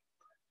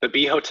 the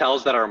bee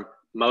hotels that are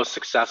most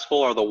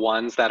successful are the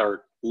ones that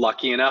are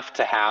lucky enough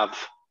to have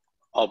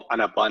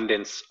an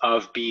abundance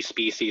of bee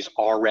species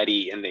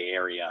already in the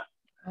area.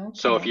 Okay.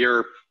 So if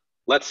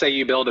let's say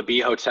you build a bee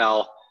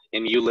hotel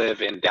and you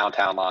live in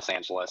downtown Los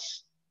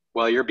Angeles.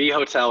 Well, your bee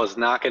hotel is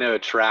not going to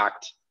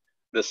attract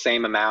the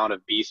same amount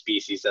of bee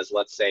species as,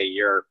 let's say,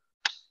 you're,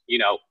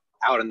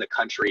 out in the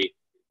country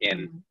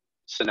in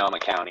Sonoma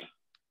County,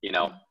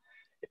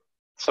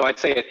 So I'd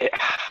say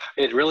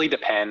it really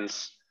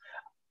depends.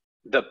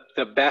 The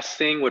best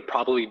thing would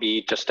probably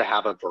be just to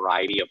have a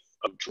variety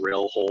of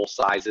drill hole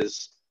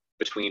sizes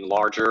between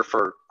larger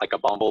for like a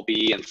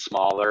bumblebee and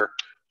smaller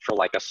for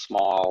like a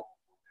small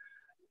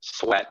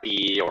sweat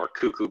bee or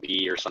cuckoo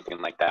bee or something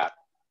like that.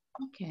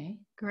 Okay,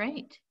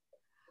 great.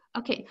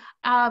 Okay,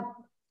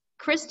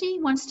 Christy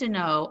wants to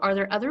know, are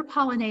there other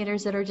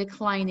pollinators that are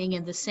declining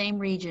in the same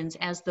regions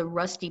as the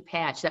rusty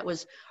patch? That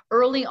was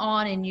early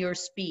on in your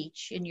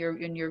speech, in your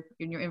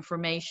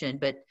information,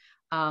 but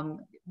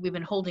we've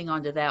been holding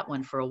on to that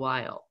one for a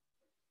while.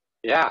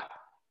 Yeah.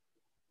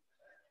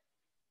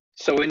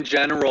 So in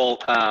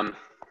general,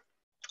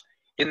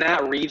 in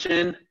that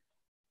region,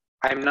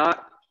 I'm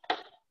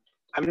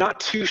not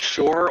too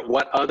sure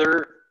what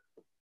other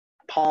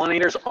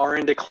pollinators are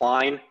in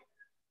decline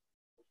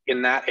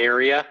in that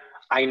area.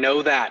 I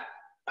know that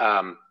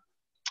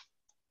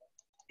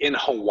in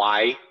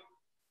Hawaii,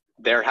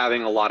 they're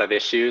having a lot of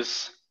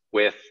issues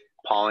with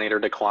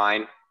pollinator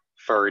decline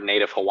for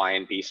native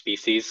Hawaiian bee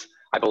species.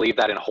 I believe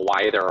that in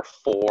Hawaii, there are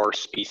 4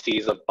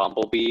 species of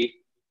bumblebee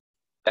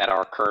that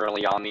are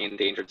currently on the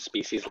endangered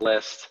species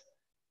list.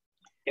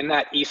 In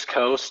that East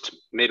Coast,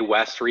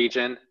 Midwest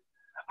region,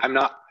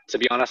 to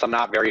be honest, I'm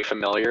not very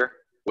familiar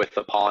with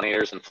the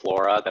pollinators and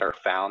flora that are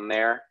found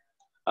there.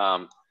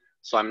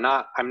 So I'm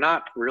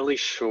not really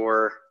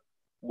sure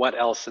what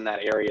else in that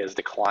area is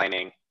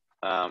declining.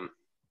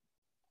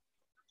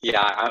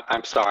 Yeah,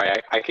 I'm sorry.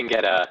 I can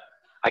get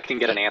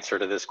an answer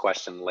to this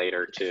question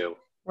later too.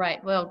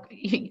 Right. Well,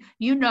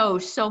 you know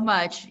so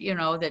much, you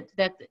know,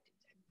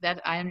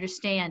 that I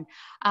understand.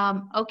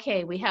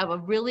 Okay, we have a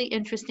really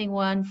interesting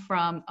one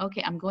from,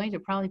 okay, I'm going to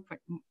probably,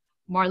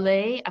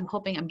 Marley, I'm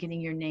hoping I'm getting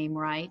your name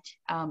right.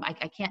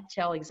 I can't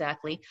tell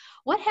exactly.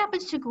 What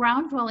happens to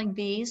ground-dwelling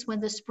bees when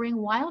the spring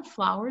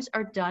wildflowers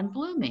are done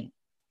blooming?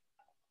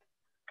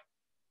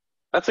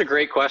 That's a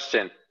great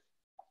question.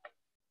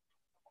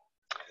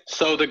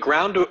 So the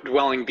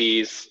ground-dwelling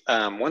bees,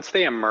 once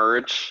they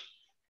emerge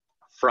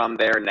from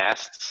their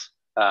nests,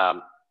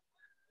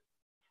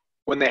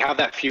 when they have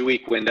that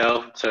few-week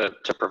window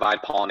to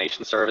provide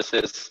pollination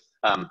services,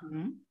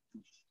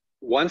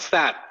 once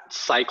that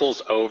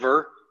cycle's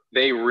over,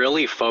 they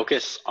really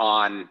focus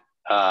on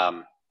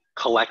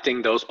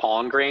collecting those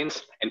pollen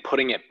grains and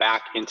putting it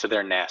back into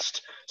their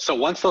nest. So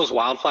once those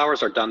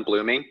wildflowers are done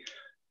blooming,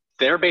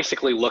 they're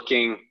basically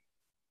looking,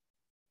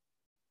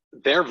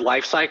 their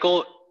life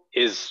cycle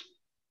is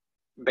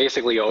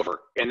basically over,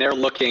 and they're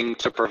looking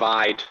to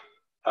provide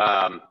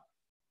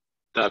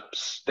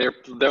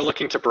they're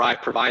looking to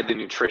provide the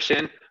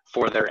nutrition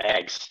for their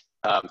eggs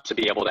to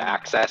be able to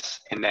access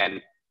and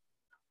then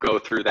go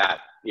through that,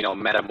 you know,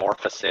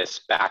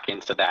 metamorphosis back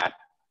into that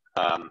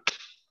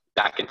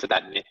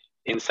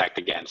insect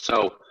again.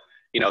 So,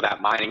 you know,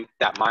 that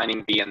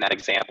mining bee in that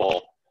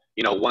example,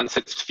 you know, once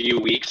its few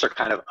weeks are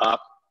kind of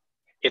up,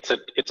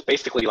 it's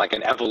basically like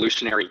an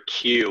evolutionary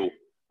cue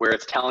where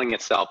it's telling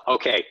itself,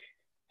 okay,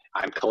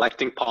 I'm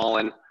collecting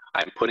pollen,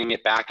 I'm putting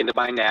it back into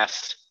my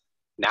nest.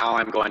 Now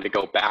I'm going to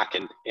go back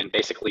and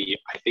basically,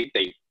 I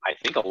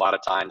think a lot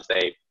of times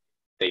they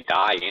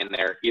die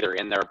either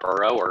in their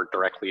burrow or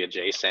directly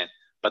adjacent,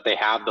 but they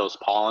have those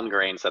pollen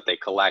grains that they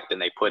collect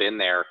and they put in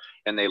there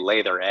and they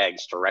lay their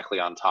eggs directly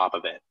on top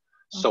of it.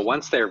 Okay. So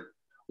once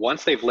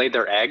they've laid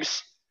their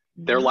eggs,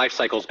 their life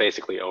cycle is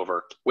basically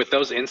over. With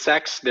those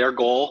insects, their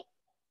goal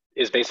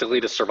is basically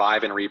to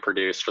survive and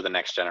reproduce for the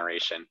next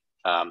generation.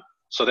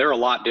 So they're a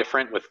lot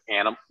different with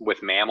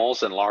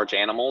mammals and large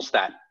animals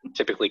that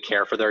typically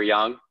care for their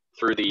young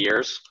through the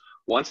years.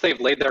 Once they've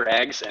laid their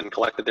eggs and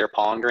collected their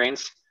pollen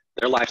grains,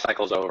 their life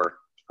cycle's over,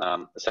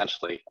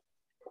 essentially.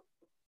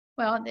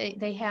 Well,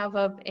 they have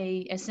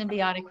a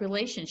symbiotic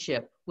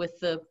relationship with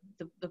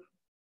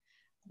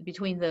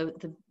between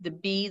the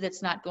bee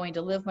that's not going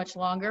to live much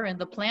longer and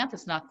the plant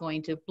that's not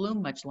going to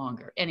bloom much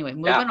longer. Anyway,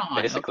 moving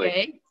on, basically.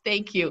 Okay?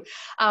 Thank you.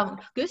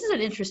 This is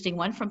an interesting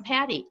one from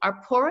Patty.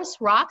 Are porous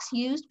rocks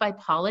used by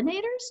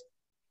pollinators?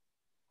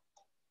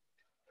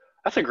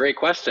 That's a great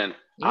question.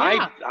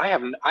 Yeah.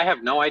 I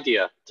have no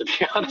idea, to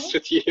be honest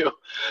with you.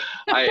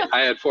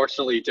 I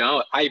unfortunately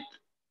don't.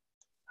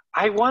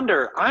 I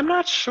wonder, I'm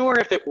not sure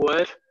if it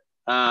would.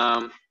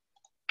 I'm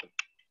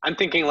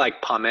thinking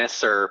like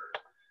pumice or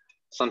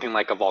something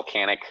like a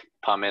volcanic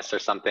pumice or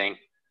something.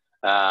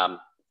 Yeah,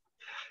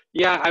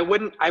 I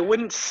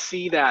wouldn't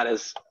see that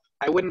as,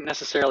 I wouldn't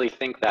necessarily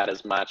think that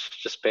as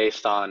much, just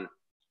based on,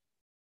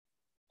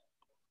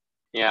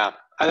 yeah,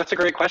 that's a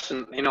great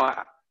question. You know,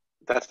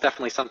 that's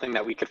definitely something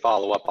that we could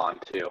follow up on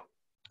too.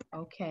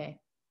 Okay.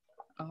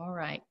 All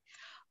right.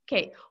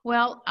 Okay.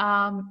 Well,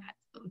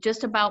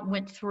 just about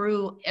went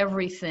through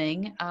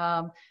everything.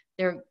 I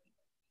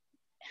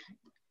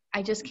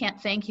just can't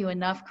thank you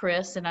enough,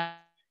 Chris, and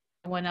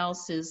everyone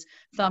else is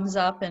thumbs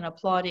up and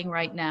applauding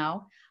right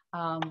now.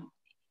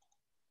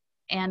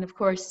 And of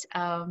course,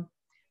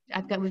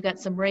 we've got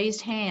some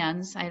raised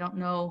hands. I don't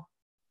know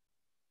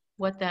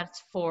what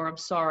that's for. I'm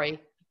sorry.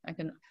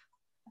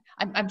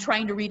 I'm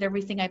trying to read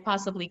everything I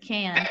possibly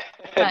can.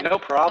 But, no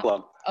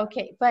problem.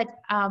 Okay, but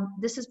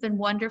this has been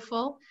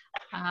wonderful.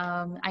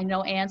 I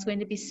know Anne's going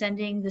to be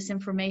sending this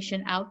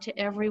information out to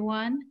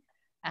everyone.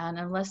 And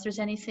unless there's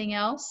anything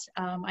else,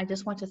 I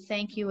just want to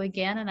thank you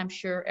again. And I'm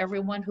sure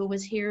everyone who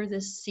was here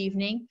this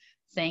evening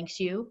thanks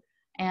you.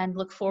 And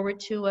look forward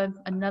to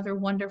another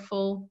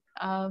wonderful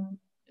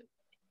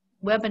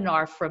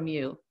webinar from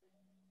you.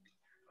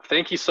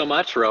 thank you so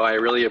much, Ro. I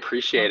really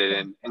appreciate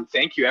it. And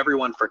thank you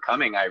everyone for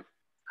coming.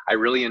 I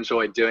really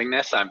enjoyed doing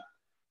this.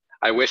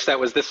 I wish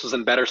this was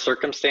in better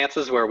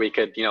circumstances where we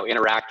could,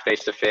 interact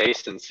face to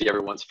face and see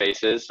everyone's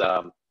faces.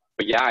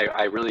 But yeah,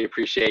 I really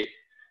appreciate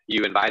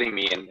you inviting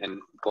me, and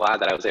glad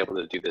that I was able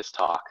to do this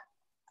talk.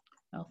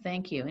 Well,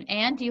 thank you. And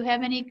Anne, do you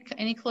have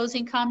any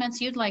closing comments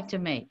you'd like to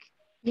make?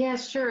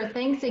 Yes, sure.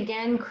 Thanks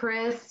again,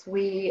 Chris.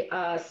 We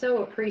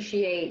so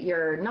appreciate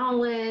your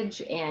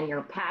knowledge and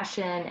your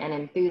passion and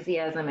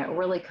enthusiasm. It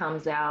really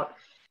comes out.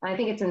 And I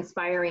think it's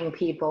inspiring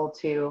people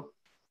to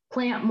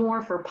plant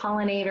more for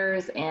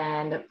pollinators,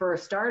 and for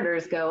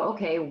starters go,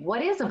 okay,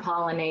 what is a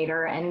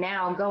pollinator? And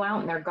now go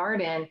out in their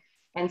garden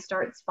and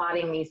start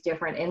spotting these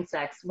different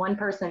insects. One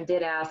person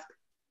did ask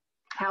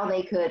how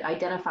they could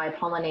identify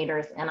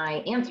pollinators, and I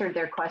answered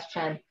their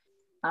question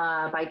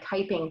by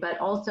typing, but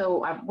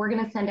also we're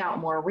going to send out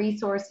more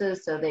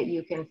resources so that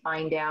you can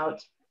find out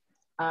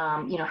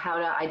how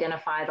to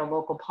identify the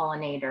local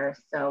pollinator.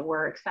 So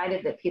we're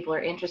excited that people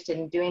are interested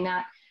in doing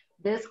that.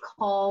 This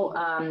call,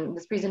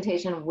 this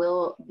presentation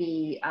will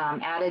be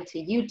added to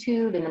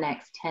YouTube in the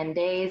next 10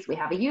 days. We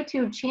have a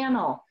YouTube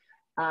channel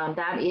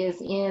that is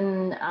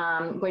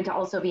going to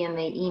also be in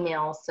the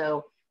email,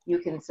 so you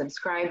can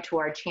subscribe to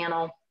our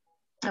channel.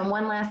 And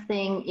one last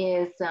thing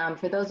is,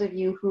 for those of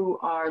you who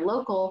are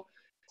local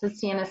to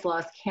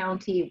Stanislaus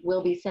County,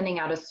 we'll be sending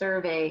out a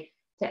survey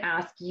to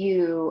ask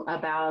you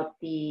about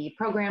the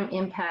program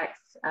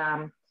impacts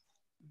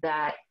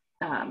that,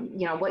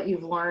 what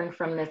you've learned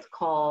from this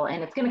call.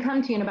 And it's going to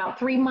come to you in about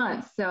 3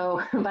 months.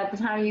 So by the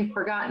time you've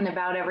forgotten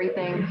about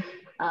everything,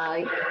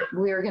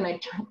 we're going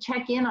to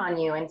check in on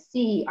you and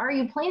see, are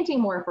you planting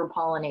more for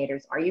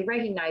pollinators? Are you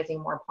recognizing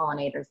more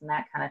pollinators and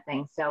that kind of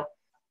thing? So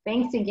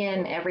thanks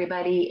again,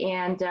 everybody.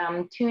 And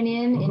tune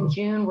in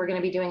June. We're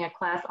going to be doing a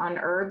class on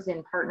herbs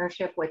in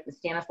partnership with the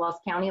Stanislaus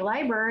County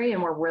Library,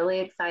 and we're really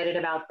excited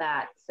about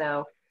that.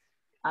 So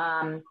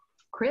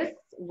Chris,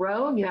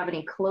 Ro, you have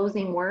any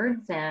closing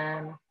words,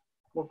 and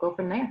we'll go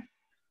from there.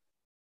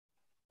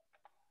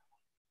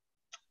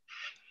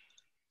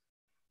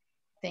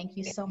 Thank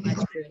you so much,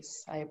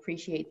 Chris. I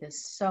appreciate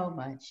this so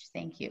much.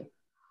 Thank you.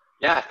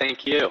 Yeah,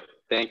 thank you.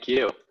 Thank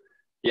you.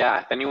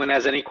 Yeah, if anyone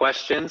has any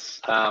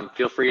questions,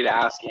 feel free to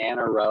ask Anne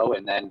or Ro,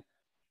 and then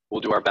we'll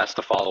do our best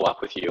to follow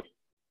up with you.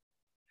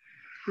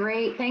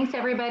 Great. Thanks,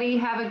 everybody.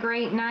 Have a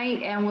great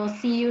night, and we'll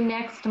see you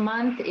next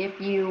month. If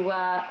you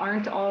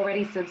aren't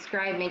already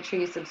subscribed, make sure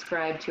you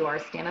subscribe to our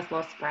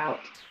Stanislaus Sprout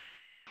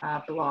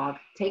blog.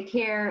 Take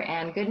care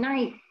and good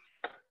night.